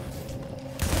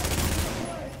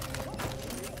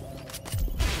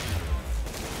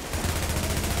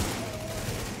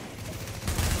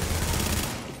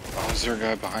 Oh, is there a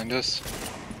guy behind us?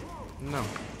 No.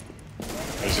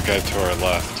 There's a guy to our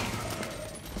left.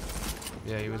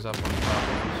 Yeah, he was up on top of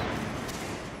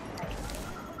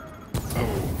us.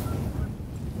 Oh.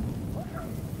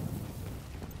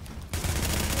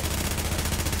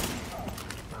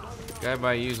 Guy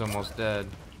by you's almost dead.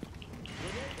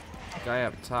 Guy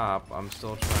up top, I'm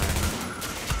still trying.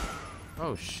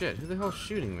 Oh shit, who the hell's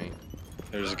shooting me?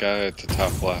 There's a guy at the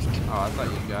top left. Oh, I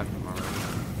thought you got him already.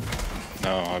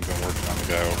 No, I've been working on the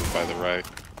guy over by the right.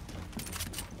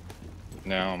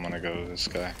 Now I'm gonna go to this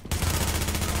guy.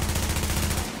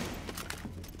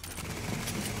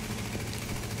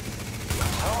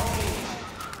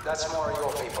 That's more of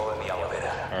your people in the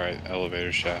elevator. Alright,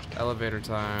 elevator shaft. Elevator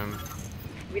time.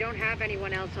 We don't have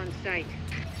anyone else on site.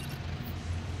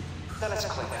 Then let's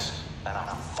clean this, and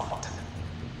I'm fucked.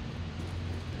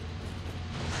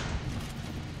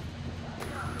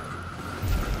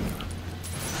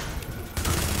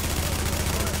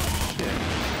 Shit.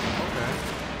 Okay.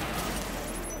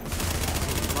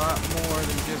 A lot more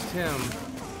than just him.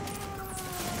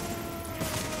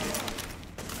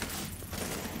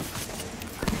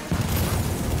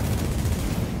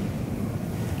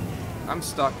 I'm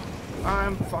stuck.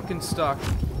 I'm fucking stuck.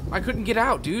 I couldn't get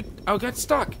out, dude. I got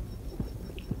stuck.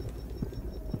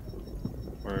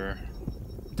 Where?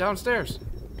 Downstairs.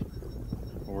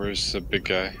 Where's the big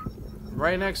guy?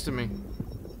 Right next to me.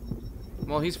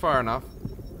 Well, he's far enough.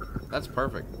 That's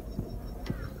perfect.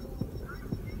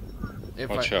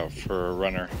 Watch out for a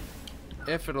runner.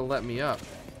 If it'll let me up.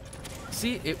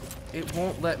 See, it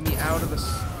won't let me out of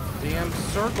the damn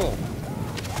circle.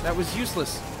 That was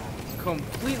useless.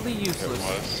 Completely useless. It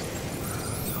was.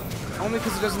 Only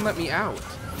because it doesn't let me out.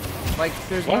 Like,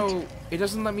 there's no... It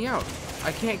doesn't let me out.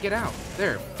 I can't get out.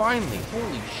 There, finally.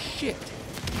 Holy shit.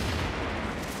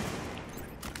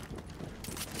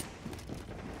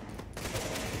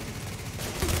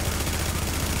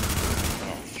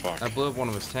 Oh, fuck. I blew up one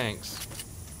of his tanks.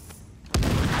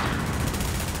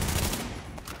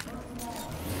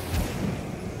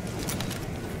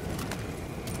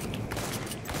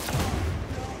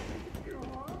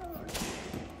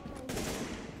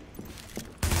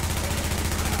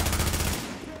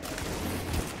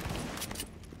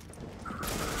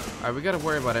 Alright, we gotta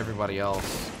worry about everybody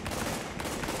else.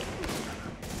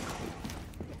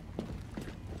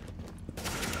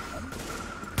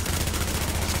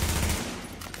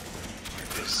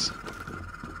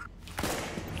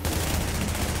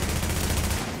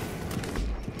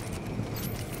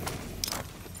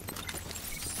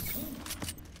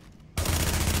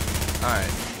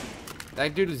 Alright.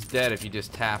 That dude is dead if you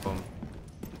just tap him.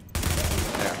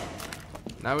 There.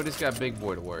 Now we just got Big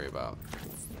Boy to worry about.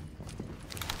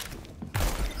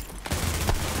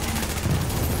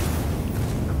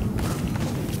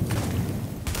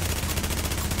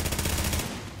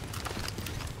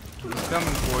 He's coming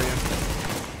for you.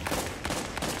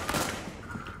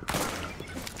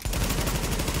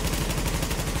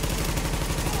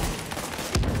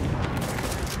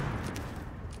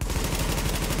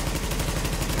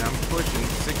 And I'm pushing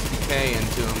 60k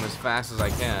into him as fast as I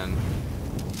can.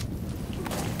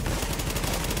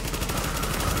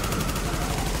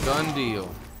 Done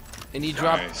deal. And he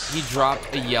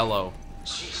dropped a yellow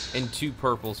and 2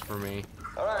 purples for me.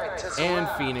 And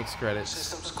Phoenix credits.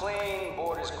 System's clean,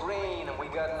 board is green, and we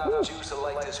got enough juice to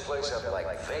light this place up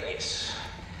like Vegas.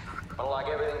 I'll lock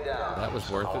everything down. That was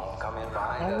worth it. Come in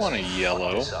behind us. I want a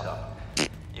yellow.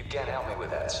 You can't help me with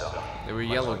that, so. They were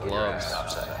yellow gloves.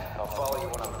 I'll follow you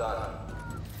when I'm done.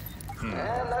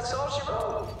 And that's all she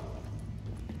wrote.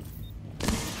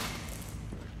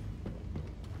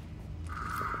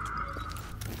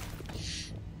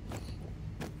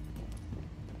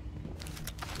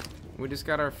 We just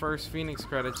got our first Phoenix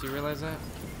credits, you realize that?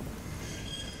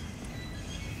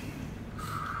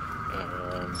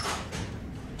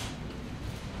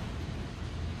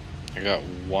 I got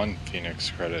 1 Phoenix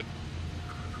credit.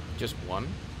 Just 1?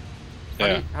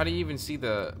 Yeah. How do you even see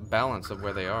the balance of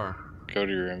where they are? Go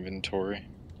to your inventory.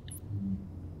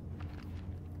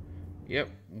 Yep,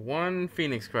 1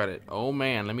 Phoenix credit. Oh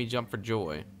man, let me jump for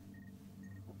joy.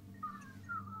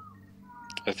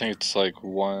 I think it's like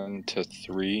 1 to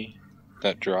 3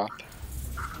 that drop.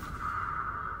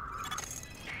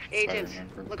 Agent,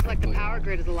 looks like the power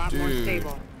grid is a lot more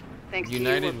stable. Thanks to you,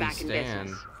 we're back in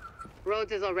business.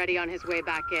 Rhodes is already on his way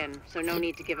back in, so no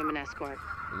need to give him an escort.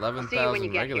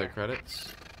 11,000 regular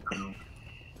credits.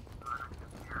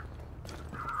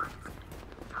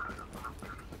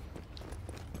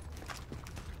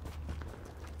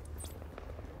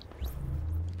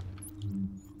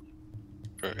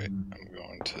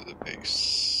 going to the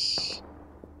base.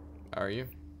 Are you?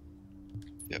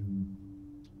 Yep.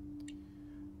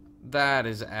 That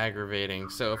is aggravating.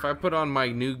 So if I put on my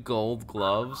new gold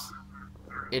gloves,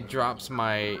 it drops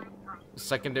my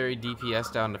secondary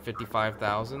DPS down to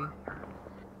 55,000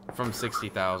 from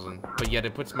 60,000. But yet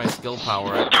it puts my skill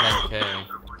power at 10k.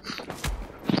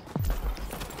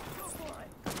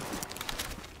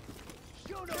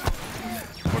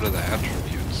 What are the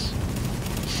attributes?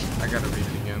 I gotta read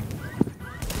it again.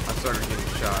 I started getting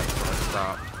shot, so I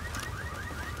stopped.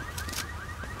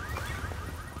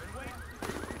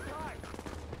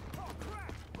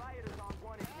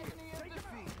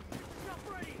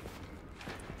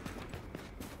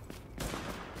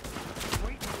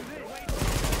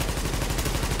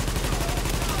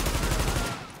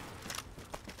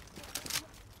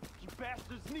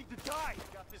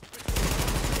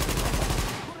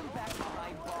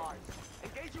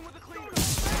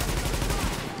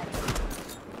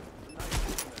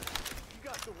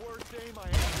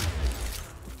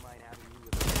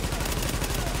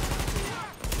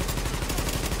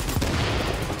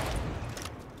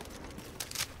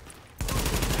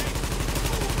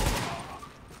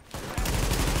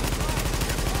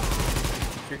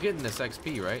 You're getting this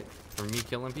XP, right? From me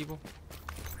killing people?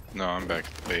 No, I'm back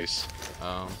at the base.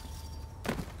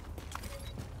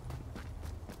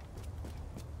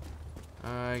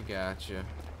 I gotcha.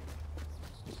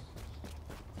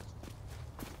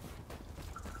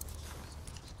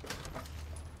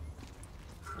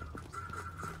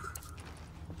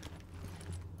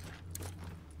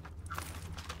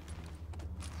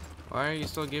 Why are you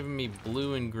still giving me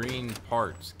blue and green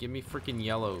parts? Give me freaking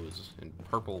yellows and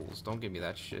purples. Don't give me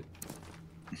that shit.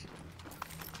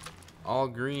 All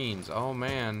greens. Oh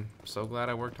man, so glad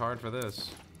I worked hard for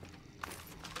this.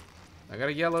 I got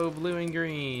a yellow, blue, and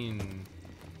green.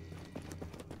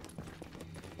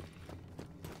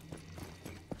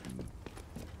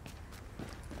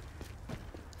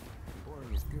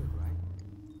 Boring is good, right?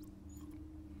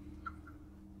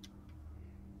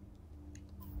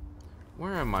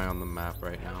 Where am I on the map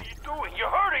right now? You're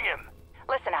hurting him!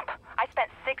 Listen up. I spent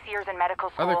 6 years in medical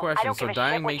school. Other I question, don't so give a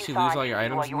dying shit what makes you saw lose on all your TV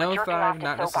items? while you were No, jerking off Thive, to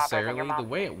not soap operas in your necessarily. The mom's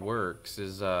way it works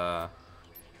is,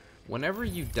 whenever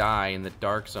you die in the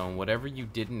dark zone, whatever you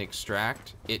didn't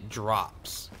extract, it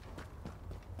drops.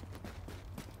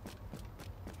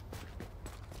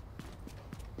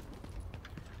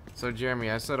 So,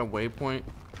 Jeremy, I set a waypoint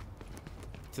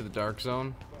to the dark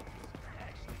zone.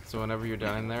 So whenever you're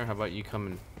done in there, how about you come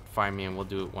and find me and we'll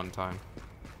do it one time.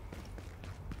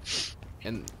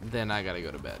 And then I gotta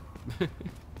go to bed.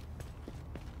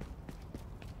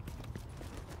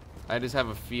 I just have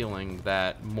a feeling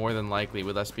that more than likely,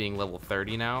 with us being level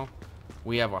 30 now,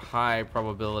 we have a high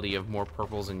probability of more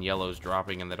purples and yellows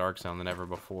dropping in the dark zone than ever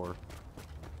before.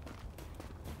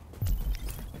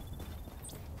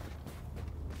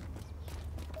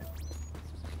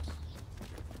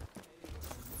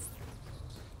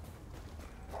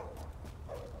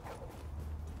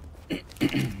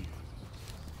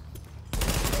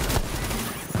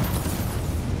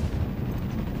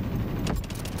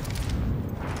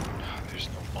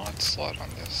 Slot on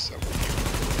this, so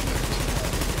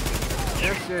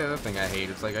that's the other thing I hate.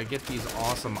 It's like I get these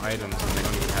awesome items and they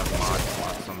don't even have mod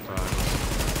slots sometimes.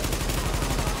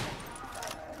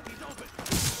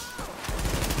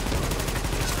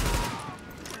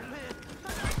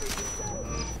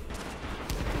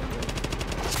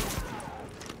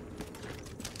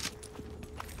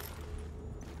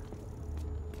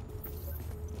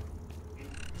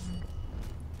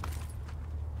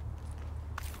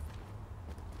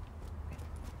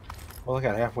 Well, I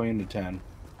got halfway into 10.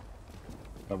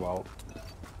 About.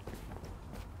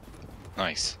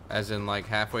 Nice. As in, like,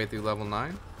 halfway through level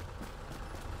 9?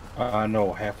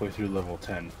 No, halfway through level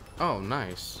 10. Oh,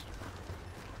 nice.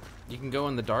 You can go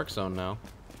in the dark zone now.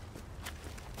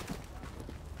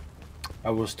 I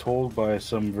was told by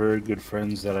some very good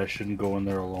friends that I shouldn't go in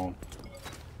there alone.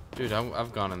 Dude,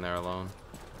 I've gone in there alone.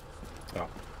 Oh.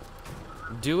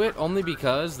 Do it only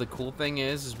because the cool thing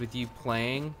is with you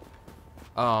playing...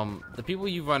 the people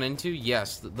you run into,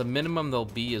 yes, the minimum they'll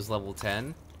be is level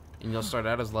 10, and you'll start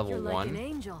out as level 1. Like an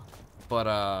angel.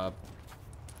 But,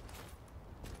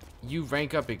 you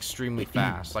rank up extremely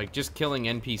fast. Like, just killing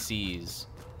NPCs,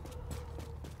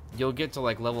 you'll get to,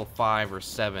 like, level 5 or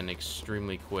 7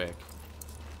 extremely quick.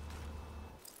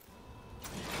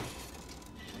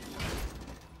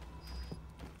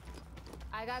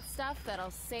 I got stuff that'll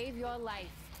save your life.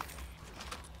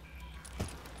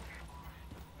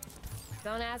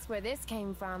 Don't ask where this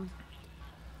came from.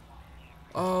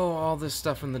 Oh, all this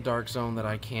stuff in the dark zone that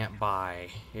I can't buy.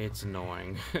 It's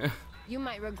annoying. You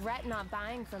might regret not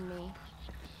buying from me.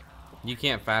 You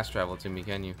can't fast travel to me,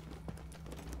 can you?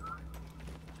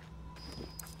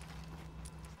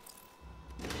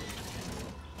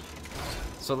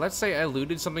 So let's say I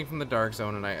looted something from the dark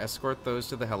zone and I escort those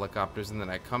to the helicopters and then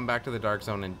I come back to the dark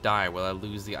zone and die. Will I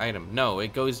lose the item? No,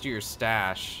 it goes to your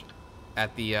stash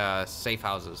at the safe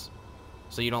houses.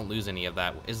 So you don't lose any of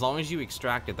that. As long as you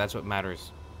extract it, that's what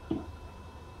matters.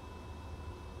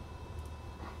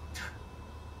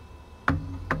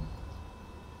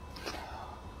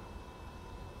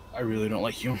 I really don't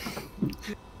like you.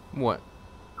 What?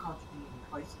 Caught me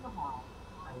twice in the hall.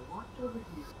 I walked over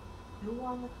here, still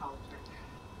on the counter.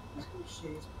 He's gonna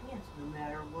shit his pants no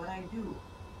matter what I do.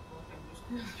 Like I'm just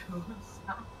gonna throw a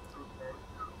sock to her.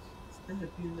 Instead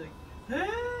of being like,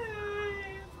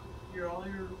 hey! You're all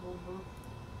your little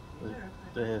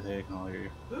They can all hear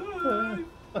you.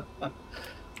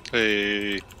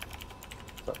 Hey.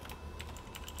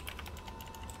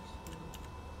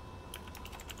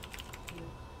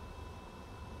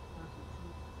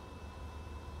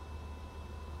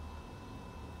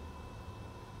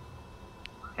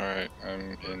 Alright,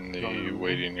 I'm in the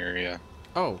waiting area.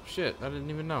 Oh, shit. I didn't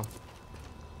even know.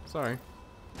 Sorry.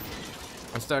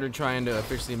 I started trying to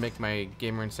officially make my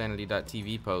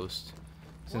GamrInsanity.tv post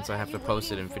since I have to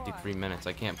post it in 53 minutes.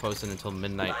 I can't post it until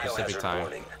midnight Pacific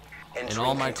time. And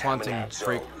all my quantum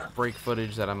break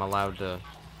footage that I'm allowed to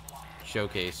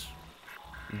showcase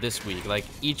this week, like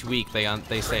each week they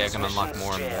say I can unlock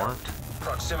more and more.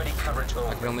 Proximity coverage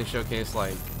I can only showcase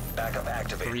like Backup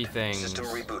activated. 3 things. System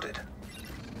rebooted.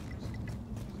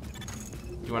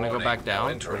 Do you want to go back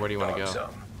down, or where do you want to go?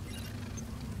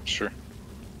 Sure.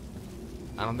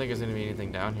 I don't think there's gonna be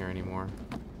anything down here anymore.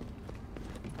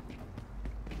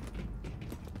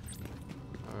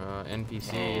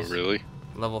 NPCs. Oh, really?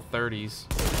 Level 30s.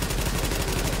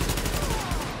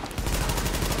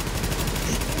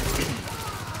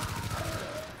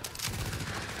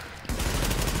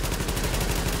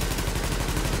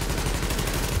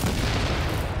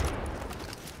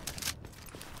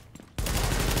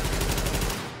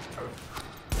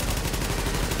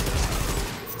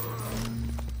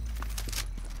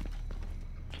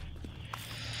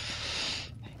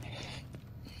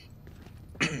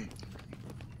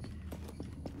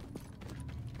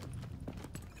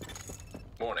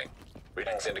 Warning.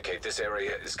 Readings indicate this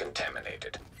area is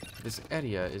contaminated. This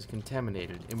area is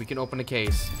contaminated, and we can open a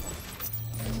case.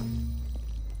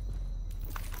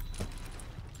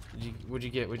 What'd you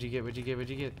get? What'd you get? What'd you get? What'd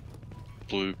you get?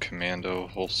 Blue commando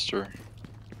holster.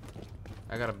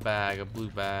 I got a bag, a blue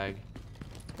bag.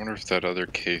 I wonder if that other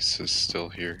case is still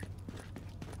here.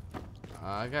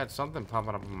 I got something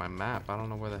popping up on my map. I don't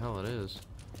know where the hell it is.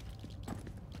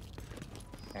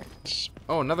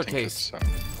 Oh, another case.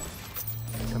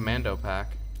 Commando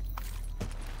pack.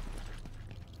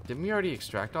 Didn't we already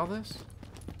extract all this?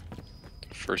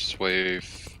 First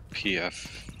wave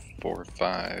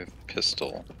PF45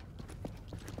 pistol.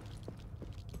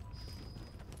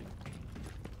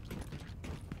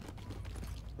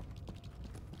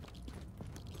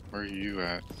 Where are you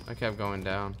at? I kept going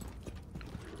down.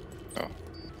 Oh.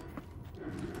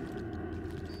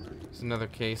 There's another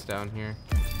case down here.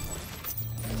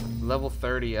 Level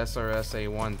 30 SRS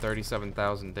A1,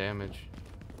 37,000 damage.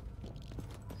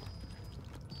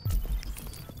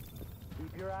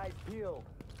 Keep your eyes peeled.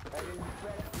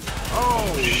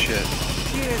 Oh shit.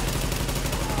 Shit.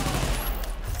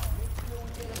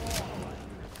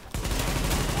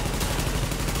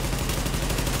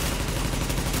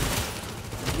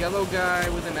 Yellow guy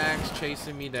with an axe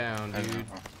chasing me down, dude.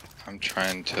 I'm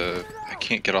trying to... I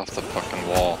can't get off the fucking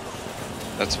wall.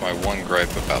 That's my one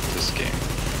gripe about this game.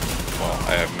 Well,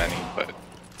 I have many, but...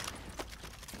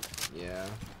 Yeah.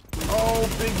 Oh,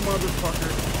 big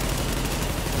motherfucker.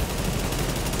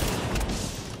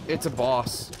 It's a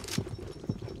boss.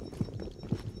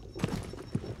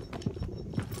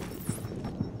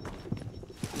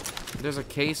 There's a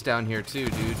case down here too,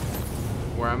 dude.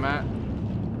 Where I'm at.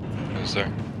 Is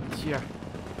there? Yeah.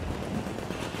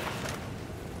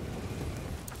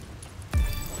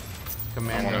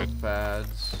 Commando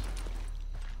pads.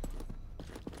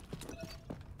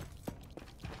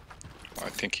 I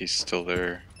think he's still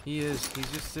there. He is.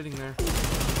 He's just sitting there.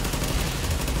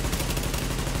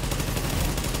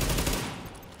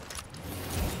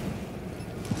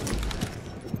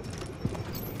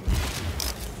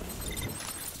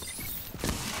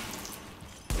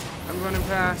 I'm running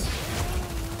past.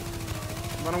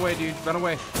 Run away, dude. Run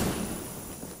away.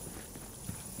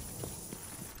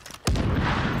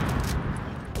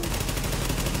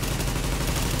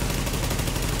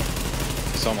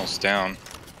 He's almost down.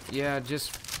 Yeah,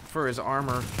 just for his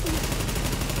armor.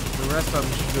 rest of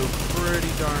them should go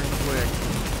pretty darn quick.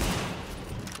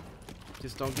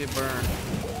 Just don't get burned.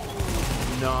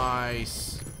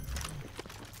 Nice.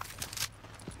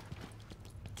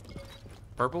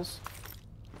 Purples?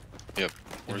 Yep.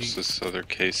 Where's this other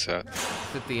case at?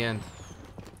 It's at the end.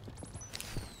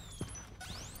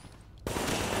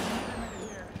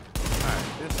 Alright,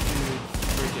 this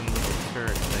dude's freaking little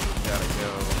turret thing's gotta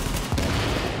go.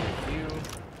 You.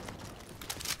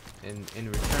 And in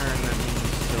return, that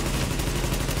means so.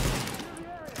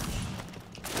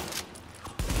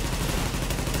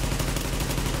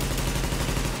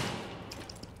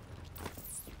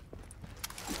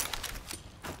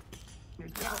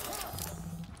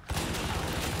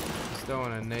 He's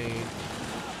throwing a nade.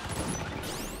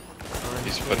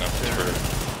 He's putting up a turret.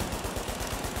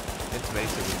 It's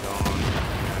basically gone.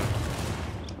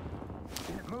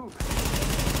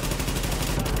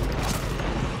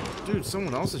 Dude,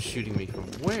 someone else is shooting me from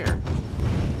where?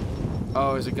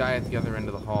 Oh, there's a guy at the other end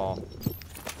of the hall.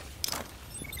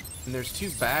 And there's 2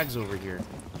 bags over here.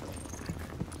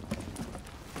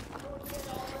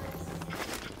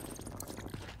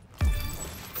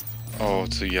 Oh,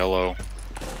 it's a yellow.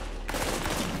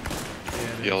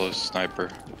 Yeah, yellow sniper.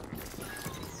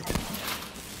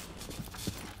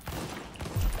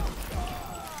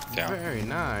 Down. Very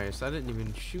nice. I didn't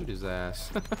even shoot his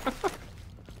ass.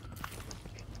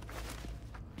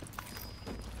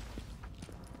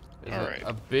 There's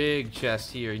a big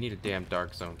chest here. You need a damn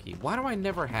dark zone key. Why do I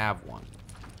never have one?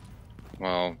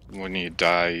 Well, when you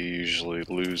die, you usually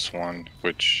lose one,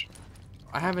 which...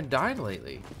 I haven't died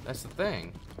lately. That's the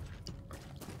thing.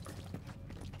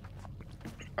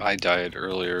 I died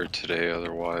earlier today,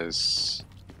 otherwise...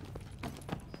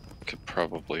 could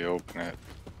probably open it.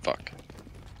 Fuck.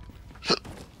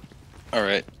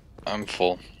 Alright, I'm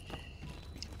full.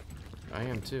 I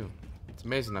am too. It's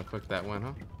amazing how quick that went,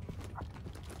 huh?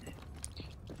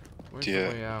 Where's the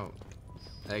way out?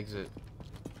 Exit.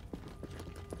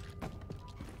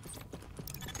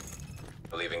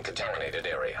 Leaving contaminated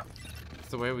area. It's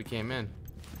the way we came in.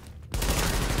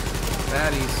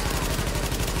 Baddies.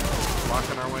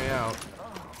 Blocking our way out.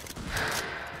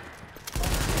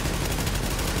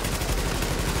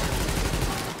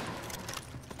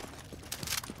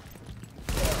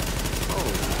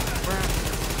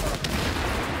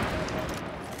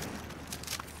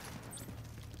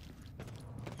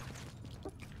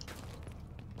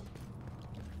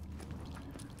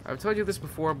 I've told you this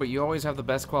before, but you always have the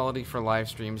best quality for live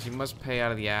streams. You must pay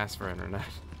out of the ass for internet.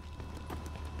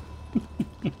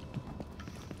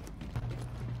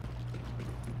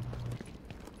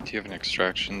 Do you have an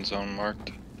extraction zone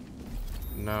marked?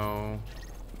 No.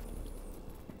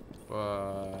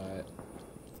 But...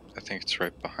 I think it's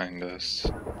right behind us.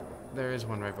 There is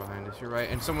one right behind us, you're right.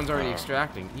 And someone's already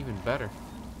extracting. Even better.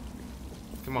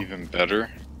 Come on. Even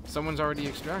better? Someone's already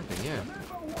extracting, yeah.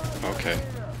 Okay.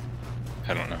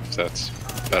 I don't know if that's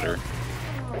better.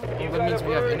 Well, that means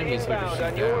we have enemies here to shoot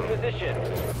down.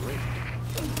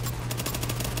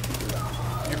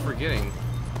 You're forgetting.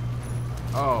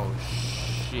 Oh,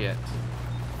 shit.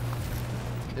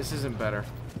 This isn't better.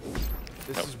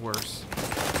 This is worse.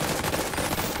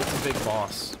 It's a big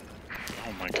boss.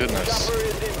 Oh my goodness.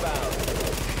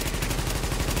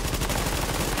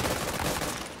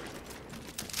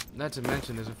 Not to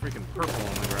mention, there's a freaking purple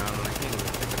on the ground and I can't even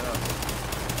pick it up.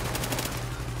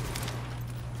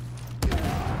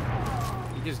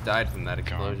 He just died from that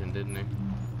explosion, didn't he?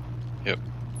 Yep.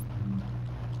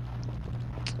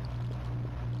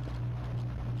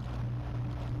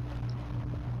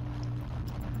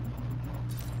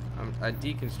 I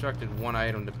deconstructed one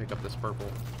item to pick up this purple.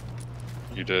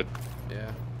 You did?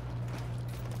 Yeah.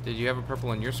 Did you have a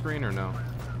purple on your screen or no?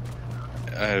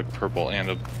 I had a purple and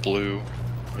a blue.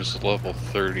 There's a level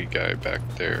 30 guy back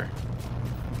there.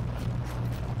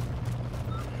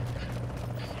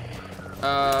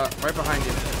 Right behind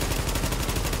you.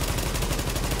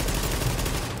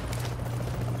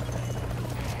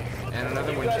 And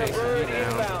another one chasing me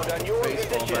down.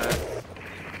 Baseball bat.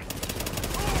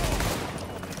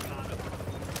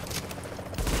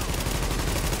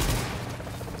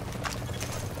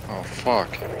 Oh fuck.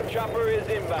 Chopper is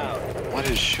inbound. What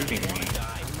is shooting me?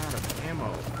 I'm out of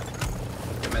ammo.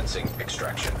 Commencing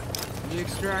extraction. The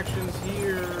extraction's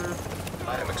here.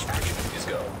 Item extraction is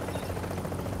go.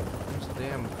 Where's the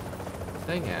damn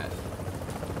thing at?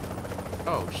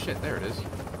 Oh shit, there it is.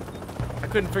 I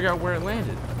couldn't figure out where it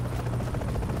landed.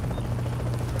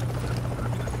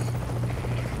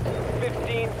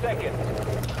 15 seconds.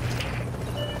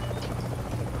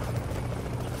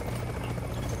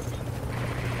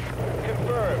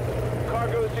 Confirmed.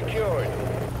 Cargo secured.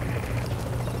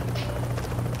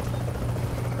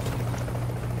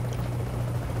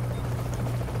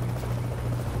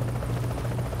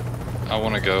 I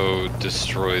want to go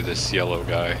destroy this yellow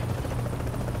guy.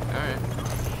 Alright.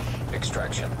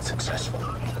 Extraction successful.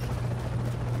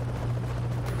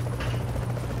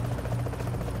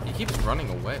 He keeps running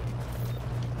away.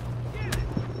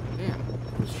 Damn,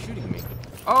 he's shooting me.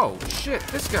 Oh, shit,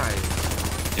 this guy.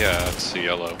 Yeah, it's the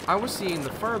yellow. I was seeing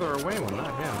the further away one,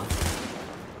 not him.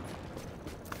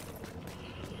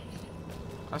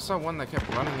 I saw one that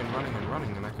kept running and running and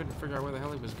running, and I couldn't figure out where the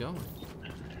hell he was going.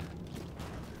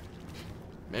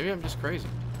 Maybe I'm just crazy.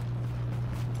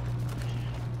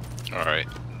 Alright,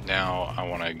 now I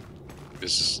want to...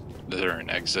 Is there an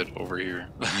exit over here?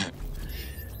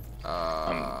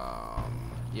 Yeah,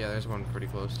 there's one pretty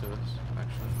close to us,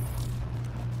 actually.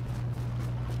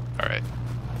 Alright.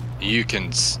 You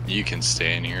can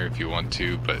stay in here if you want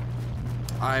to, but...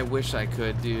 I wish I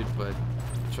could, dude, but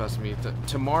trust me,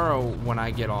 tomorrow when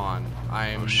I get on, I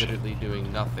am literally doing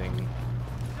nothing.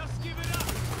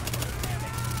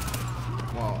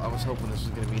 Well, I was hoping this was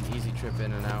going to be an easy trip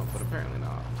in and out, but apparently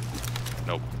not.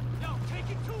 Nope.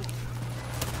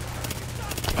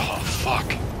 Oh,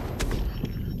 fuck.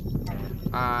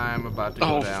 I'm about to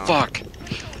go down. Oh, fuck.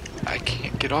 I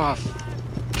can't get off.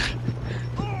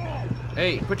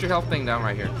 Hey, put your health thing down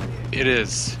right here. It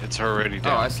is. It's already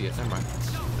down. Oh, I see it. Never mind.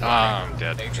 Ah, I'm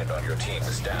dead. Agent on your team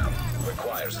is down.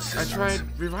 Requires assistance. I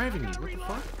tried reviving you. What the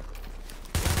fuck?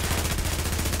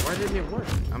 Why didn't it work?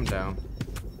 I'm down.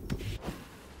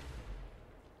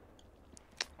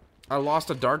 I lost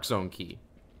a dark zone key.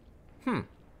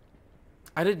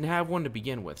 I didn't have one to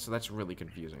begin with, so that's really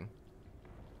confusing.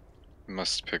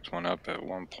 Must have picked one up at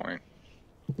one point.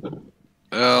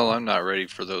 Well, I'm not ready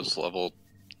for those level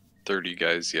 30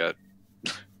 guys yet.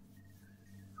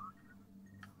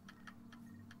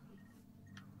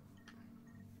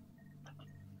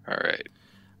 Alright.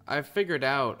 I figured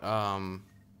out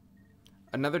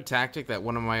another tactic that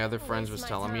one of my other friends was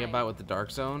telling me about with the dark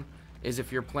zone is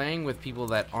if you're playing with people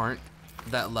that aren't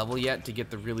that level yet to get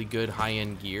the really good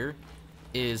high-end gear,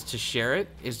 is to share it,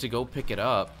 is to go pick it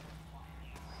up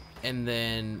and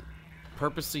then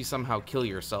purposely somehow kill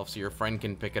yourself so your friend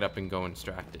can pick it up and go and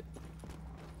extract it.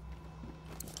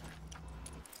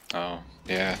 Oh,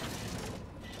 yeah.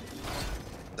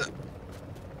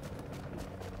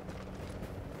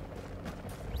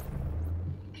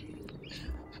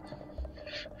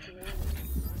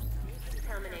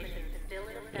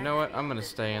 You know what? I'm gonna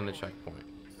stay in the checkpoint.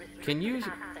 Can you...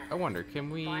 I wonder, can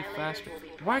we fast...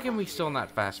 Why can we still not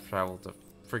fast travel to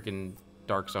freaking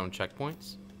dark zone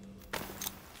checkpoints?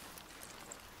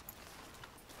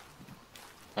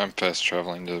 I'm fast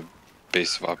traveling to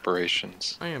base of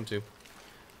operations. I am too.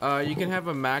 You can have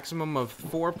a maximum of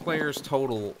 4 players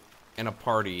total in a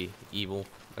party, Evil.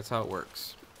 That's how it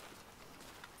works.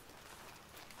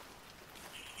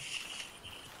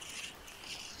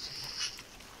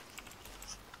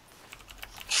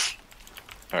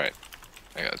 Alright.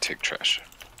 I gotta take trash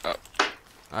up.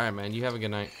 Alright, man. You have a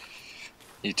good night.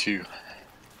 You too.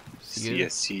 See ya.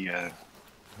 See ya.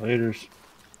 Laters.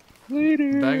 Later.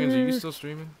 Baggins, are you still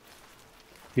streaming?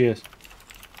 Yes.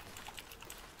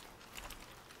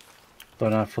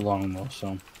 But not for long though,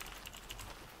 so.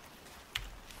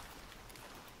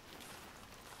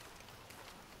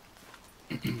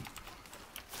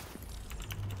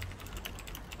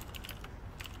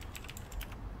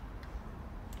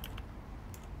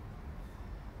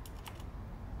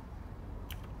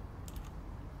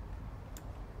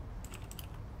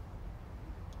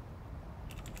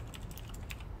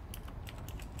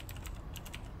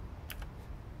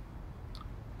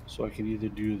 So I can either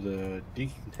do the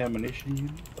decontamination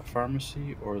unit, the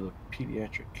pharmacy, or the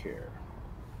pediatric care.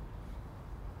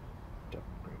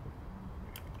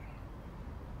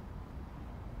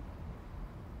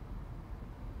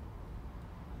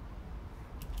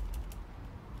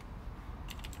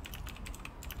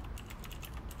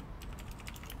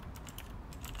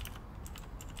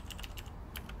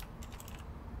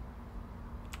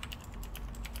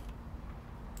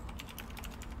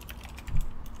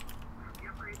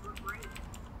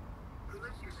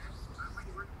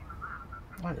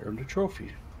 I earned a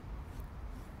trophy.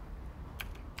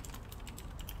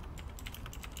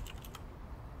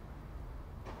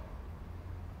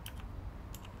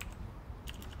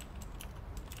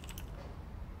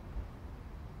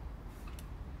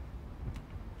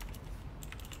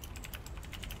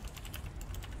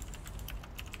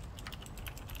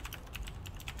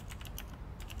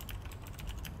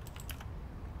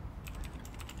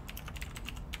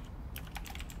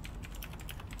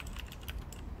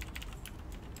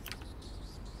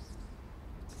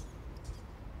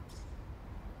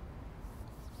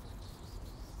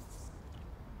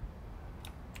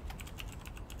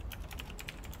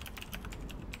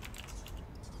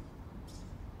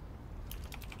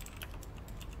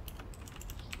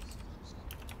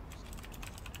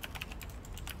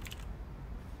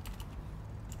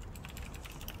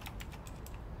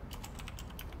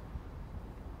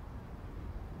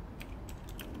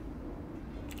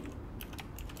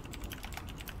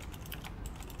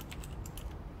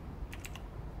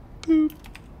 Boop.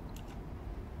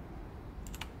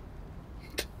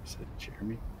 Is that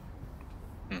Jeremy?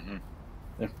 Mm-hmm.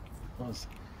 There it was.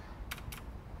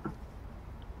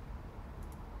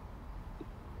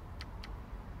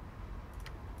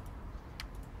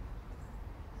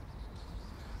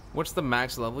 What's the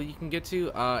max level you can get to?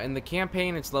 In the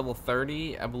campaign, it's level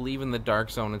 30. I believe in the Dark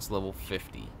Zone, it's level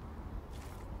 50.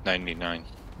 99.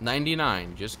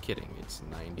 99. Just kidding. It's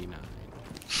 99.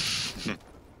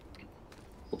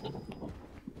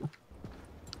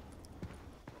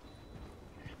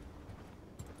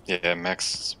 Yeah,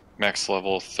 max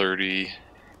level 30,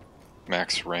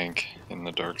 max rank in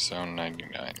the Dark Zone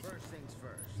 99.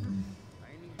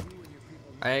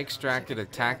 I extracted a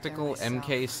tactical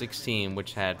MK16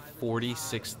 which had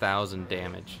 46,000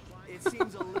 damage. It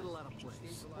seems a little out of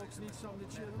place. Folks need something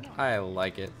to cheer them up. I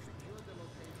like it.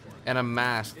 And a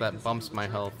mask that bumps my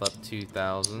health up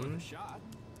 2,000.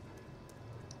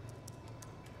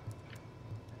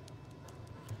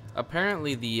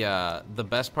 Apparently the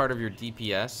best part of your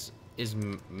DPS is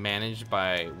managed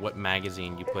by what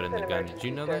magazine you put in the gun. Did you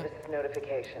know that?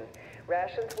 Notification.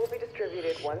 Rations will be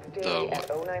distributed once daily at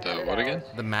 0900 what again?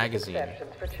 The magazine.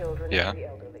 for children Yeah. and the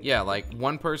elderly. Yeah, like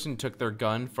one person took their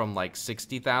gun from like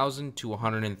 60,000 to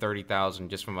 130,000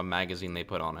 just from a magazine they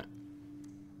put on it.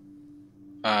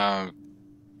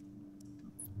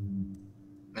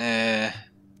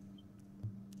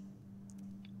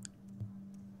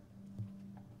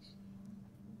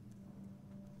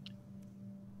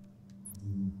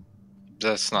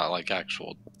 That's not like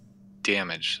actual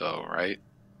damage though, right?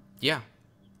 Yeah.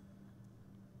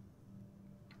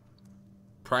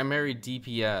 Primary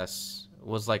DPS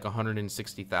was like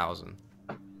 160,000.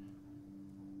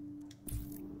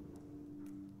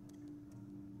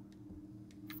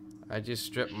 I just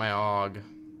stripped my AUG.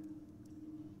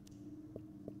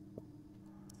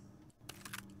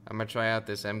 I'm gonna try out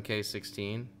this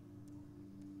MK16.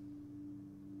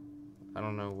 I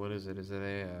don't know, what is it? Is it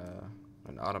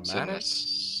an automatic? Is it an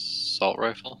assault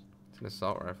rifle? It's an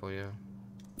assault rifle, yeah.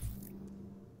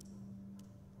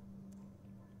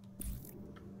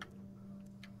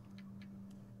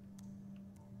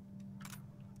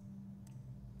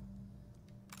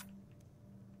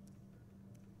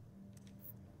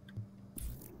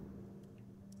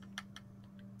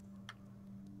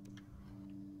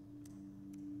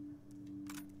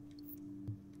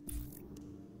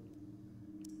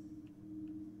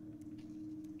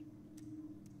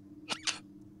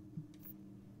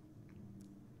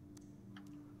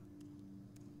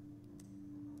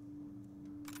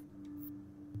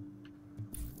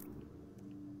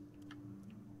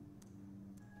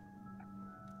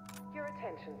 Your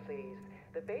attention, please.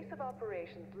 The Base of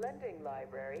Operations Lending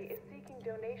Library is seeking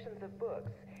donations of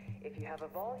books. If you have a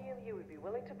volume you would be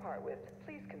willing to part with,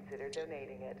 please consider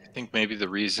donating it. I think maybe the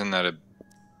reason that it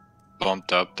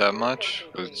bumped up that much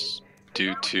was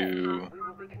due to,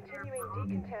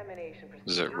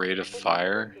 was it rate of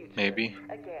fire, maybe?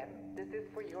 Again, this is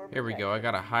for your Here we go. I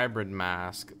got a hybrid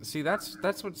mask. See, that's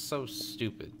what's so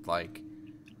stupid. Like,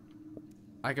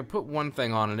 I could put one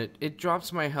thing on and it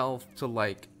drops my health to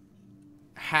like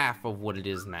half of what it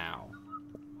is now.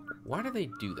 Why do they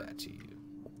do that to you?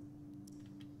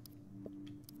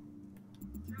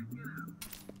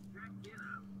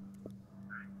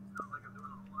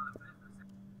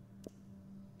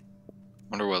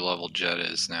 Wonder what level Jet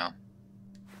is now.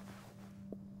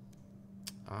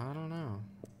 I don't know.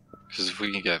 Because if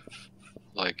we can get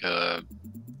like a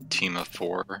team of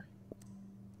 4,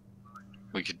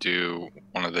 we could do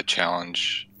one of the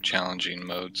challenging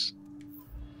modes.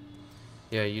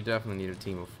 Yeah, you definitely need a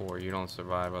team of 4. You don't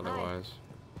survive otherwise.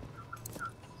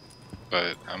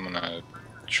 But I'm gonna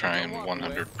try and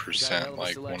 100%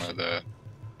 like one of the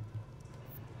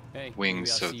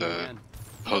wings of the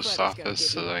post office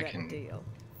so that I can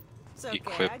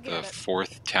equip the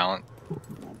 4th talent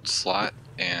slot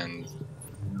and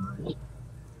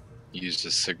use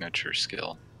the signature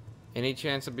skill. Any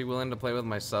chance I'd be willing to play with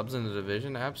my subs in the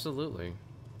division? Absolutely.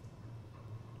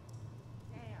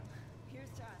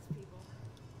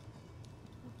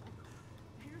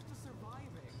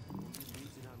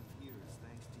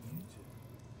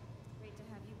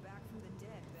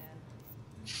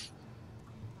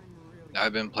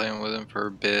 I've been playing with him for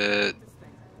a bit.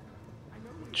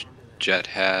 Jet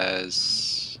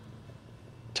has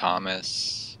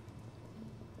Thomas.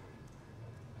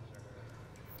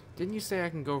 Didn't you say I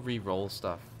can go re-roll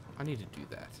stuff? I need to do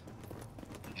that.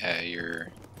 Yeah, your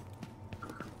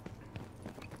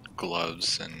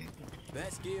gloves and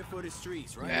Best gear for the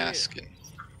streets, right? mask and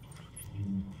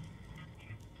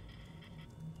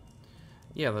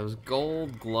yeah, those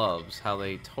gold gloves, how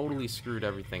they totally screwed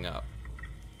everything up.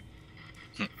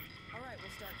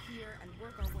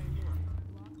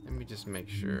 me just make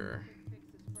sure.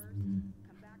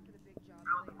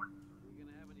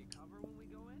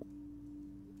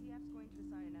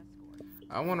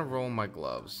 I want to roll my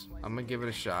gloves. I'm gonna give it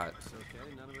a shot.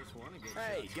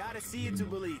 Hey, gotta see it to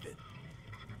believe it.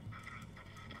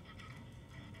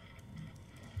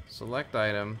 Select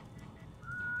item.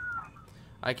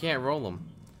 I can't roll them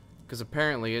because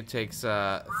apparently it takes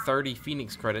 30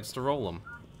 Phoenix credits to roll them.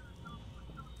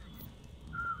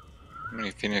 How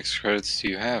many Phoenix credits do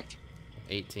you have?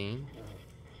 18.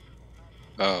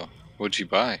 Oh, what'd you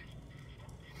buy?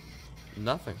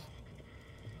 Nothing.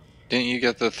 Didn't you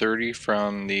get the 30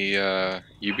 from the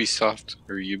Ubisoft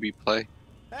or Ubiplay?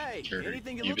 Hey, or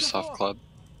anything you're Ubisoft looking for? Club?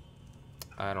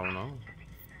 I don't know.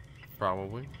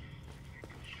 Probably.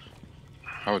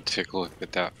 I would take a look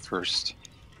at that first.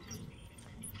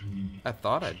 I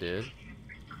thought I did.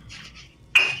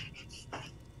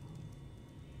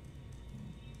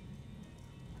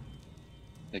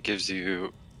 It gives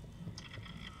you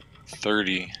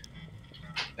 30,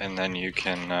 and then you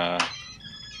can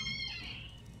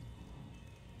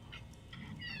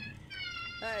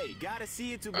Hey, gotta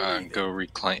see it to believe it. go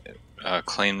reclaim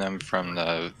claim them from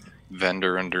the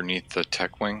vendor underneath the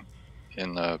tech wing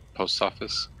in the post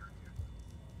office.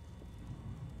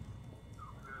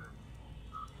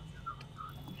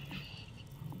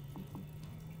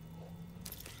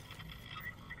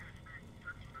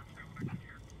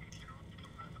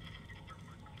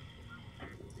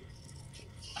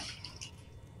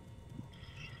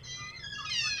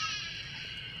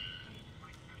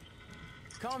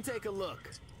 Come take a look.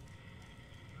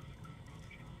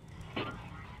 I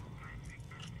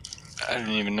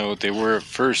didn't even know what they were at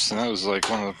first, and that was like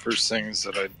one of the first things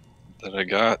that I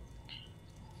got.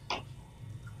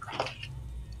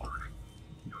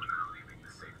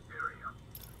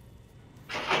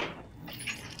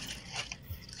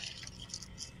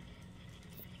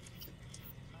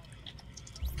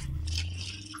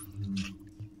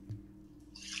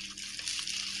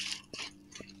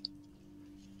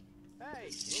 Hey,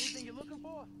 anything you're looking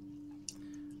for?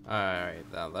 Alright,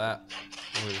 now that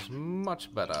was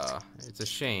much better. It's a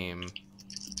shame.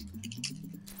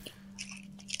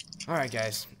 Alright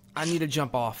guys, I need to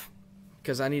jump off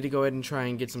because I need to go ahead and try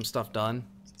and get some stuff done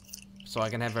so I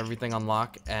can have everything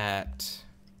unlock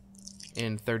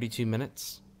in 32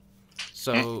 minutes.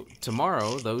 So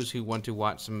tomorrow, those who want to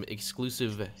watch some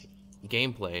exclusive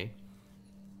gameplay,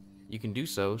 you can do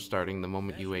so starting the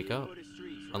moment you wake up.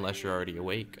 Unless you're already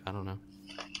awake, I don't know.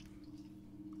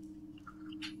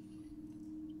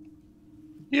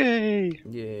 Yay!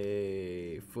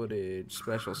 Yay, footage,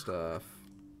 special stuff.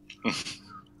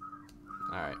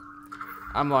 Alright.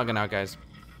 I'm logging out, guys.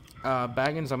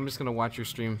 Baggins, I'm just gonna watch your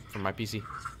stream from my PC.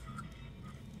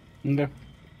 Okay.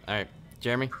 Alright,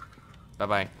 Jeremy,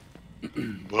 bye-bye.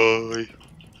 Bye.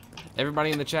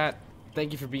 Everybody in the chat,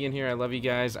 thank you for being here. I love you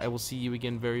guys. I will see you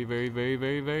again very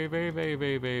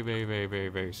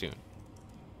soon.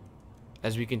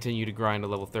 As we continue to grind to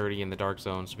level 30 in the Dark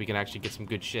Zone so we can actually get some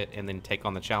good shit and then take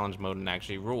on the challenge mode and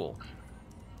actually rule.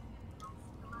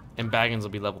 And Baggins will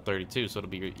be level 32, so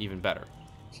it'll be even better.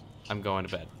 I'm going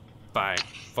to bed. Bye.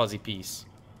 Fuzzy peace.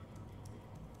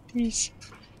 Peace.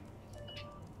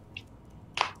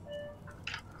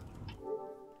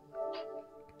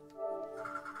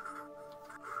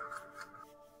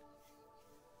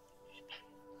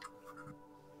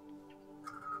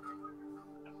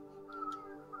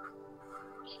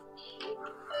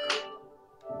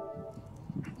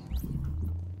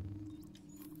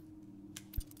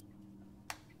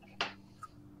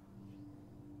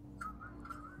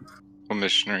 What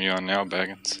mission are you on now,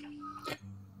 Baggins?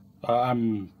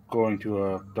 I'm going to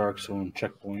a Dark Zone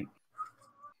checkpoint.